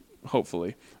 Right.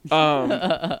 Hopefully.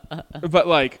 But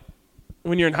like.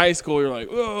 When you're in high school, you're like,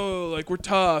 oh, like we're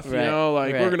tough, you know,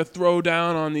 like we're gonna throw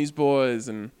down on these boys.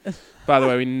 And by the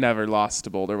way, we never lost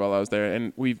to Boulder while I was there,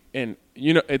 and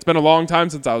you know, it's been a long time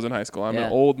since I was in high school. I'm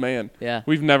an old man. Yeah,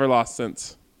 we've never lost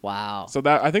since. Wow. So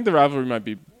that I think the rivalry might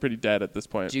be pretty dead at this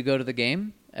point. Do you go to the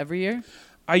game every year?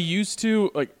 I used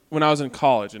to, like when I was in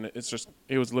college, and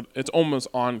it's almost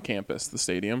on campus, the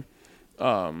stadium,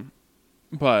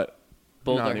 but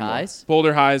Boulder High's.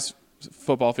 Boulder High's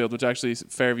football field, which actually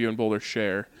Fairview and Boulder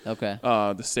share. Okay.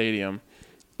 The stadium.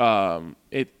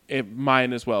 It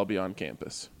might as well be on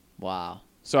campus. Wow.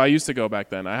 So I used to go back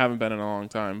then. I haven't been in a long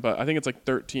time, but I think it's like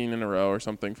 13 in a row or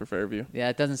something for Fairview. Yeah,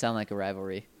 it doesn't sound like a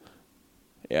rivalry.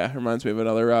 Yeah, it reminds me of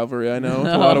another rivalry I know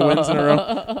with a lot of wins in a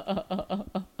row.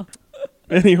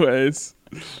 Anyways,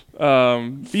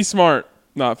 be smart,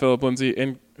 not Philip Lindsay.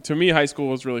 And to me, high school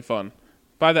was really fun.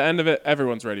 By the end of it,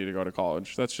 everyone's ready to go to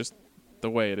college. That's just the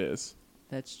way it is.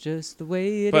 That's just the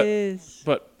way it is.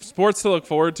 But sports to look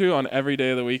forward to on every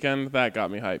day of the weekend, that got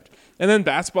me hyped. And then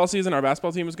basketball season, our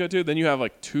basketball team was good too. Then you have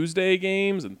like Tuesday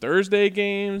games and Thursday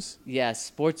games. Yeah,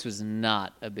 sports was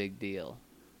not a big deal.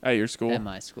 At your school? At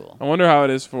my school. I wonder how it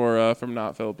is for from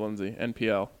not Philip Lindsay,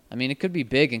 NPL. I mean, it could be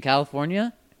big in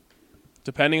California.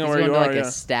 Depending on He's where you going are, to like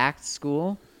a stacked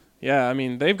school. Yeah, I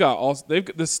mean,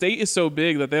 the state is so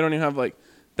big that they don't even have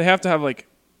they have to have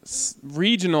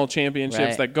regional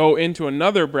championships that go into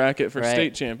another bracket for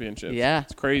state championships. Yeah.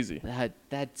 It's crazy.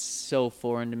 That's so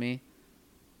foreign to me.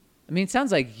 I mean, it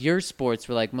sounds like your sports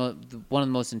were like one of the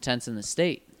most intense in the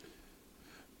state.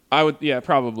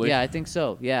 Probably. Yeah, I think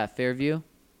so. Yeah, Fairview.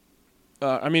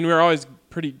 I mean, we're always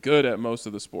pretty good at most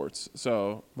of the sports,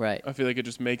 so I feel like it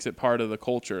just makes it part of the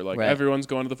culture. Like everyone's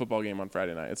going to the football game on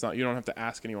Friday night. It's not, you don't have to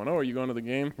ask anyone, oh, are you going to the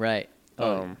game? Right.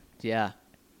 Yeah.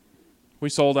 We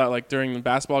sold out, during the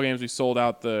basketball games, we filled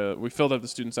up the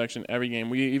student section every game.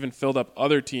 We even filled up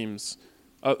other teams.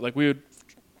 We would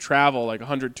travel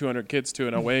 100, 200 kids to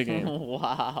an away game.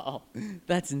 Wow.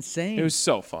 That's insane. It was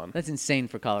so fun. That's insane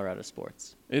for Colorado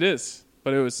sports. It is.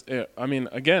 But I mean,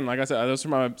 again, like I said, those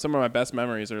are some of my best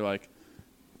memories are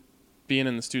being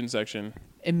in the student section.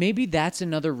 And maybe that's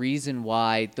another reason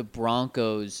why the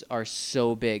Broncos are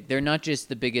so big. They're not just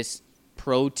the biggest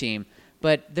pro team,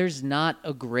 but there's not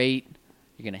a great,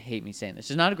 you're going to hate me saying this,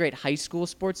 there's not a great high school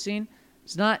sports scene.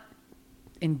 It's not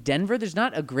in Denver. There's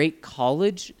not a great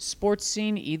college sports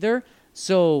scene either.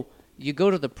 So you go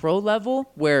to the pro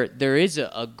level where there is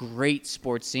a great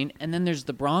sports scene, and then there's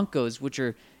the Broncos, which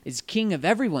is king of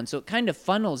everyone. So it kind of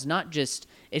funnels just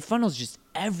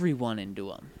everyone into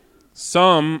them.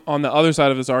 Some on the other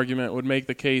side of this argument would make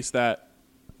the case that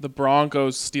the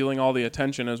Broncos stealing all the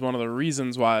attention is one of the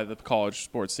reasons why the college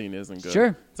sports scene isn't good.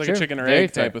 Sure. It's like a chicken or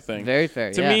egg type of thing. Very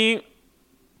fair. To me,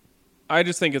 I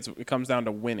just think it comes down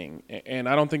to winning. And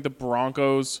I don't think the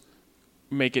Broncos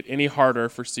make it any harder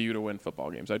for CU to win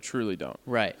football games. I truly don't.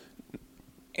 Right.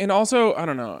 And also, I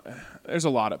don't know, there's a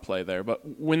lot at play there.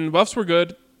 But when the Buffs were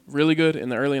good, really good in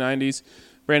the early 90s,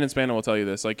 Brandon Spano will tell you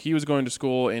this. He was going to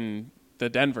school in the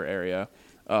Denver area,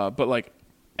 but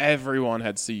everyone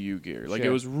had CU gear. It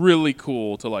was really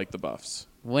cool to like the Buffs.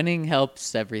 Winning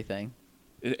helps everything.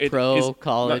 Pro,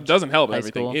 college, it doesn't help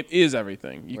everything. School. It is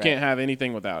everything. You can't have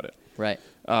anything without it. Right.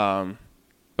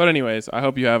 But anyways, I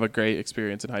hope you have a great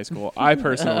experience in high school. I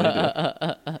personally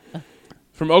do.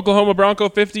 From Oklahoma Bronco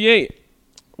 58.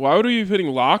 Why would we be putting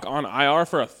Locke on IR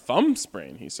for a thumb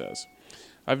sprain, he says.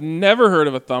 I've never heard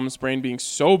of a thumb sprain being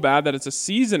so bad that it's a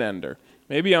season ender.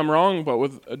 maybe I'm wrong, but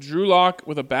with a Drew Lock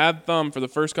with a bad thumb for the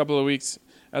first couple of weeks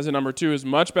as a number 2 is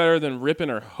much better than Rippon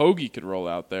or Hoagie could roll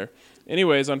out there.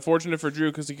 Anyways, unfortunate for Drew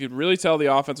because he could really tell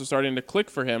the offense was starting to click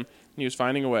for him, and he was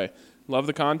finding a way. Love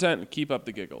the content and keep up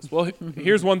the giggles. Well,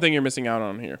 here's one thing you're missing out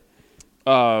on here.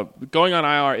 Going on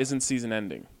IR isn't season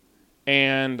ending.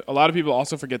 And a lot of people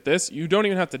also forget this. You don't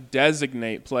even have to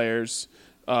designate players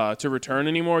to return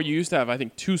anymore. You used to have, I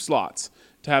think, 2 slots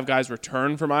to have guys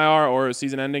return from IR or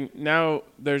season ending. Now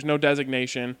there's no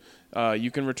designation. You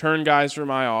can return guys from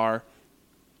IR.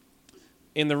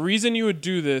 And the reason you would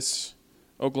do this,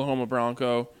 Oklahoma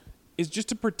Bronco, is just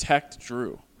to protect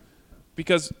Drew.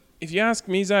 Because if you ask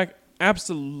me, Zach,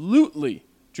 absolutely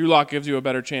Drew Lock gives you a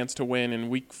better chance to win in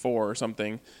week 4 or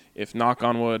something if, knock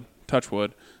on wood, touch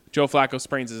wood, Joe Flacco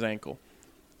sprains his ankle.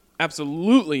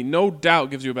 Absolutely, no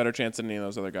doubt gives you a better chance than any of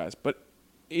those other guys. But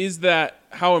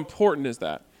how important is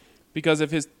that? Because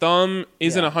if his thumb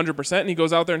isn't 100% and he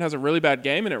goes out there and has a really bad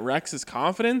game and it wrecks his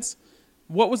confidence,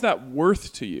 what was that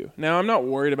worth to you? Now, I'm not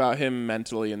worried about him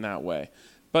mentally in that way.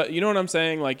 But you know what I'm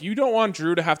saying? Like, you don't want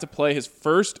Drew to have to play his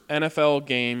first NFL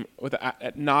game with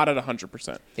not at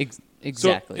 100%.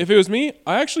 Exactly. So if it was me,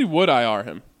 I actually would IR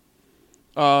him.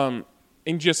 And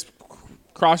just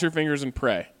cross your fingers and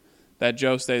pray that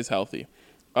Joe stays healthy.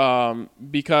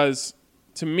 Because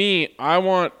to me, I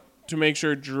want to make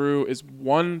sure Drew is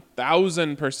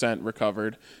 1,000%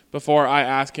 recovered before I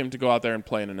ask him to go out there and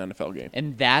play in an NFL game.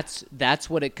 And that's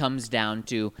what it comes down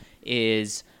to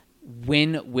is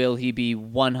when will he be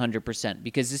 100%?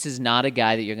 Because this is not a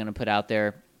guy that you're going to put out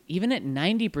there even at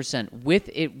 90% with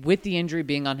the injury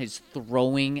being on his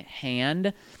throwing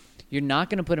hand. You're not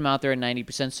going to put him out there at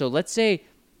 90%. So let's say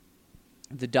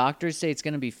the doctors say it's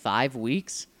going to be 5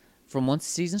 weeks from once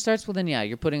the season starts. Well, then, yeah,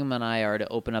 you're putting him on IR to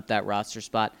open up that roster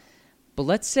spot. But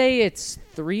let's say it's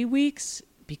 3 weeks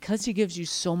because he gives you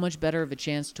so much better of a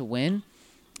chance to win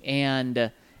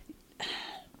and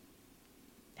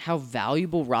how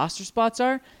valuable roster spots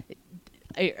are,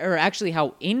 or actually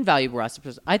how invaluable roster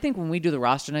spots. I think when we do the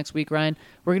roster next week, Ryan,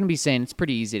 we're going to be saying it's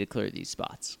pretty easy to clear these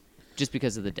spots just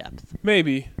because of the depth.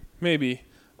 Maybe.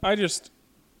 I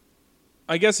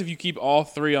guess if you keep all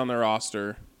 3 on the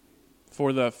roster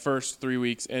for the first 3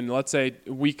 weeks, and let's say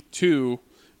week 2,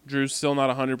 Drew's still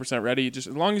not 100% ready, just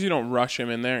as long as you don't rush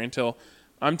him in there until,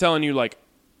 I'm telling you, like,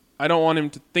 I don't want him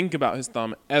to think about his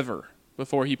thumb ever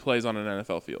before he plays on an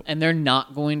NFL field. And they're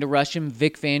not going to rush him.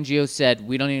 Vic Fangio said,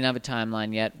 we don't even have a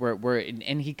timeline yet.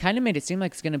 And he kind of made it seem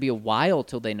like it's going to be a while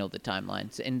till they know the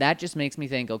timelines. And that just makes me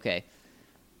think, okay,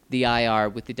 the IR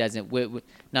with the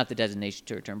not the designation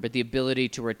to return, but the ability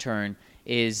to return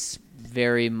is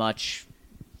very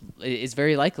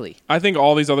likely. I think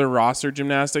all these other roster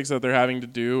gymnastics that they're having to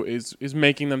do is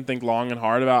making them think long and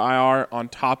hard about IR on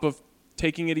top of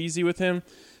taking it easy with him,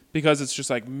 because it's just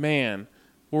like, man,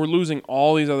 we're losing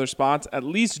all these other spots. At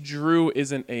least Drew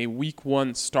isn't a week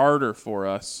 1 starter for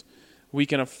us. We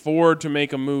can afford to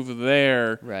make a move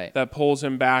there that pulls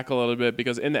him back a little bit,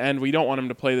 because in the end, we don't want him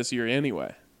to play this year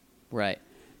anyway. Right.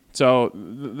 So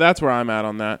that's where I'm at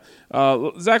on that.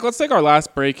 Zach, let's take our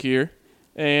last break here.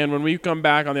 And when we come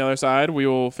back on the other side, we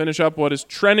will finish up what is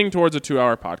trending towards a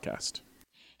 2-hour podcast.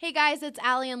 Hey guys, it's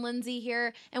Allie and Lindsay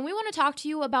here, and we want to talk to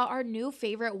you about our new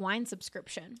favorite wine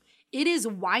subscription. It is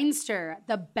Winester.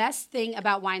 The best thing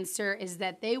about Winester is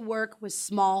that they work with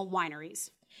small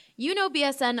wineries. You know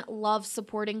BSN loves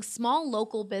supporting small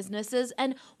local businesses,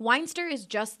 and Winester is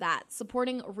just that,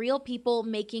 supporting real people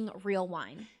making real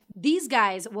wine. These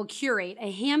guys will curate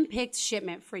a hand-picked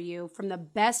shipment for you from the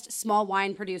best small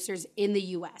wine producers in the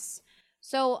U.S.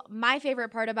 So my favorite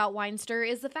part about Winester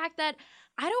is the fact that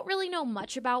I don't really know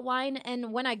much about wine,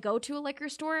 and when I go to a liquor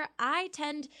store, I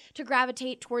tend to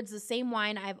gravitate towards the same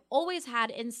wine I've always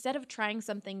had instead of trying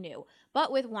something new.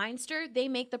 But with Winester, they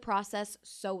make the process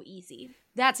so easy.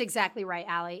 That's exactly right,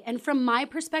 Allie. And from my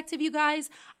perspective, you guys,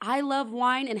 I love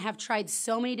wine and have tried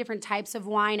so many different types of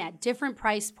wine at different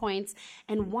price points.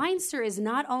 And Winester is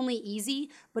not only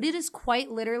easy, but it is quite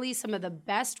literally some of the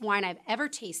best wine I've ever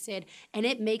tasted, and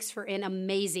it makes for an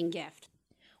amazing gift.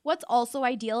 What's also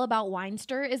ideal about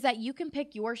Winester is that you can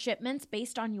pick your shipments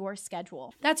based on your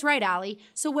schedule. That's right, Allie.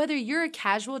 So whether you're a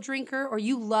casual drinker or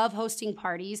you love hosting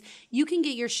parties, you can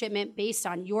get your shipment based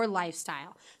on your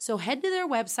lifestyle. So head to their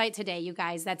website today, you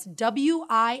guys. That's WINESTYR,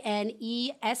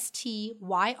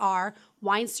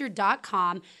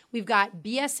 Winester.com. We've got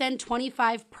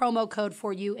BSN25 promo code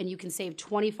for you, and you can save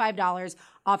 $25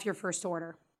 off your first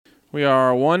order. We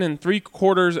are 1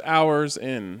 3/4 hours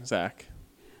in, Zach,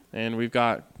 and we've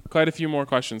got quite a few more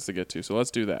questions to get to, so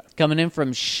let's do that. Coming in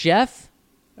from Chef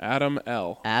Adam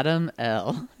L.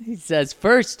 He says,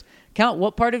 first, Count,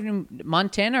 what part of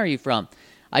Montana are you from?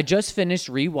 I just finished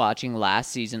rewatching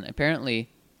last season. Apparently,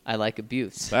 I like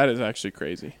abuse. That is actually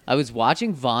crazy. I was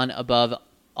watching Vaughn above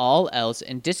all else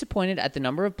and disappointed at the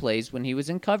number of plays when he was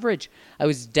in coverage. I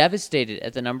was devastated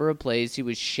at the number of plays he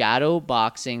was shadow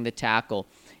boxing the tackle.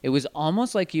 It was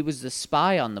almost like he was the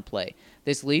spy on the play.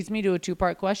 This leads me to a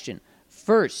two-part question.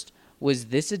 First, was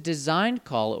this a designed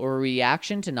call or a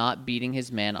reaction to not beating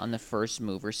his man on the first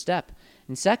move or step?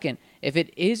 And second, if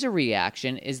it is a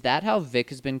reaction, is that how Vic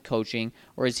has been coaching,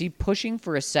 or is he pushing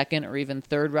for a second or even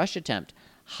third rush attempt?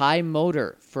 High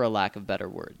motor, for a lack of better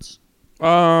words.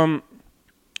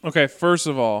 Okay, first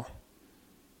of all,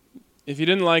 if you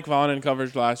didn't like Vaughn in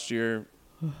coverage last year,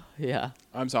 yeah,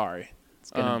 I'm sorry.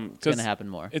 It's gonna happen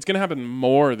more. It's gonna happen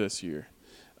more this year.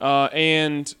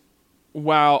 And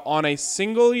while on a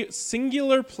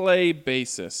singular play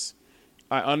basis,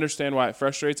 I understand why it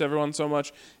frustrates everyone so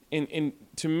much. And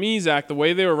to me, Zach, the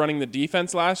way they were running the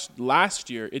defense last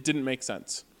year, it didn't make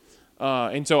sense.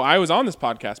 And so I was on this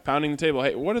podcast pounding the table.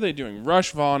 Hey, what are they doing?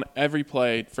 Rush Vaughn every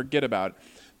play. Forget about it.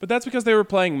 But that's because they were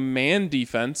playing man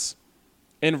defense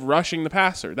and rushing the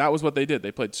passer. That was what they did.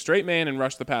 They played straight man and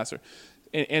rushed the passer.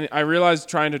 And I realized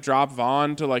trying to drop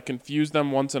Vaughn to like confuse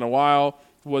them once in a while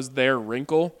was their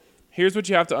wrinkle. Here's what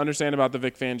you have to understand about the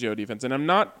Vic Fangio defense. And I'm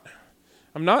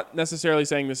not necessarily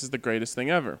saying this is the greatest thing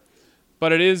ever,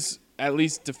 but it is at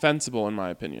least defensible in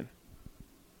my opinion.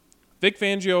 Vic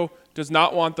Fangio does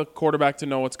not want the quarterback to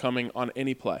know what's coming on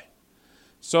any play.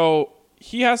 So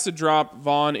he has to drop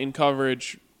Vaughn in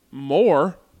coverage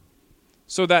more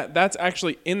so that that's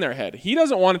actually in their head. He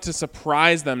doesn't want it to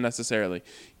surprise them necessarily.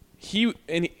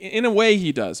 In a way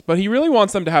he does, but he really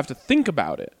wants them to have to think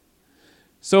about it.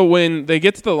 So when they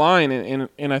get to the line,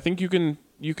 and I think you can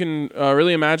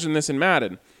really imagine this in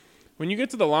Madden. When you get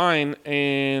to the line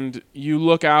and you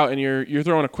look out and you're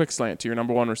throwing a quick slant to your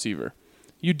number one receiver,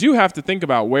 you do have to think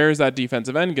about where is that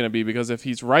defensive end going to be, because if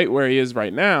he's right where he is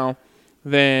right now,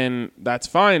 then that's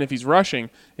fine. If he's rushing,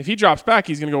 if he drops back,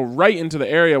 he's going to go right into the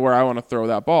area where I want to throw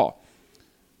that ball.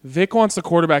 Vic wants the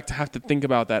quarterback to have to think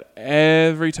about that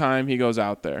every time he goes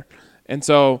out there. And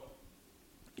so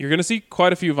you're going to see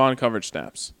quite a few Vaughn coverage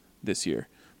snaps this year.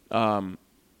 And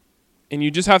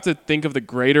you just have to think of the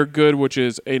greater good, which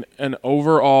is an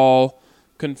overall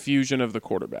confusion of the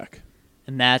quarterback.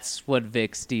 And that's what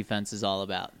Vic's defense is all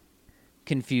about,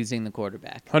 confusing the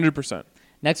quarterback. 100%.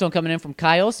 Next one coming in from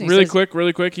Kyle.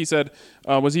 Really quick. He said,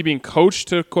 was he being coached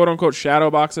to, quote-unquote,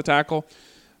 shadow box a tackle?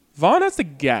 Vaughn has to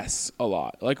guess a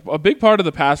lot. Like, a big part of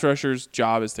the pass rusher's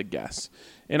job is to guess.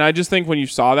 And I just think when you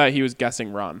saw that, he was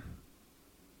guessing run.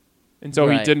 And so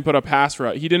He didn't put a pass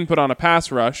rush. He didn't put on a pass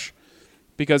rush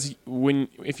because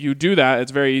if you do that,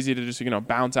 it's very easy to just,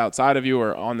 bounce outside of you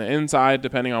or on the inside,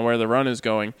 depending on where the run is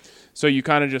going. So you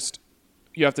kind of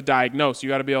you have to diagnose. You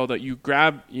got to be able to, you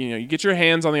get your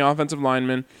hands on the offensive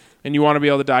lineman, and you want to be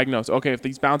able to diagnose, okay, if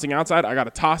he's bouncing outside, I got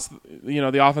to toss,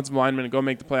 the offensive lineman and go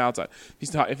make the play outside.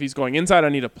 If he's going inside, I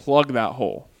need to plug that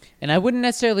hole. And I wouldn't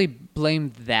necessarily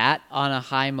blame that on a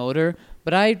high motor,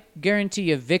 but I guarantee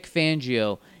you Vic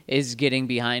Fangio is getting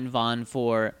behind Vaughn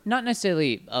for not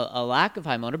necessarily a lack of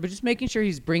high motor, but just making sure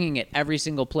he's bringing it every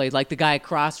single play, like the guy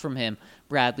across from him,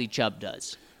 Bradley Chubb,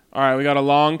 does. All right, we got a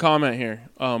long comment here,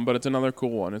 but it's another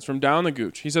cool one. It's from Down the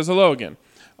Gooch. He says, hello again.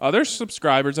 Other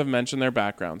subscribers have mentioned their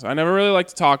backgrounds. I never really like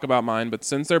to talk about mine, but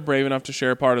since they're brave enough to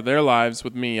share part of their lives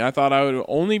with me, I thought I would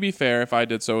only be fair if I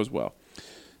did so as well.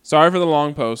 Sorry for the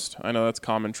long post. I know that's a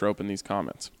common trope in these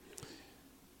comments.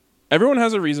 Everyone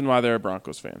has a reason why they're a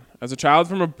Broncos fan. As a child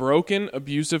from a broken,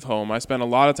 abusive home, I spent a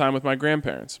lot of time with my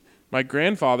grandparents. My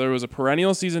grandfather was a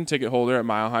perennial season ticket holder at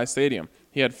Mile High Stadium.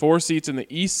 He had 4 seats in the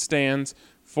east stands,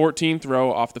 14th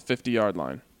row off the 50-yard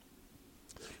line.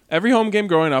 Every home game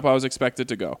growing up, I was expected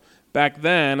to go. Back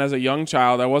then, as a young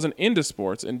child, I wasn't into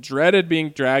sports and dreaded being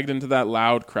dragged into that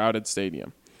loud, crowded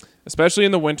stadium, especially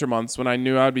in the winter months when I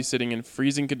knew I would be sitting in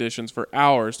freezing conditions for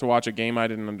hours to watch a game I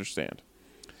didn't understand.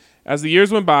 As the years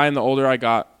went by and the older I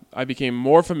got, I became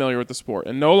more familiar with the sport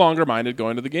and no longer minded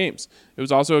going to the games. It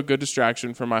was also a good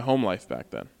distraction from my home life back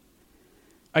then.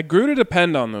 I grew to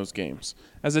depend on those games.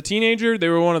 As a teenager, they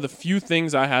were one of the few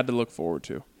things I had to look forward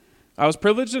to. I was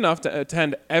privileged enough to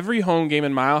attend every home game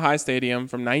in Mile High Stadium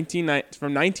from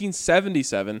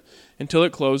 1977 until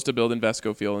it closed to build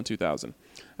Invesco Field in 2000.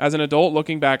 As an adult,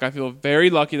 looking back, I feel very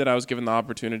lucky that I was given the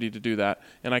opportunity to do that,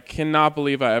 and I cannot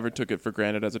believe I ever took it for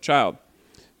granted as a child.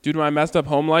 Due to my messed up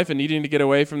home life and needing to get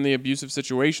away from the abusive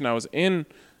situation I was in,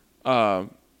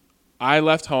 I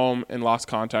left home and lost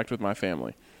contact with my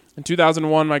family. In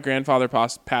 2001, my grandfather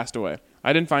passed away.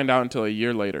 I didn't find out until a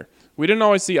year later. We didn't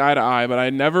always see eye to eye, but I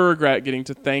never regret getting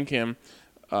to thank him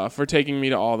for taking me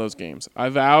to all those games. I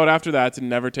vowed after that to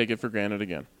never take it for granted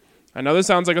again. I know this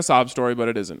sounds like a sob story, but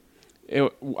it isn't.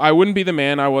 I wouldn't be the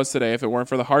man I was today if it weren't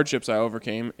for the hardships I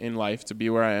overcame in life to be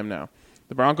where I am now.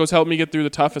 The Broncos helped me get through the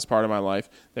toughest part of my life.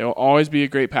 They will always be a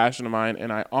great passion of mine,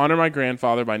 and I honor my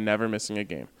grandfather by never missing a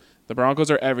game. The Broncos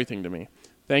are everything to me.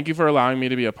 Thank you for allowing me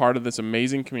to be a part of this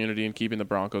amazing community and keeping the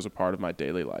Broncos a part of my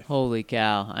daily life. Holy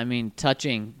cow. I mean,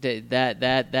 touching.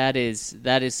 That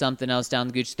is something else down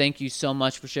the gooch. Thank you so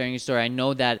much for sharing your story. I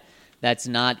know that that's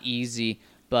not easy,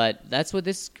 but that's what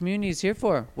this community is here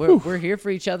for. We're here for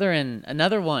each other, and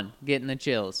another one getting the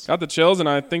chills. Got the chills, and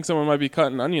I think someone might be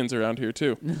cutting onions around here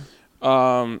too.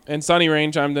 And Sunny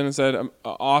Rain chimed in and said,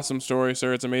 awesome story,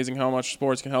 sir. It's amazing how much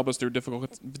sports can help us through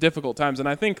difficult times. And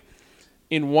I think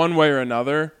in one way or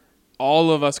another,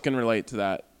 all of us can relate to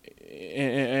that.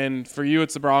 And for you,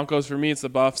 it's the Broncos. For me, it's the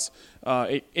Buffs.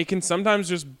 It can sometimes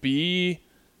just be,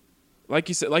 like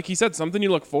he said, something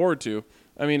you look forward to.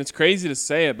 I mean, it's crazy to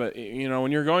say it, but you know,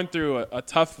 when you're going through a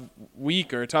tough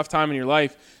week or a tough time in your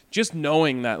life, just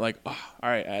knowing that, like, all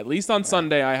right, at least on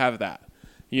Sunday I have that.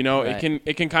 You know, right.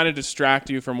 It can kind of distract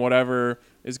you from whatever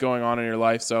is going on in your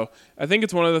life. So I think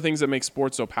it's one of the things that makes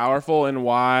sports so powerful, and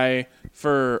why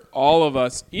for all of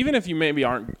us, even if you maybe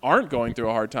aren't going through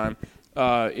a hard time,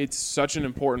 it's such an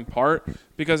important part,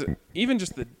 because even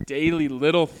just the daily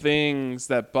little things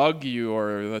that bug you,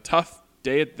 or the tough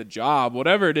day at the job,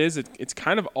 whatever it is, it's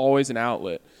kind of always an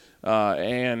outlet.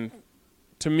 And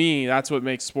to me, that's what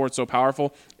makes sports so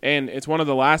powerful. And it's one of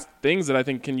the last things that I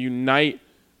think can unite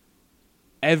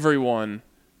everyone,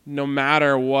 no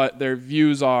matter what their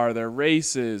views are, their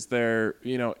races, their,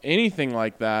 anything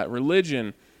like that,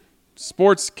 religion.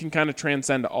 Sports can kind of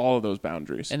transcend all of those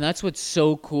boundaries. And that's what's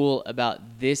so cool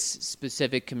about this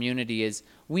specific community is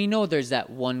we know there's that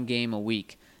one game a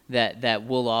week that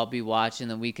we'll all be watching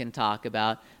that we can talk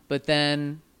about. But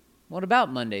then what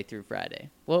about Monday through Friday?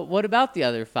 Well, what about the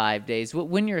other 5 days?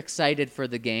 When you're excited for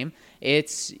the game,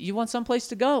 you want someplace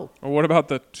to go. Or what about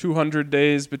the 200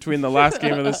 days between the last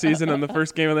game of the season and the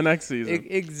first game of the next season?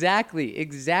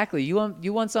 Exactly.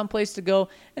 You want someplace to go,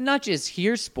 and not just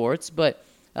hear sports, but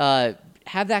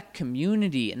have that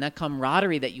community and that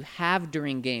camaraderie that you have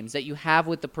during games, that you have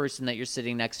with the person that you're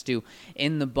sitting next to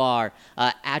in the bar,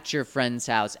 at your friend's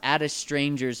house, at a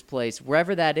stranger's place,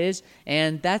 wherever that is.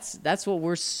 And that's what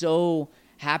we're so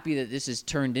happy that this has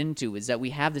turned into, is that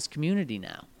we have this community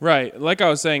now. Right. Like I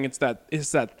was saying, it's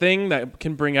that thing that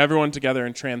can bring everyone together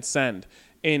and transcend.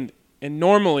 And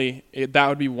normally that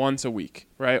would be once a week,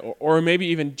 right? Or maybe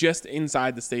even just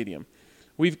inside the stadium.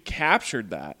 We've captured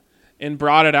that and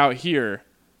brought it out here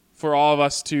for all of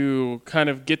us to kind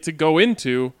of get to go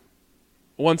into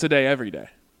once a day, every day.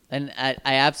 And I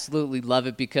absolutely love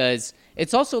it, because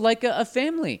it's also like a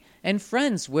family and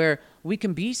friends where we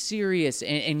can be serious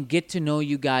and get to know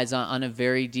you guys on a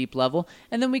very deep level.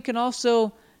 And then we can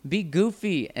also be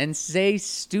goofy and say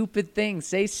stupid things,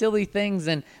 say silly things,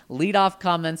 and lead off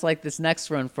comments like this next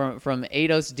one from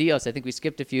Ados Dios. I think we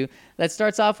skipped a few. That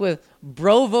starts off with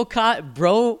Brovocados.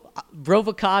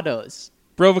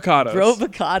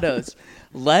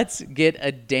 Let's get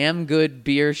a damn good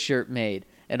beer shirt made.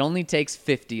 It only takes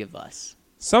 50 of us.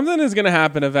 Something is going to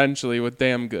happen eventually with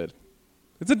damn good.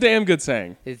 It's a damn good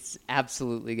saying. It's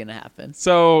absolutely going to happen.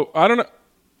 So I don't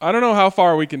know how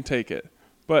far we can take it,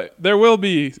 but there will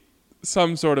be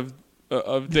some sort of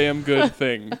damn good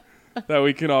thing that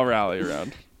we can all rally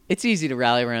around. It's easy to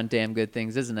rally around damn good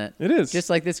things, isn't it? It is. Just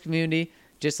like this community,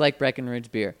 just like Breckenridge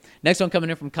Beer. Next one coming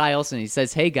in from Kai Olsen. He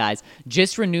says, hey, guys,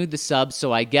 just renewed the subs,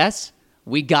 so I guess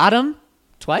we got him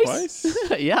twice?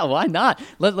 Yeah, why not?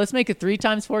 Let's make it 3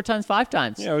 times, 4 times, 5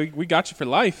 times. Yeah, we got you for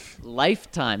life.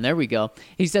 Lifetime. There we go.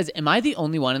 He says, am I the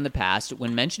only one in the past,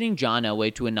 when mentioning John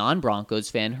Elway to a non-Broncos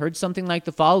fan, heard something like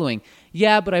the following?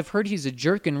 Yeah, but I've heard he's a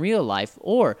jerk in real life.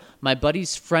 Or my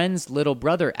buddy's friend's little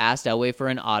brother asked Elway for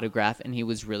an autograph, and he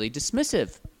was really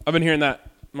dismissive. I've been hearing that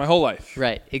my whole life.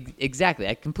 Right. Exactly.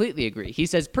 I completely agree. He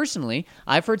says, personally,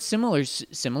 I've heard similar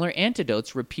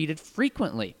anecdotes repeated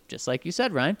frequently, just like you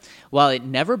said, Ryan. While it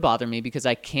never bothered me because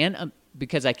I can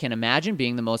imagine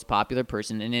being the most popular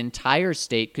person in an entire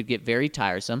state could get very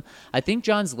tiresome, I think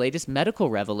John's latest medical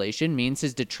revelation means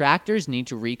his detractors need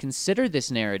to reconsider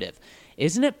this narrative.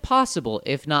 Isn't it possible,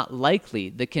 if not likely,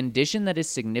 the condition that has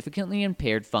significantly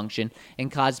impaired function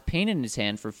and caused pain in his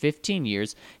hand for 15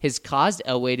 years has caused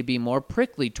Elway to be more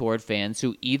prickly toward fans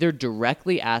who either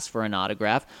directly ask for an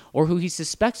autograph or who he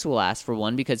suspects will ask for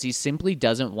one because he simply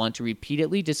doesn't want to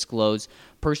repeatedly disclose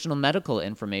personal medical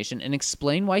information and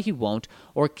explain why he won't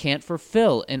or can't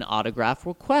fulfill an autograph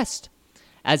request?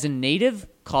 As a native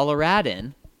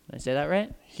Coloradan, Did I say that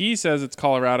right? He says it's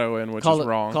Coloradoan, which is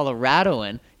wrong.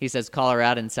 Coloradoan. He says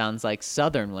Coloradan sounds like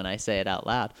Southern when I say it out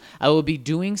loud. I will be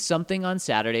doing something on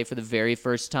Saturday for the very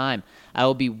first time. I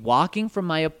will be walking from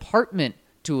my apartment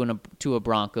to a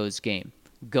Broncos game.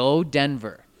 Go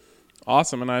Denver.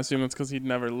 Awesome, and I assume it's because he'd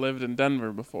never lived in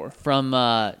Denver before. From,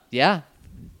 and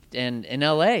in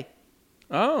L.A.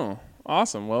 Oh,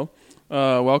 awesome. Well,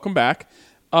 welcome back.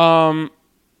 I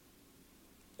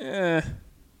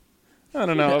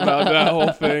don't know about that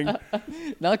whole thing.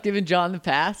 Not giving John the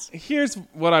pass? Here's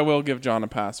what I will give John a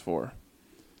pass for.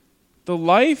 The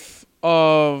life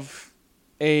of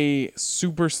a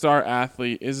superstar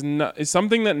athlete is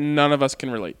something that none of us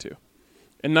can relate to.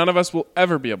 And none of us will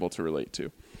ever be able to relate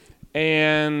to.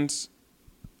 And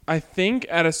I think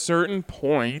at a certain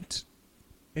point,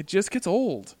 it just gets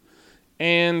old.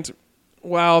 And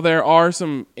while there are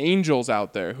some angels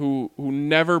out there who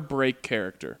never break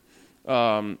character,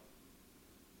 and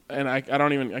I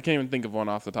can't even think of one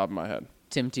off the top of my head.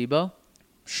 Tim Tebow?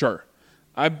 Sure.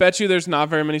 I bet you there's not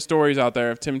very many stories out there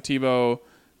of Tim Tebow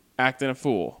acting a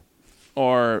fool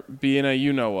or being a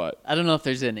you-know-what. I don't know if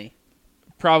there's any.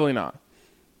 Probably not.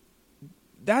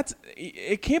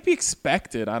 It can't be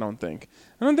expected, I don't think.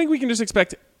 I don't think we can just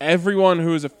expect everyone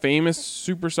who is a famous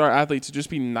superstar athlete to just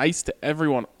be nice to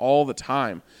everyone all the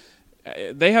time.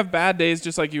 They have bad days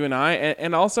just like you and I,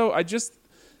 and also I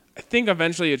think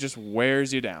eventually it just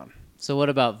wears you down. So what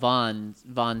about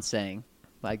Vaughn saying,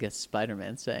 I guess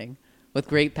Spider-Man saying, with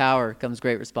great power comes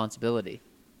great responsibility?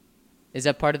 Is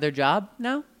that part of their job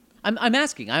now? I'm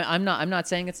asking. I'm not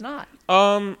saying it's not.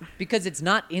 Because it's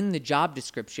not in the job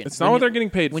description. It's not what they're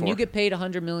getting paid for. When you get paid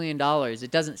 $100 million,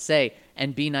 it doesn't say,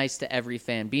 and be nice to every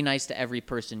fan, be nice to every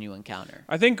person you encounter.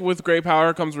 I think with great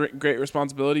power comes great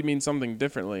responsibility means something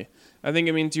differently. I think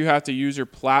it means you have to use your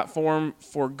platform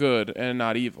for good and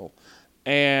not evil.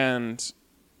 And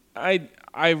I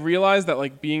realize that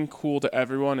like being cool to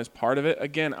everyone is part of it.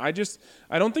 Again, I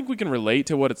don't think we can relate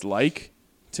to what it's like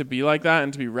to be like that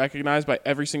and to be recognized by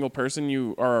every single person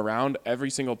you are around, every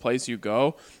single place you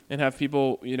go, and have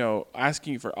people,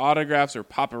 asking you for autographs or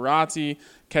paparazzi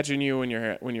catching you when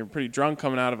you're pretty drunk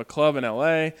coming out of a club in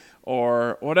LA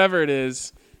or whatever it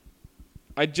is.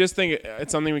 I just think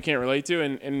it's something we can't relate to,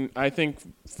 and I think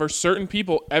for certain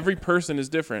people, every person is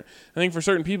different. I think for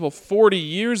certain people, 40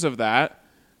 years of that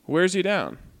wears you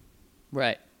down.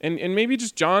 Right. And maybe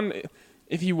just John,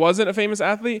 if he wasn't a famous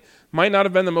athlete, might not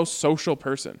have been the most social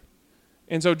person.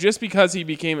 And so just because he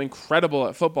became incredible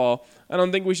at football, I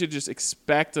don't think we should just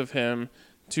expect of him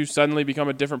to suddenly become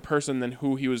a different person than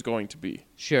who he was going to be.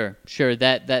 Sure.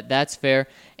 That's fair.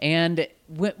 And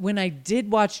when I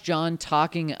did watch John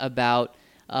talking about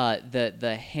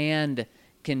the hand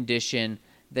condition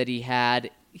that he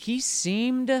had, he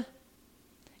seemed...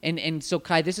 And so,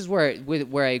 Kai, this is where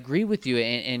I agree with you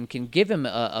and can give him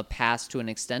a pass to an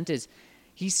extent, is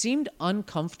he seemed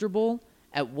uncomfortable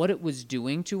at what it was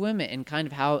doing to him and kind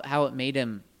of how it made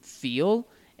him feel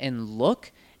and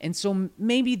look. And so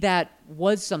maybe that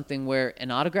was something where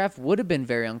an autograph would have been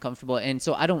very uncomfortable. And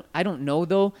so I don't know,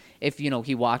 though, if,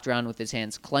 he walked around with his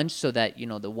hands clenched so that,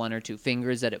 the one or two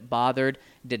fingers that it bothered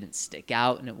didn't stick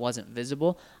out and it wasn't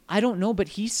visible. I don't know, but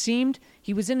he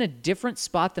was in a different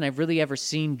spot than I've really ever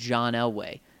seen John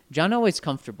Elway. John Elway's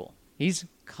comfortable. He's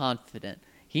confident.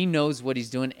 He knows what he's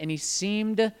doing. And he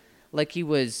seemed like he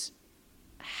was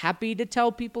happy to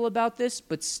tell people about this,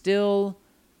 but still...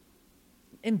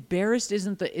 embarrassed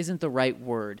isn't the right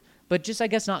word, but just I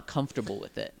guess not comfortable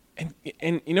with it.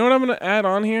 And you know what I'm going to add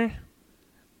on here?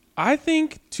 I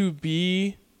think to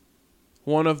be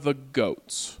one of the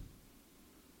GOATs,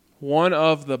 one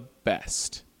of the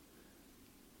best,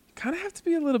 you kind of have to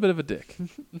be a little bit of a dick.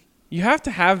 You have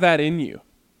to have that in you.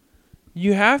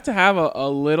 You have to have a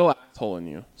little asshole in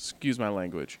you. Excuse my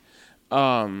language.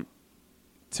 To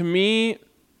me,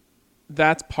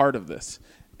 that's part of this.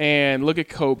 And look at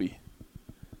Kobe.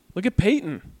 Look at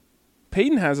Peyton.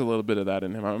 Peyton has a little bit of that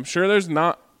in him. I'm sure there's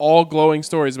not all glowing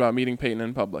stories about meeting Peyton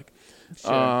in public.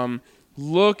 Sure.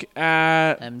 Look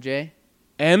at...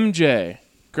 MJ.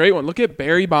 Great one. Look at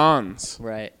Barry Bonds.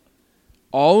 Right.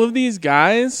 All of these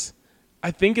guys,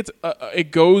 I think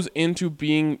it goes into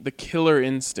being the killer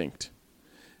instinct.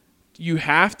 You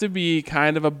have to be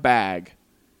kind of a bag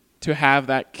to have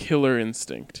that killer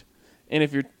instinct. And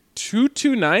if you're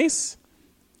too nice...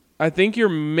 I think you're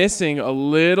missing a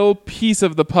little piece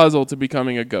of the puzzle to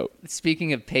becoming a GOAT.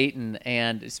 Speaking of Peyton,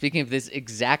 and speaking of this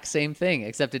exact same thing,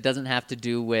 except it doesn't have to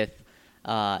do with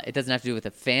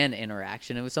a fan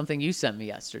interaction. It was something you sent me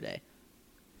yesterday.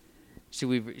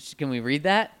 Can we read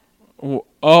that?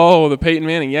 Oh, the Peyton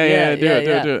Manning. Yeah, do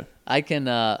it. I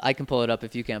can pull it up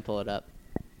if you can't pull it up.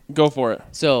 Go for it.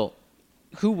 So,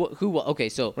 okay,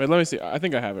 so Wait, let me see. I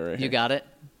think I have it right here. you got it?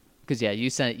 Because you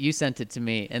sent it to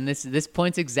me, and this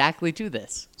points exactly to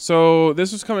this. So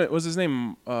this was his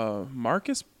name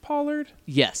Marcus Pollard?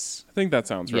 Yes. I think that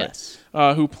sounds right. Yes.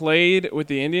 Who played with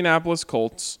the Indianapolis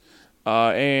Colts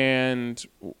and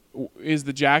is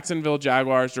the Jacksonville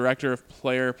Jaguars director of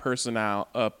player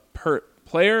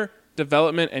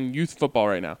development and youth football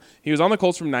right now. He was on the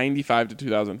Colts from 95 to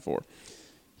 2004.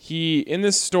 In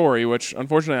this story, which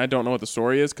unfortunately I don't know what the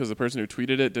story is because the person who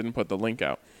tweeted it didn't put the link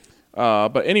out.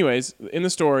 But anyways, in the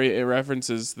story, it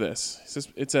references this.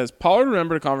 It says, Pollard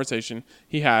remembered a conversation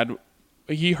he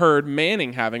heard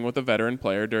Manning having with a veteran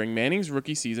player during Manning's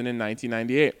rookie season in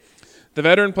 1998. The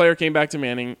veteran player came back to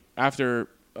Manning after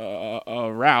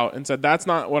a route and said, "That's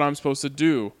not what I'm supposed to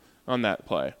do on that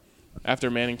play."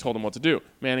 After Manning told him what to do,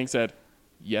 Manning said,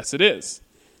 "Yes, it is."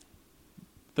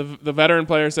 The veteran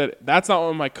player said, "That's not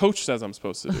what my coach says I'm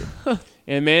supposed to do."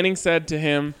 And Manning said to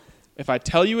him, "If I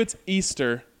tell you it's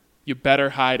Easter, you better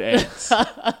hide eggs."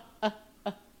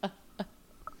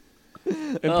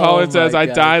 And Pollard says, "I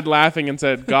died laughing and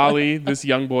said, golly, this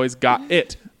young boy's got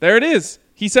it." There it is.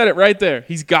 He said it right there.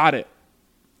 He's got it.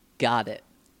 Got it.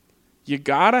 You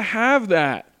gotta have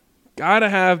that. Gotta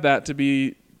have that to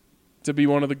be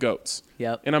one of the GOATs.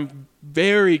 Yep. And I'm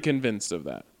very convinced of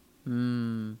that.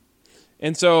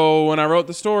 And so when I wrote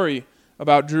the story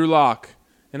about Drew Lock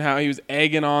and how he was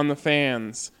egging on the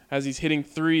fans as he's hitting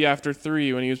 3 after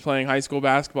 3 when he was playing high school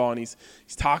basketball, and he's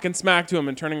talking smack to him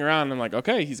and turning around, and I'm like,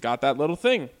 okay, he's got that little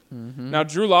thing. Now,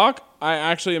 Drew Lock, I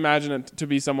actually imagine it to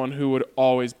be someone who would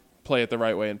always play it the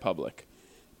right way in public.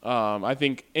 I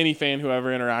think any fan who ever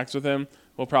interacts with him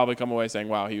will probably come away saying,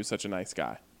 wow, he was such a nice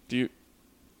guy. Do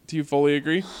you fully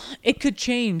agree? It could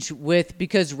change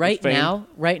because right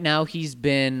now he's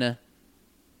been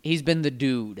the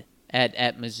dude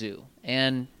at Mizzou.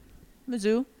 And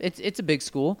Mizzou, it's a big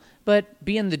school, but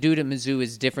being the dude at Mizzou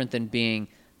is different than being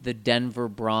the Denver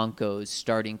Broncos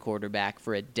starting quarterback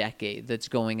for a decade that's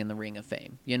going in the Ring of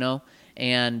Fame, you know?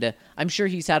 And I'm sure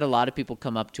he's had a lot of people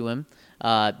come up to him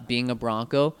being a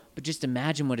Bronco, but just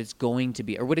imagine what it's going to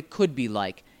be or what it could be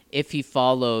like if he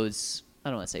follows, I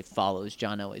don't want to say follows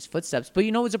John Elway's footsteps, but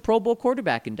is a Pro Bowl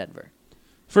quarterback in Denver.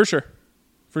 For sure.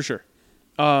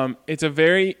 It's a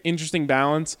very interesting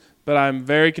balance, but I'm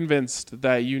very convinced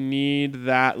that you need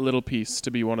that little piece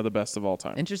to be one of the best of all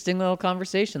time. Interesting little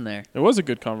conversation there. It was a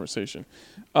good conversation.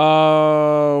 Where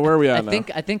are we at now?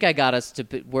 I think I got us to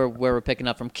where we're picking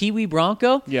up from. Kiwi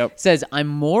Bronco says, I'm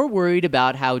more worried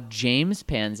about how James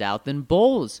pans out than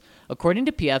Bowles. According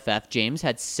to PFF, James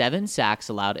had 7 sacks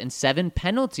allowed and 7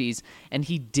 penalties, and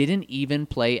he didn't even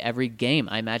play every game.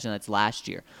 I imagine that's last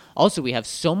year. Also, we have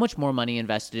so much more money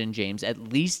invested in James. At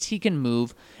least we can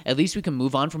move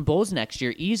on from Bowles next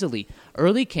year easily.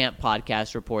 Early camp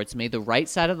podcast reports made the right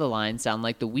side of the line sound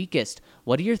like the weakest.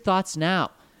 What are your thoughts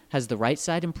now? Has the right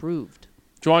side improved?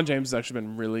 Juwan James has actually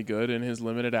been really good in his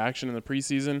limited action in the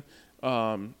preseason.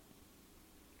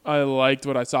 I liked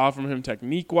what I saw from him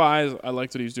technique-wise. I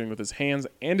liked what he was doing with his hands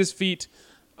and his feet.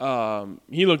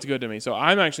 He looked good to me. So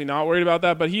I'm actually not worried about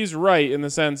that, but he's right in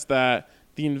the sense that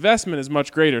the investment is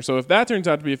much greater. So if that turns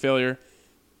out to be a failure,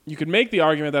 you could make the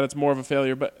argument that it's more of a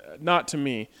failure, but not to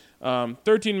me.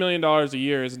 $13 million a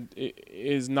year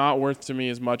is not worth to me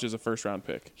as much as a first-round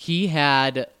pick. He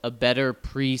had a better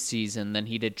preseason than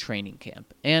he did training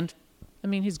camp. And, I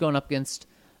mean, he's going up against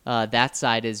that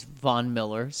side is Von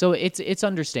Miller. So it's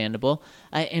understandable.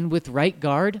 And with right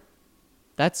guard,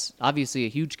 that's obviously a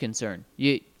huge concern.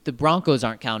 The Broncos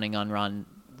aren't counting on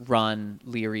Ron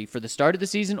Leary for the start of the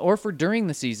season or for during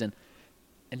the season.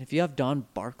 And if you have Don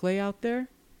Barclay out there...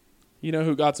 You know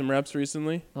who got some reps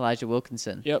recently? Elijah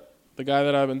Wilkinson. Yep. The guy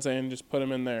that I've been saying, just put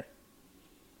him in there.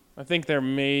 I think they're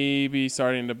maybe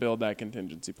starting to build that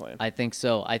contingency plan. I think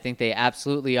so. I think they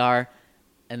absolutely are.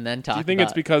 And then talk about... Do you think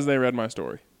it's because they read my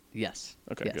story? Yes.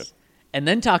 Okay, yes. Good. And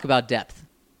then talk about depth.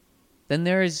 Then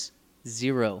there is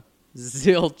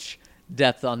zilch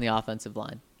depth on the offensive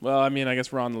line. Well, I mean, I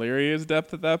guess Ron Leary is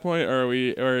depth at that point, or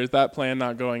is that plan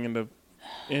not going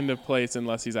into place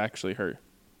unless he's actually hurt?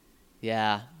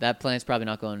 Yeah, that plan's probably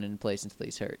not going into place until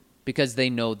he's hurt because they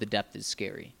know the depth is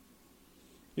scary.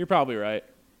 You're probably right.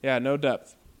 Yeah, no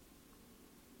depth.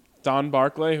 Don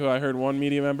Barclay, who I heard one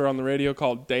media member on the radio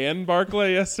called Dan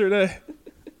Barclay yesterday.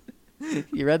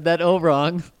 You read that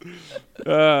wrong.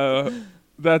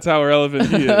 That's how irrelevant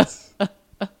he is. And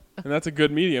that's a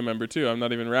good media member, too. I'm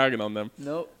not even ragging on them.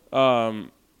 Nope.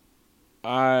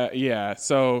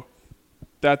 So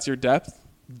that's your depth?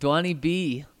 Donnie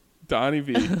B. Donnie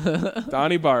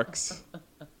Barks.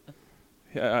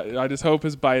 Yeah, I just hope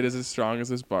his bite is as strong as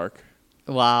his bark.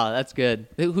 Wow, that's good.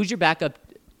 Who's your backup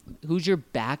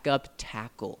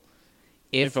tackle?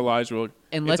 If Elijah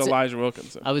Elijah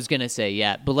Wilkinson. I was gonna say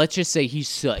yeah, but let's just say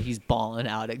he's balling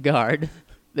out at guard.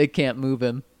 They can't move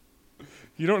him.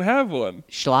 You don't have one.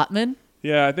 Schlottman?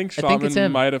 Yeah, I think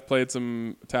Schlottman might have played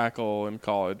some tackle in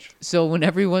college. So when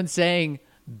everyone's saying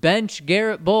bench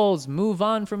Garrett Bowles, move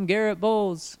on from Garrett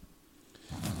Bowles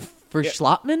for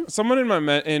Schlottman? Someone in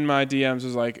my DMs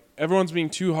was like, everyone's being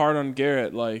too hard on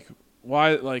Garrett. Like,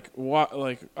 why? Like,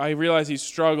 I realize he's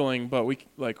struggling, but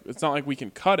it's not like we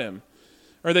can cut him.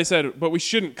 Or they said, but we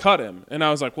shouldn't cut him. And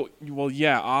I was like, well,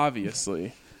 yeah,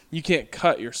 obviously, you can't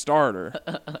cut your starter.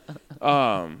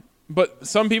 But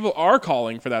some people are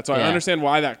calling for that, so I understand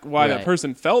why that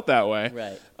person felt that way.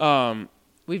 Right.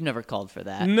 We've never called for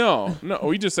that. No,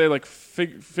 we just say like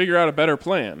figure out a better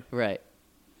plan. Right.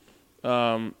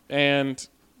 And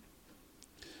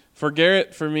for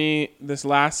Garrett, for me, this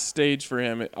last stage for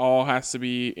him, it all has to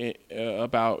be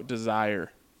about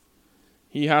desire.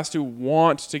 He has to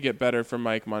want to get better from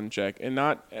Mike Munchak, and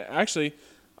not actually.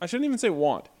 I shouldn't even say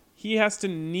want. He has to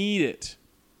need it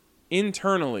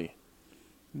internally.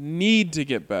 Need to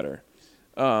get better.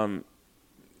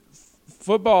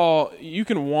 Football, you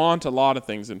can want a lot of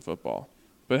things in football,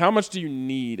 but how much do you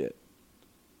need it?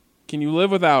 Can you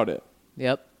live without it?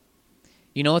 Yep.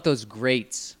 You know what those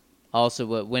greats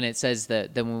also, when it says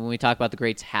that when we talk about the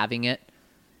greats having it,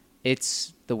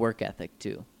 it's the work ethic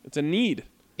too. It's a need.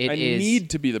 I need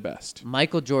to be the best.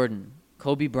 Michael Jordan,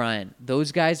 Kobe Bryant,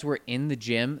 those guys were in the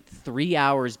gym 3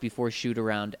 hours before shoot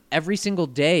around every single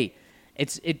day.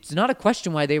 It's not a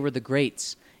question why they were the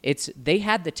greats. It's they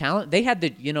had the talent. They had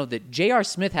that J.R.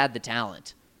 Smith had the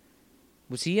talent.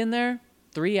 Was he in there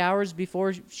 3 hours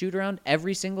before shoot around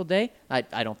every single day? I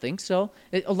don't think so.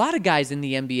 A lot of guys in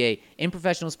the NBA, in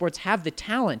professional sports, have the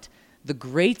talent. The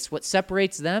greats, what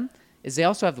separates them is they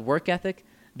also have the work ethic.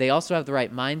 They also have the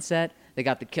right mindset. They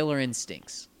got the killer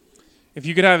instincts. If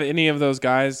you could have any of those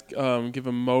guys give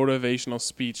a motivational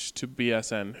speech to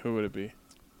BSN, who would it be?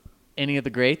 Any of the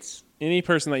greats? Any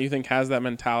person that you think has that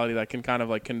mentality that can kind of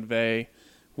like convey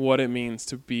what it means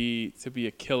to be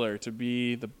a killer, to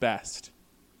be the best.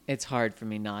 It's hard for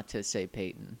me not to say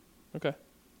Peyton. Okay.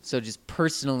 So just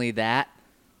personally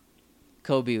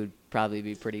Kobe would probably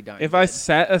be pretty darn If good. I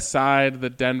set aside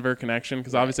the Denver connection,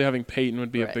 because obviously having Peyton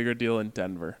would be a bigger deal in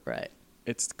Denver. Right.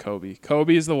 It's Kobe.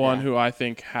 Kobe is the one who I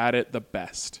think had it the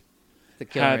best. The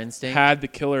killer instinct? Had the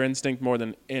killer instinct more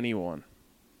than anyone.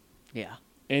 Yeah.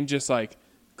 And just like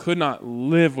could not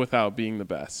live without being the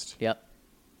best. Yep.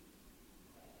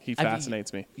 He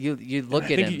fascinates me. You look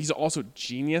at him. I think he's also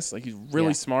genius. Like he's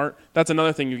really smart. That's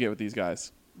another thing you get with these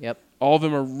guys. Yep. All of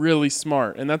them are really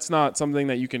smart, and that's not something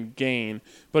that you can gain,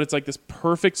 but it's like this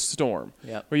perfect storm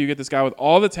where you get this guy with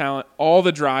all the talent, all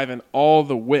the drive, and all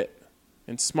the wit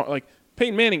and smart. Like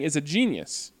Peyton Manning is a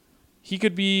genius. He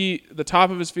could be the top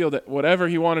of his field at whatever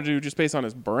he wanted to do just based on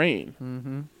his brain.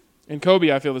 Mm-hmm. And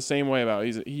Kobe, I feel the same way about.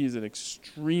 He's an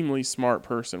extremely smart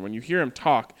person. When you hear him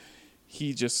talk,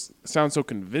 he just sounds so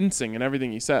convincing in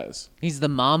everything he says. He's the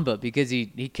Mamba because he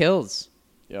kills.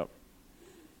 Yep.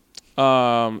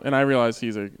 And I realize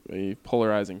he's a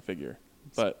polarizing figure,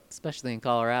 but especially in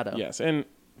Colorado. Yes, and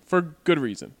for good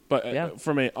reason. But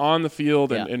from a on the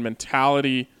field and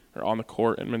mentality, or on the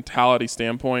court and mentality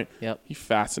standpoint, he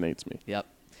fascinates me. Yep.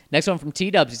 Next one from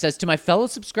T-Dubs. He says, to my fellow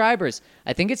subscribers,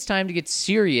 I think it's time to get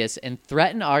serious and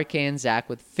threaten RK and Zach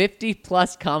with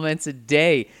 50-plus comments a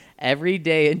day, every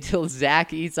day until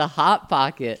Zach eats a Hot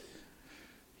Pocket.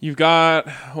 You've got,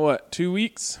 2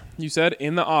 weeks, you said,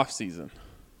 in the off season.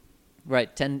 Right,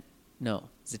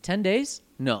 is it 10 days?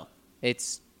 No,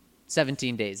 it's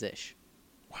 17 days-ish.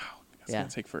 Wow, that's going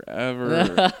to take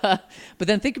forever. But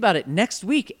then think about it. Next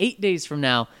week, 8 days from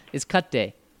now, is cut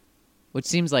day. Which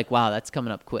seems like, wow, that's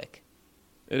coming up quick.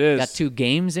 It is. Got 2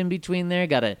 games in between there.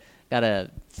 Got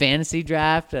a fantasy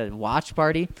draft, a watch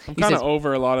party. I'm kind of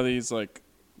over a lot of these like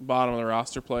bottom of the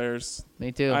roster players.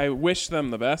 Me too. I wish them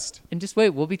the best. And just wait,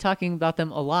 we'll be talking about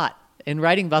them a lot and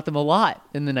writing about them a lot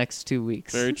in the next 2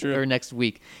 weeks. Very true. Or next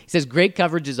week. He says, great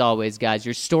coverage as always, guys.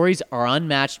 Your stories are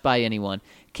unmatched by anyone.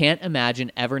 Can't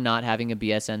imagine ever not having a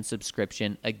BSN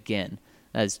subscription again.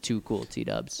 That is too cool,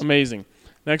 T-Dubs. Amazing.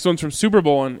 Next one's from Super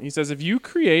Bowl, and he says, if you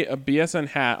create a BSN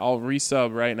hat, I'll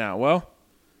resub right now. Well,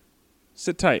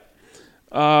 sit tight.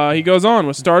 He goes on,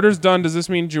 with starters done, does this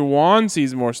mean Juwan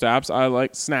sees more snaps? I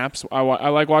like snaps. I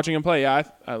like watching him play. Yeah,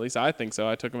 at least I think so.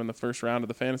 I took him in the first round of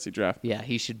the fantasy draft. Yeah,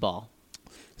 he should ball.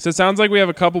 So it sounds like we have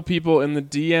a couple people in the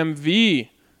DMV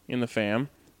in the fam.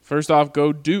 First off,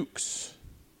 go Dukes.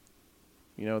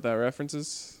 You know what that reference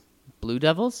is? Blue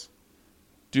Devils?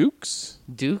 Dukes?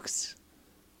 Dukes?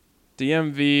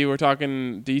 DMV, we're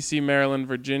talking DC, Maryland,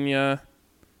 Virginia.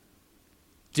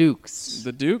 Dukes.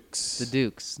 The Dukes? The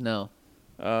Dukes, no.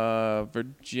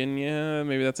 Virginia,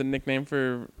 maybe that's a nickname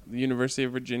for the University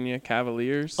of Virginia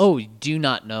Cavaliers. Oh, do you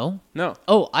not know? No.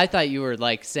 Oh, I thought you were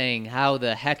like saying, how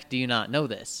the heck do you not know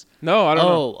this? No, I don't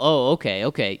know. Oh,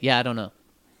 okay. Yeah, I don't know.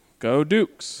 Go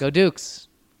Dukes. Go Dukes.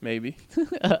 Maybe.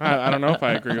 I don't know if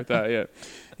I agree with that yet.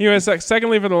 Anyway,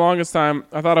 secondly, for the longest time,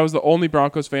 I thought I was the only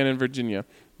Broncos fan in Virginia.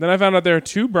 Then I found out there are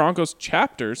 2 Broncos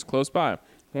chapters close by.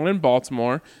 One in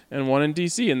Baltimore and one in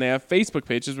D.C., and they have Facebook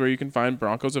pages where you can find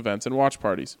Broncos events and watch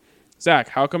parties. Zach,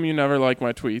 how come you never like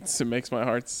my tweets? It makes my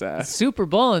heart sad. Super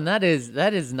Bowl, and that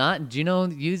is not. Do you know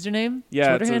the username? Yeah,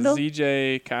 Twitter it's handle? a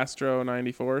ZJ Castro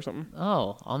 94 or something.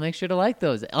 Oh, I'll make sure to like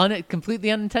those.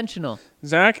 Completely unintentional.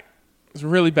 Zach is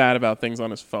really bad about things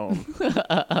on his phone.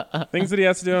 Things that he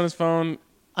has to do on his phone.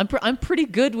 I'm pretty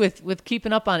good with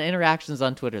keeping up on interactions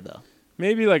on Twitter, though.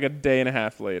 Maybe like a day and a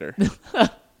half later.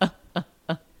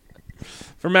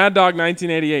 For Mad Dog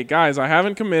 1988, guys, I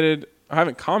haven't commented,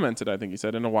 I think he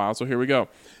said, in a while, so here we go.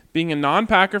 Being a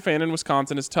non-Packer fan in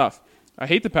Wisconsin is tough. I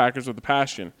hate the Packers with a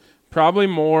passion. Probably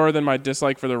more than my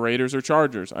dislike for the Raiders or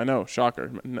Chargers. I know,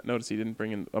 shocker. Notice he didn't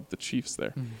bring up the Chiefs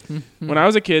there. When I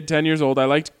was a kid, 10 years old, I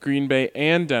liked Green Bay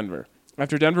and Denver.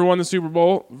 After Denver won the Super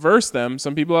Bowl versus them,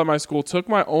 some people at my school took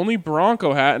my only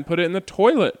Bronco hat and put it in the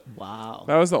toilet. Wow.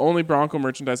 That was the only Bronco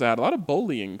merchandise I had. A lot of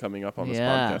bullying coming up on this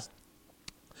Yeah. podcast.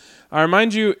 I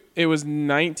remind you, it was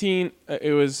 98.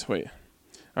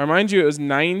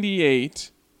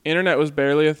 Internet was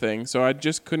barely a thing, so I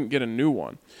just couldn't get a new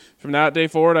one. From that day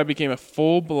forward, I became a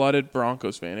full-blooded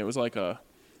Broncos fan. It was like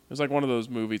one of those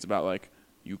movies about like,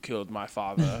 you killed my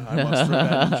father, I must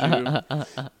revenge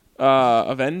you.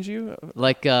 Avenge you?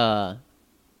 Like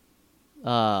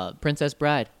Princess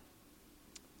Bride.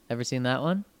 Ever seen that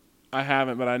one? I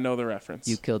haven't, but I know the reference.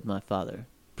 You killed my father.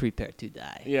 Prepare to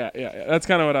die. Yeah. That's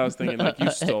kind of what I was thinking. Like,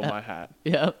 you stole my hat.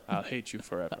 Yep. I'll hate you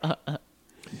forever.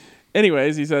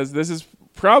 Anyways, he says, this is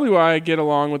probably why I get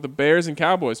along with the Bears and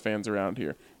Cowboys fans around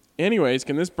here. Anyways,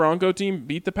 can this Bronco team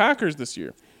beat the Packers this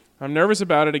year? I'm nervous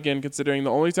about it again, considering the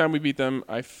only time we beat them,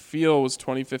 I feel, was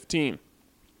 2015.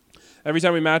 Every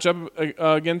time we match up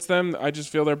against them, I just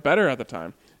feel they're better at the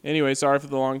time. Anyway, sorry for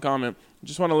the long comment.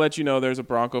 Just want to let you know there's a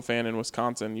Bronco fan in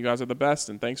Wisconsin. You guys are the best,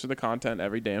 and thanks for the content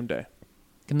every damn day.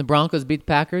 Can the Broncos beat the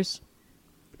Packers?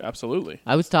 Absolutely.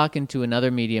 I was talking to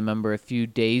another media member a few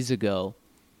days ago,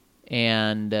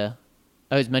 and I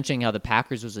was mentioning how the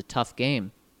Packers was a tough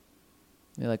game.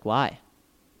 They're like, why?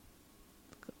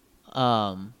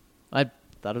 I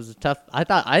thought it was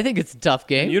I think it's a tough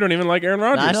game. And you don't even like Aaron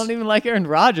Rodgers. I don't even like Aaron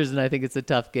Rodgers, and I think it's a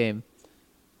tough game.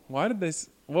 Why did they?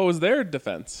 What was their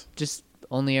defense? Just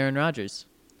only Aaron Rodgers.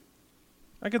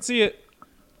 I could see it.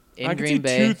 I Green could see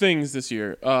Bay. 2 things this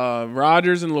year.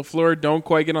 Rodgers and LaFleur don't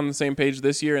quite get on the same page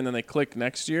this year, and then they click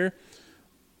next year.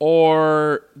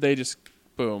 Or they just,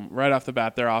 boom, right off the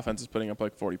bat, their offense is putting up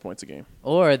like 40 points a game.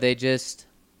 Or they just,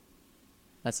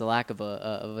 that's the lack of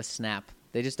a snap.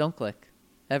 They just don't click,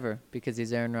 ever, because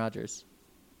he's Aaron Rodgers.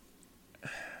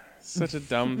 Such a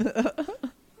dumb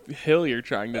hill you're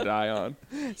trying to die on.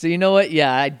 So you know what?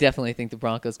 Yeah, I definitely think the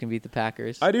Broncos can beat the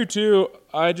Packers. I do too.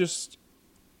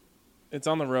 It's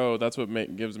on the road. That's what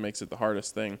makes it the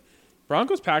hardest thing.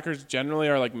 Broncos-Packers generally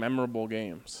are like memorable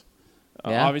games.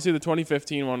 Yeah. Obviously, the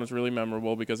 2015 one was really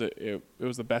memorable because it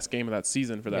was the best game of that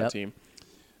season for that team.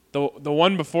 The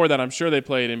one before that, I'm sure they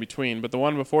played in between, but the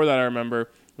one before that I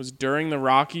remember was during the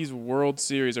Rockies World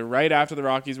Series, or right after the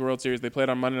Rockies World Series. They played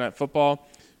on Monday Night Football.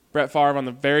 Brett Favre on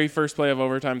the very first play of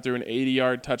overtime threw an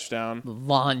 80-yard touchdown.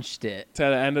 Launched it. To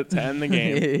end the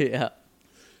game. Yeah.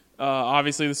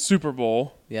 Obviously, the Super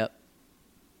Bowl. Yep.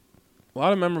 A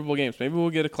lot of memorable games. Maybe we'll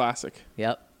get a classic.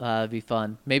 Yep. It'd be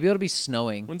fun. Maybe it'll be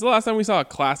snowing. When's the last time we saw a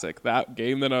classic? That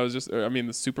game that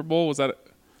the Super Bowl, was that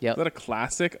a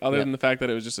classic other than the fact that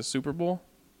it was just a Super Bowl?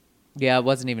 Yeah, it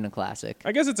wasn't even a classic.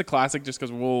 I guess it's a classic just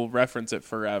because we'll reference it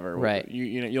forever. Right.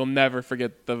 You'll never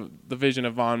forget the vision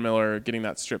of Von Miller getting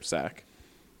that strip sack.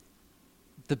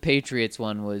 The Patriots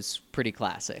one was pretty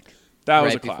classic. That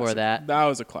was right a classic. before that. That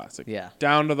was a classic. Yeah.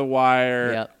 Down to the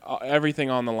wire. Yep.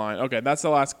 Everything on the line. Okay, that's the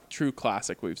last true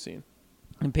classic we've seen.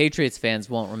 And Patriots fans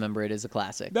won't remember it as a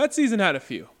classic. That season had a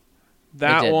few.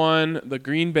 That one, the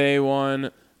Green Bay one,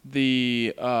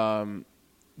 the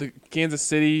Kansas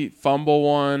City fumble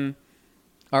one.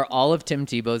 Are all of Tim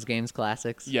Tebow's games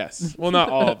classics? Yes. Well, not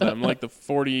all of them. Like the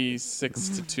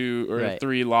 46-2 or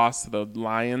 3 loss to the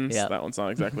Lions. Yep. That one's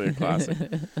not exactly a classic.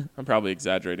 I'm probably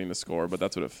exaggerating the score, but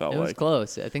that's what it felt like. It was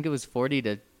close. I think it was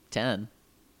 40-10.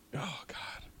 Oh God.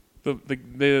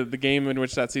 The game in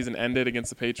which that season ended against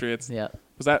the Patriots. Yeah.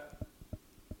 Was that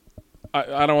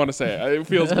I don't want to say it. It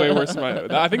feels way worse in my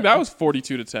head. I think that was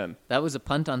 42-10. That was a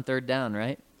punt on third down,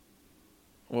 right?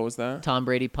 What was that? Tom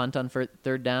Brady punt on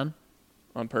third down.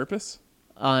 On purpose?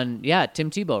 Tim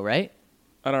Tebow, right?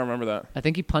 I don't remember that. I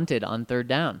think he punted on third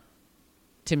down.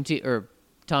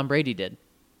 Tom Brady did.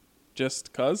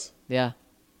 Just 'cause? Yeah.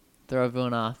 Throw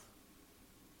everyone off.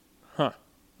 Huh.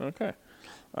 Okay.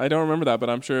 I don't remember that, but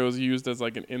I'm sure it was used as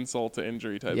like an insult to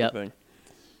injury type of thing.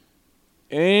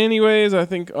 Anyways, I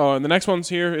think... Oh, and the next one's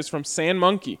here is from Sand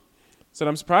Monkey. Said,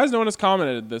 I'm surprised no one has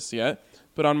commented this yet,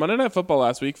 but on Monday Night Football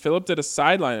last week, Phillip did a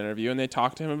sideline interview, and they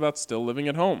talked to him about still living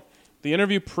at home. The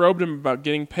interview probed him about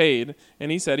getting paid, and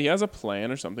he said he has a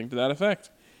plan or something to that effect.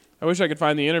 I wish I could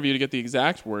find the interview to get the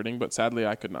exact wording, but sadly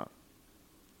I could not.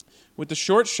 With the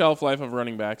short shelf life of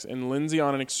running backs and Lindsey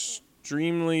on an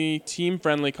extremely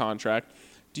team-friendly contract,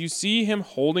 do you see him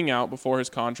holding out before his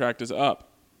contract is up?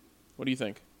 What do you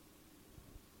think?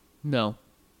 No.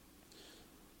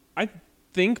 I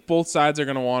think both sides are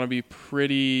going to want to be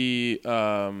pretty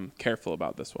careful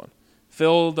about this one.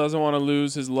 Phil doesn't want to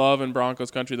lose his love in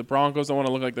Broncos country. The Broncos don't want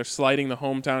to look like they're slighting the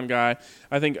hometown guy.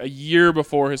 I think a year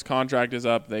before his contract is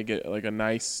up, they get like a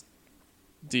nice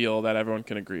deal that everyone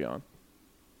can agree on.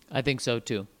 I think so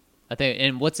too.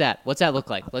 And what's that? What's that look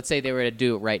like? Let's say they were to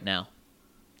do it right now.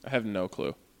 I have no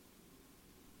clue.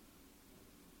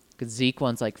 Because Zeke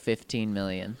wants like $15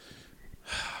 million.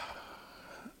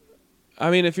 I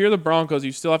mean, if you're the Broncos,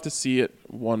 you still have to see it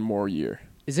one more year.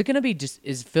 Is Phil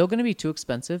going to be too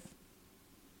expensive?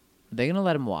 Are they going to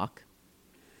let him walk?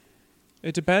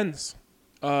 It depends.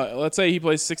 Let's say he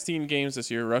plays 16 games this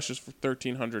year, rushes for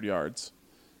 1,300 yards.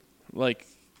 Like,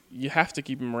 you have to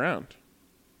keep him around.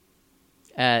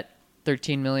 At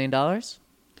 $13 million?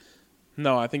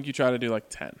 No, I think you try to do like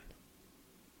 10.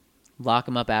 Lock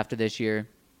him up after this year.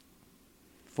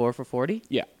 4 for 40?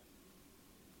 Yeah.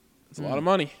 It's a lot of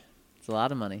money. It's a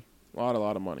lot of money. A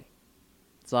lot of money.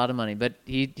 It's a lot of money, but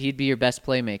he'd be your best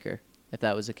playmaker if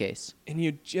that was the case. And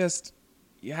you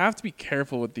have to be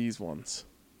careful with these ones.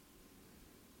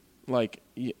 Like,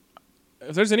 if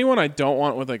there's anyone I don't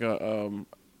want with like a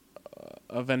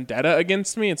vendetta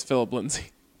against me, it's Phillip Lindsay.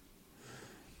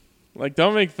 Like,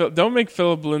 don't make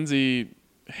Phillip Lindsay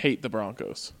hate the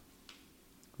Broncos.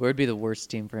 Where would be the worst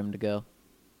team for him to go?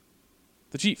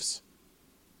 The Chiefs.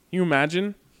 Can you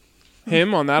imagine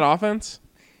him on that offense?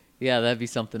 Yeah, that'd be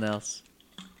something else.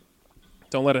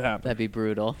 Don't let it happen. That'd be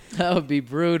brutal. That would be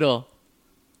brutal.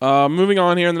 Moving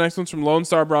on here, and the next one's from Lone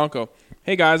Star Bronco.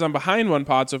 Hey, guys, I'm behind one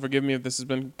pod, so forgive me if this has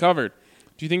been covered.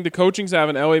 Do you think the coaching staff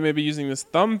in LA may be using this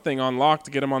thumb thing on lock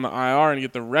to get him on the IR and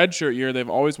get the red shirt year they've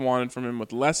always wanted from him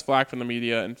with less flack from the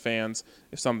media and fans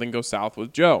if something goes south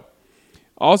with Joe?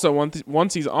 Also,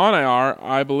 once he's on IR,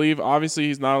 I believe obviously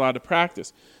he's not allowed to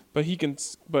practice, but he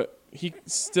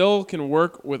still can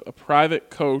work with a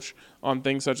private coach on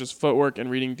things such as footwork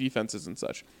and reading defenses and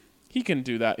such. He can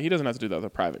do that. He doesn't have to do that with a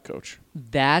private coach.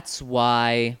 That's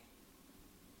why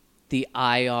the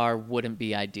IR wouldn't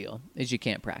be ideal, is you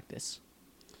can't practice.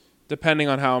 Depending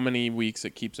on how many weeks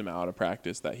it keeps him out of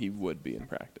practice, that he would be in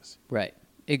practice. Right.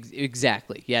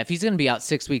 Exactly. Yeah, if he's going to be out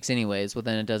 6 weeks anyways, well,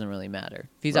 then it doesn't really matter.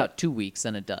 If he's out 2 weeks,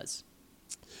 then it does.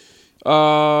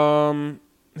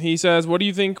 He says, what do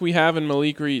you think we have in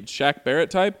Malik Reed? Shaq Barrett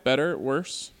type? Better?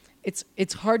 Worse?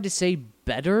 It's hard to say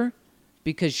better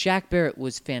because Shaq Barrett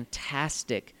was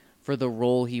fantastic for the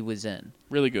role he was in.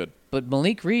 Really good. But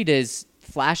Malik Reed is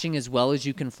flashing as well as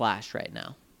you can flash right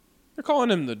now. They're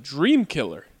calling him the Dream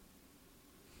Killer.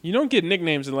 You don't get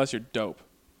nicknames unless you're dope,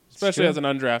 especially as an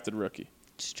undrafted rookie.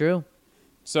 It's true.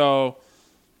 So,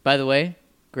 by the way,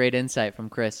 great insight from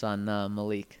Chris on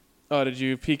Malik. Oh, did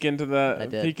you peek into that? I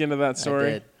did. Peek into that story? I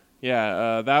did.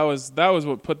 Yeah, that was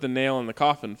what put the nail in the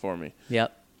coffin for me.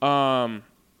 Yep.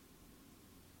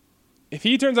 If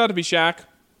he turns out to be Shaq,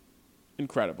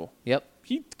 incredible. Yep.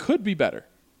 He could be better.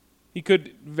 He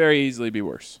could very easily be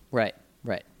worse. Right.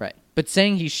 But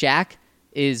saying he's Shaq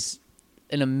is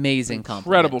an amazing compliment.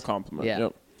 Incredible compliment. Yeah.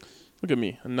 Yep. Look at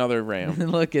me, another Ram.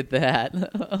 Look at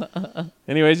that.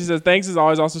 Anyways, he says, thanks as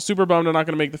always. Also super bummed I'm not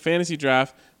going to make the fantasy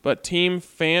draft, but team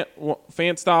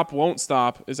Fant Stop Won't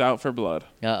Stop is out for blood.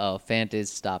 Uh-oh, Fant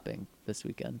is stopping this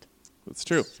weekend. That's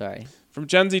true. Sorry. From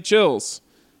Gen Z Chills,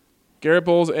 Garrett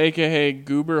Bowles, a.k.a.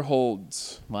 Goober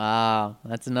Holds. Wow,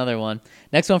 that's another one.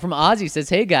 Next one from Ozzy says,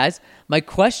 hey, guys, my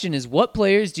question is, what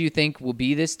players do you think will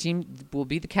be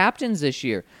the captains this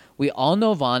year? We all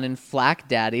know Vaughn and Flack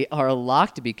Daddy are a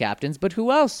lock to be captains, but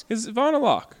who else? Is Vaughn a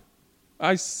lock?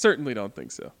 I certainly don't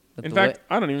think so. In fact,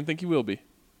 I don't even think he will be.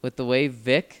 With the way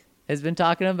Vic has been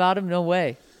talking about him, no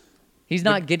way. He's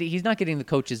not getting the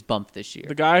coach's bump this year.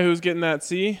 The guy who's getting that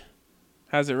C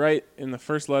has it right in the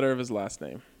first letter of his last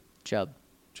name. Chubb.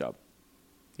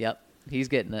 Yep, he's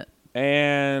getting it.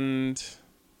 And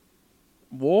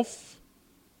Wolf?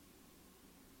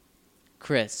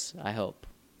 Chris, I hope.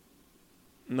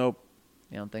 Nope.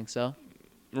 You don't think so?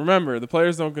 Remember, the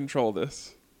players don't control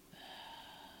this.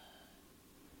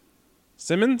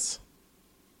 Simmons?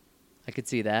 I could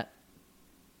see that.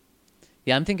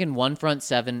 Yeah, I'm thinking one front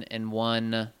seven and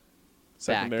one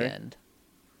Secondary. back end.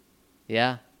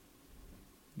 Yeah,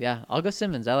 I'll go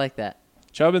Simmons. I like that.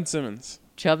 Chubb and Simmons.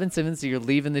 Chubb and Simmons, so you're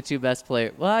leaving the two best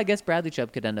players. Well, I guess Bradley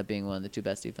Chubb could end up being one of the two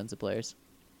best defensive players.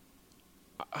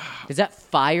 Does that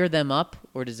fire them up,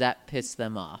 or does that piss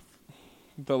them off?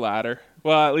 The latter.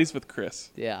 Well, at least with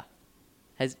Chris. Yeah.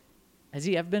 Has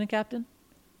he ever been a captain?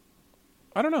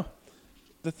 I don't know.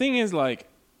 The thing is, like,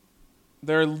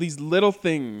 there are these little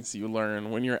things you learn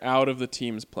when you're out of the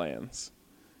team's plans.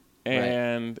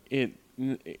 And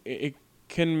it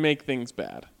can make things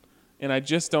bad. And I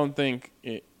just don't think,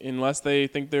 unless they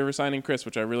think they're resigning Chris,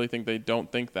 which I really think they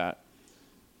don't think that,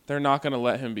 they're not going to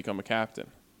let him become a captain.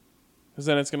 Because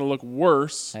then it's going to look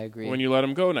worse I agree. when you let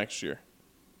him go next year.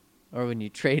 Or when you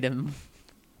trade him,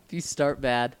 if you start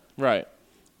bad. Right.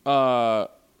 Wasn't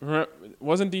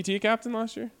DT a captain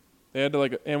last year? They had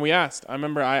to and we asked. I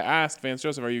remember I asked Vance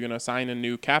Joseph, "Are you going to assign a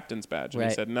new captain's badge?" And he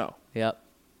said no. Yep.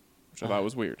 Which I thought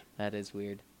was weird. That is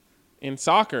weird. In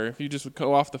soccer, if you just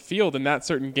go off the field in that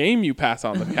certain game, you pass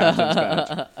on the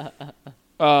captain's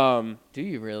badge. Do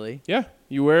you really? Yeah,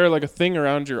 you wear like a thing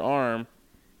around your arm.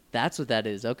 That's what that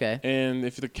is. Okay. And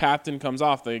if the captain comes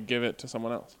off, they give it to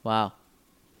someone else. Wow.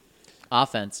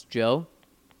 Offense, Joe?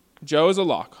 Joe is a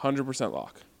lock, 100%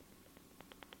 lock.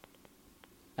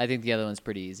 I think the other one's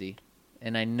pretty easy.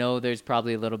 And I know there's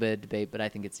probably a little bit of debate, but I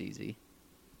think it's easy.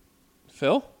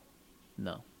 Phil?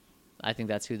 No. I think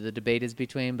that's who the debate is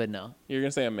between, but no. You're going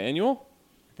to say Emmanuel?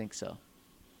 I think so.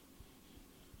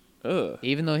 Ugh.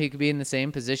 Even though he could be in the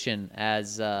same position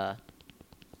as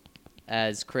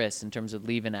Chris in terms of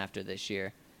leaving after this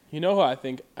year. You know who I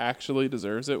think actually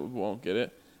deserves it, won't get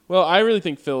it? Well, I really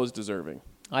think Phil is deserving.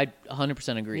 I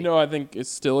 100% agree. You know, I think is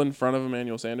still in front of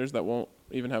Emmanuel Sanders that won't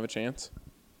even have a chance.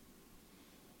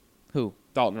 Who?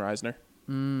 Dalton Reisner.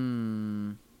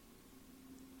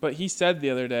 But he said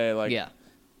the other day, like, yeah.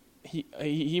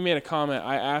 He made a comment.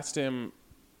 I asked him,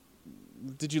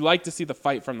 did you like to see the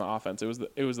fight from the offense? It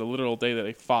was the literal day that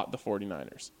they fought the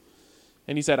 49ers.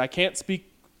 And he said, I can't speak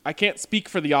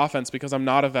for the offense because I'm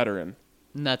not a veteran.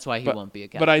 And that's why he won't be a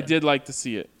captain. But I did like to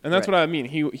see it. And that's what I mean.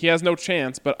 He has no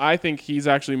chance, but I think he's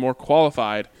actually more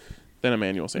qualified than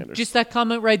Emmanuel Sanders. Just that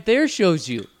comment right there shows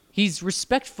you. He's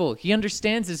respectful. He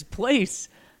understands his place.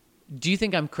 Do you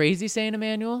think I'm crazy saying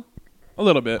Emmanuel? A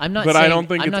little bit. I'm not but saying, I don't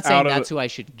think I'm it's not saying out of that's who I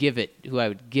should give it, who I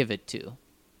would give it to.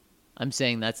 I'm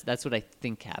saying that's what I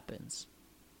think happens.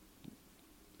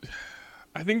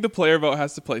 I think the player vote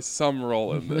has to play some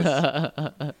role in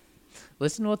this.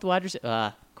 Listen to what the wide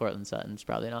receiver... Cortland Sutton's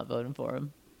probably not voting for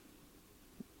him.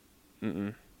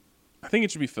 I think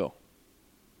it should be Phil.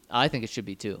 I think it should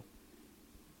be too.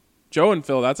 Joe and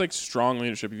Phil, that's like strong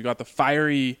leadership. You've got the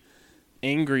fiery,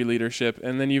 angry leadership,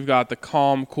 and then you've got the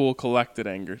calm, cool, collected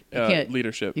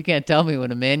leadership. You can't tell me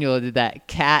when Emmanuel did that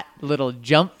cat little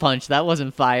jump punch. That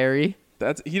wasn't fiery.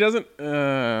 He doesn't...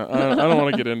 I don't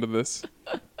want to get into this.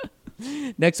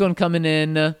 Next one coming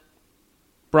in.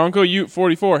 Bronco Ute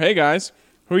 44. Hey, guys.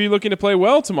 Who are you looking to play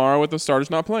well tomorrow with the starters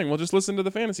not playing? Well, just listen to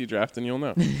the fantasy draft and you'll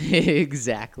know.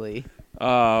 Exactly.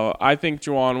 I think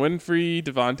Juwan Winfrey,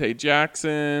 Devontae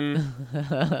Jackson.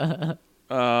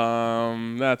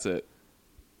 That's it.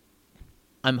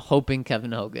 I'm hoping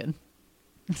Kevin Hogan.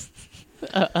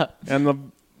 And the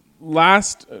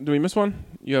last, do we miss one?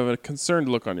 You have a concerned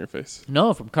look on your face.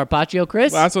 No, from Carpaccio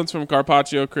Chris. Last one's from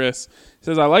Carpaccio Chris. He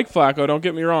says, I like Flacco, don't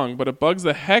get me wrong, but it bugs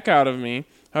the heck out of me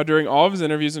how during all of his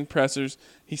interviews and pressers,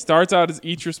 he starts out his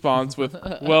each response with,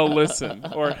 well, listen,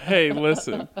 or hey,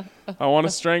 listen. I want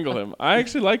to strangle him. I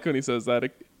actually like when he says that.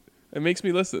 It makes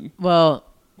me listen. Well,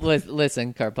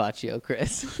 listen, Carpaccio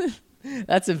Chris.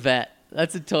 That's a vet.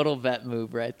 That's a total vet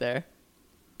move right there.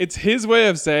 It's his way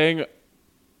of saying,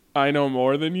 I know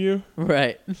more than you.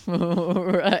 Right.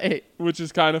 Right. Which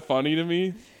is kind of funny to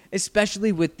me.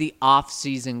 Especially with the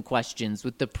off-season questions,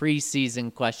 with the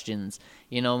preseason questions.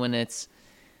 You know, when it's,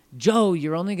 Joe,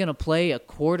 you're only going to play a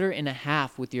quarter and a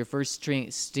half with your first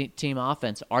team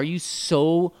offense. Are you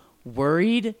so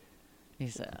worried? He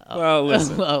said, well,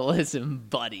 listen. Well, listen,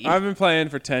 buddy. I've been playing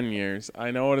for 10 years.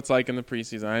 I know what it's like in the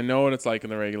preseason. I know what it's like in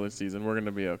the regular season. We're going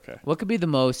to be okay. What could be the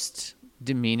most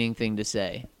demeaning thing to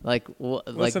say?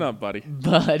 Listen up, buddy.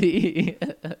 Buddy.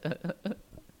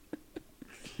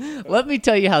 Let me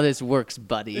tell you how this works,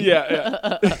 buddy.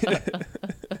 Yeah.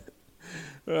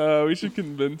 We should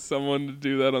convince someone to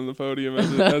do that on the podium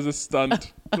as a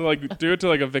stunt. To do it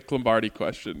to a Vic Lombardi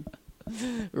question.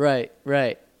 Right.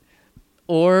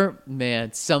 Or,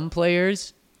 man, some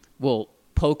players will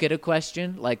poke at a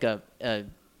question, like a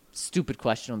stupid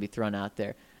question will be thrown out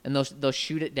there, and they'll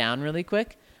shoot it down really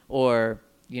quick, or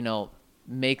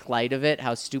make light of it,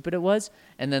 how stupid it was,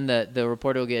 and then the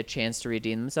reporter will get a chance to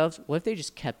redeem themselves. What if they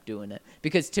just kept doing it?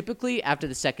 Because typically after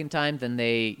the second time, then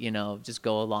they just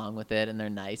go along with it and they're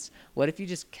nice. What if you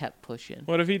just kept pushing?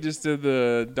 What if he just did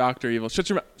the Dr. Evil? Shut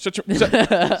your mouth. Shut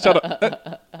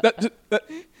up.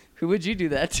 Who would you do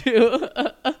that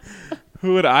to?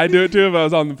 Who would I do it to if I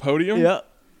was on the podium? Yep.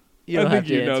 I think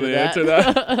you know the answer to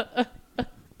that.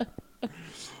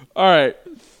 All right.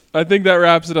 I think that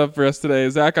wraps it up for us today.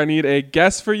 Zach, I need a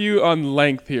guess for you on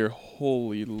length here.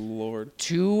 Holy Lord.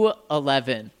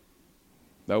 2'11".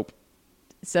 Nope.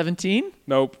 17?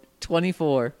 Nope.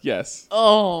 24. Yes.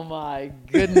 Oh, my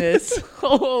goodness.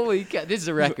 Holy cow. This is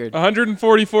a record.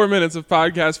 144 minutes of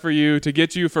podcast for you to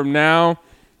get you from now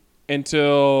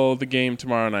until the game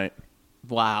tomorrow night.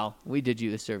 Wow. We did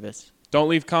you a service. Don't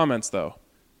leave comments, though,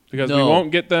 because we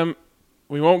won't get them.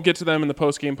 We won't get to them in the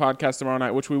post-game podcast tomorrow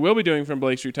night, which we will be doing from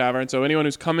Blake Street Tavern. So anyone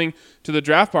who's coming to the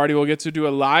draft party will get to do a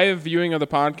live viewing of the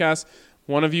podcast.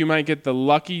 One of you might get the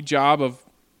lucky job of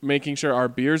making sure our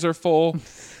beers are full,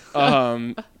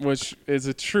 which is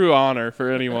a true honor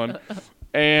for anyone.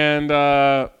 And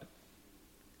so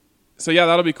yeah,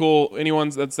 that'll be cool. Anyone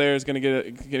that's there is going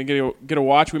to get a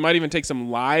watch. We might even take some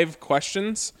live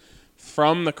questions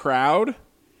from the crowd,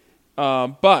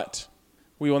 but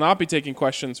we will not be taking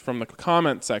questions from the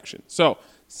comment section. So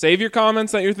save your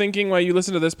comments that you're thinking while you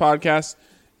listen to this podcast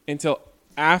until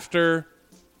after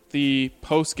the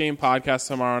post-game podcast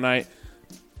tomorrow night.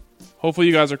 Hopefully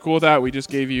you guys are cool with that. We just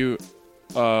gave you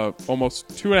almost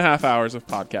 2.5 hours of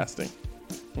podcasting.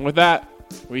 And with that,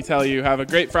 we tell you have a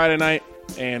great Friday night,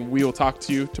 and we will talk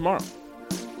to you tomorrow.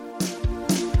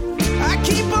 I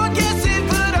keep on guessing,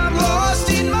 but I'm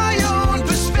lost in my own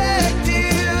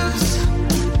perspectives.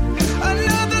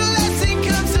 Another lesson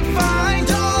comes to find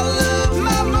all of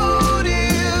my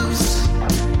motives.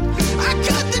 I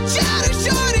cut the chatter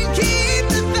short and keep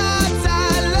the thoughts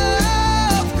I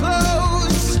love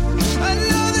close.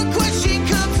 Another question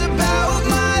comes about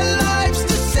my life's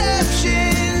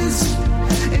deceptions,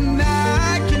 and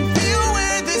I can feel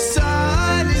where the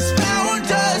sun has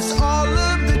found us. All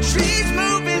of the trees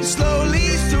moving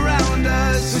slowly surround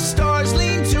us. The stars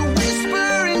lean to whisper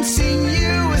and sing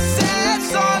you a sad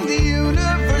song. The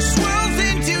universe swirls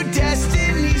into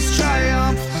destiny's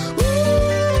triumph.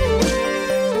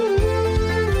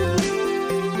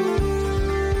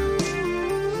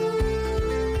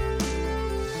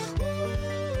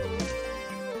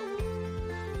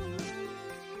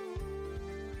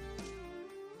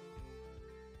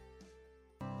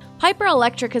 Piper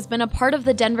Electric has been a part of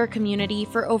the Denver community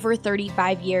for over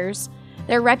 35 years.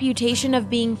 Their reputation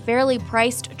of being fairly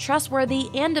priced,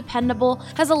 trustworthy, and dependable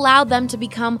has allowed them to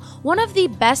become one of the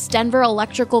best Denver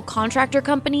electrical contractor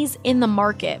companies in the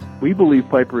market. We believe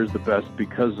Piper is the best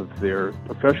because of their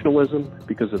professionalism,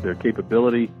 because of their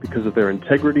capability, because of their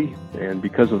integrity, and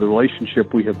because of the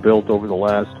relationship we have built over the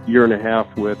last year and a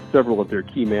half with several of their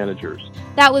key managers.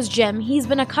 That was Jim. He's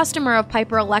been a customer of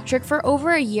Piper Electric for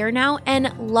over a year now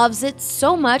and loves it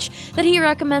so much that he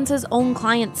recommends his own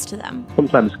clients to them.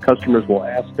 Sometimes customers will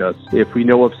ask us if we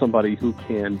know of somebody who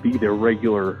can be their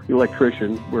regular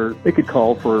electrician, where they could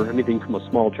call for anything from a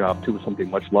small job to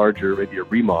something much larger, maybe a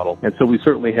remodel. And so we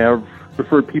certainly have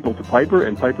referred people to Piper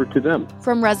and Piper to them.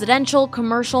 From residential,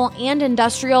 commercial, and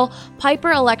industrial,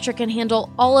 Piper Electric can handle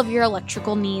all of your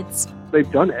electrical needs. They've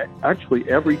done actually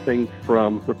everything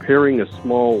from repairing a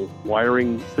small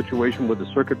wiring situation with a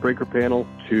circuit breaker panel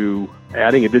to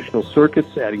adding additional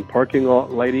circuits, adding parking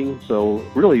lot lighting. So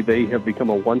really, they have become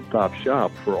a one-stop shop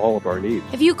for all of our needs.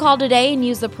 If you call today and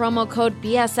use the promo code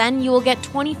BSN, you will get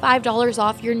 $25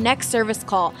 off your next service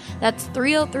call. That's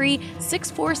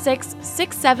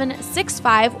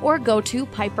 303-646-6765 or go to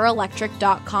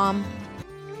piperelectric.com.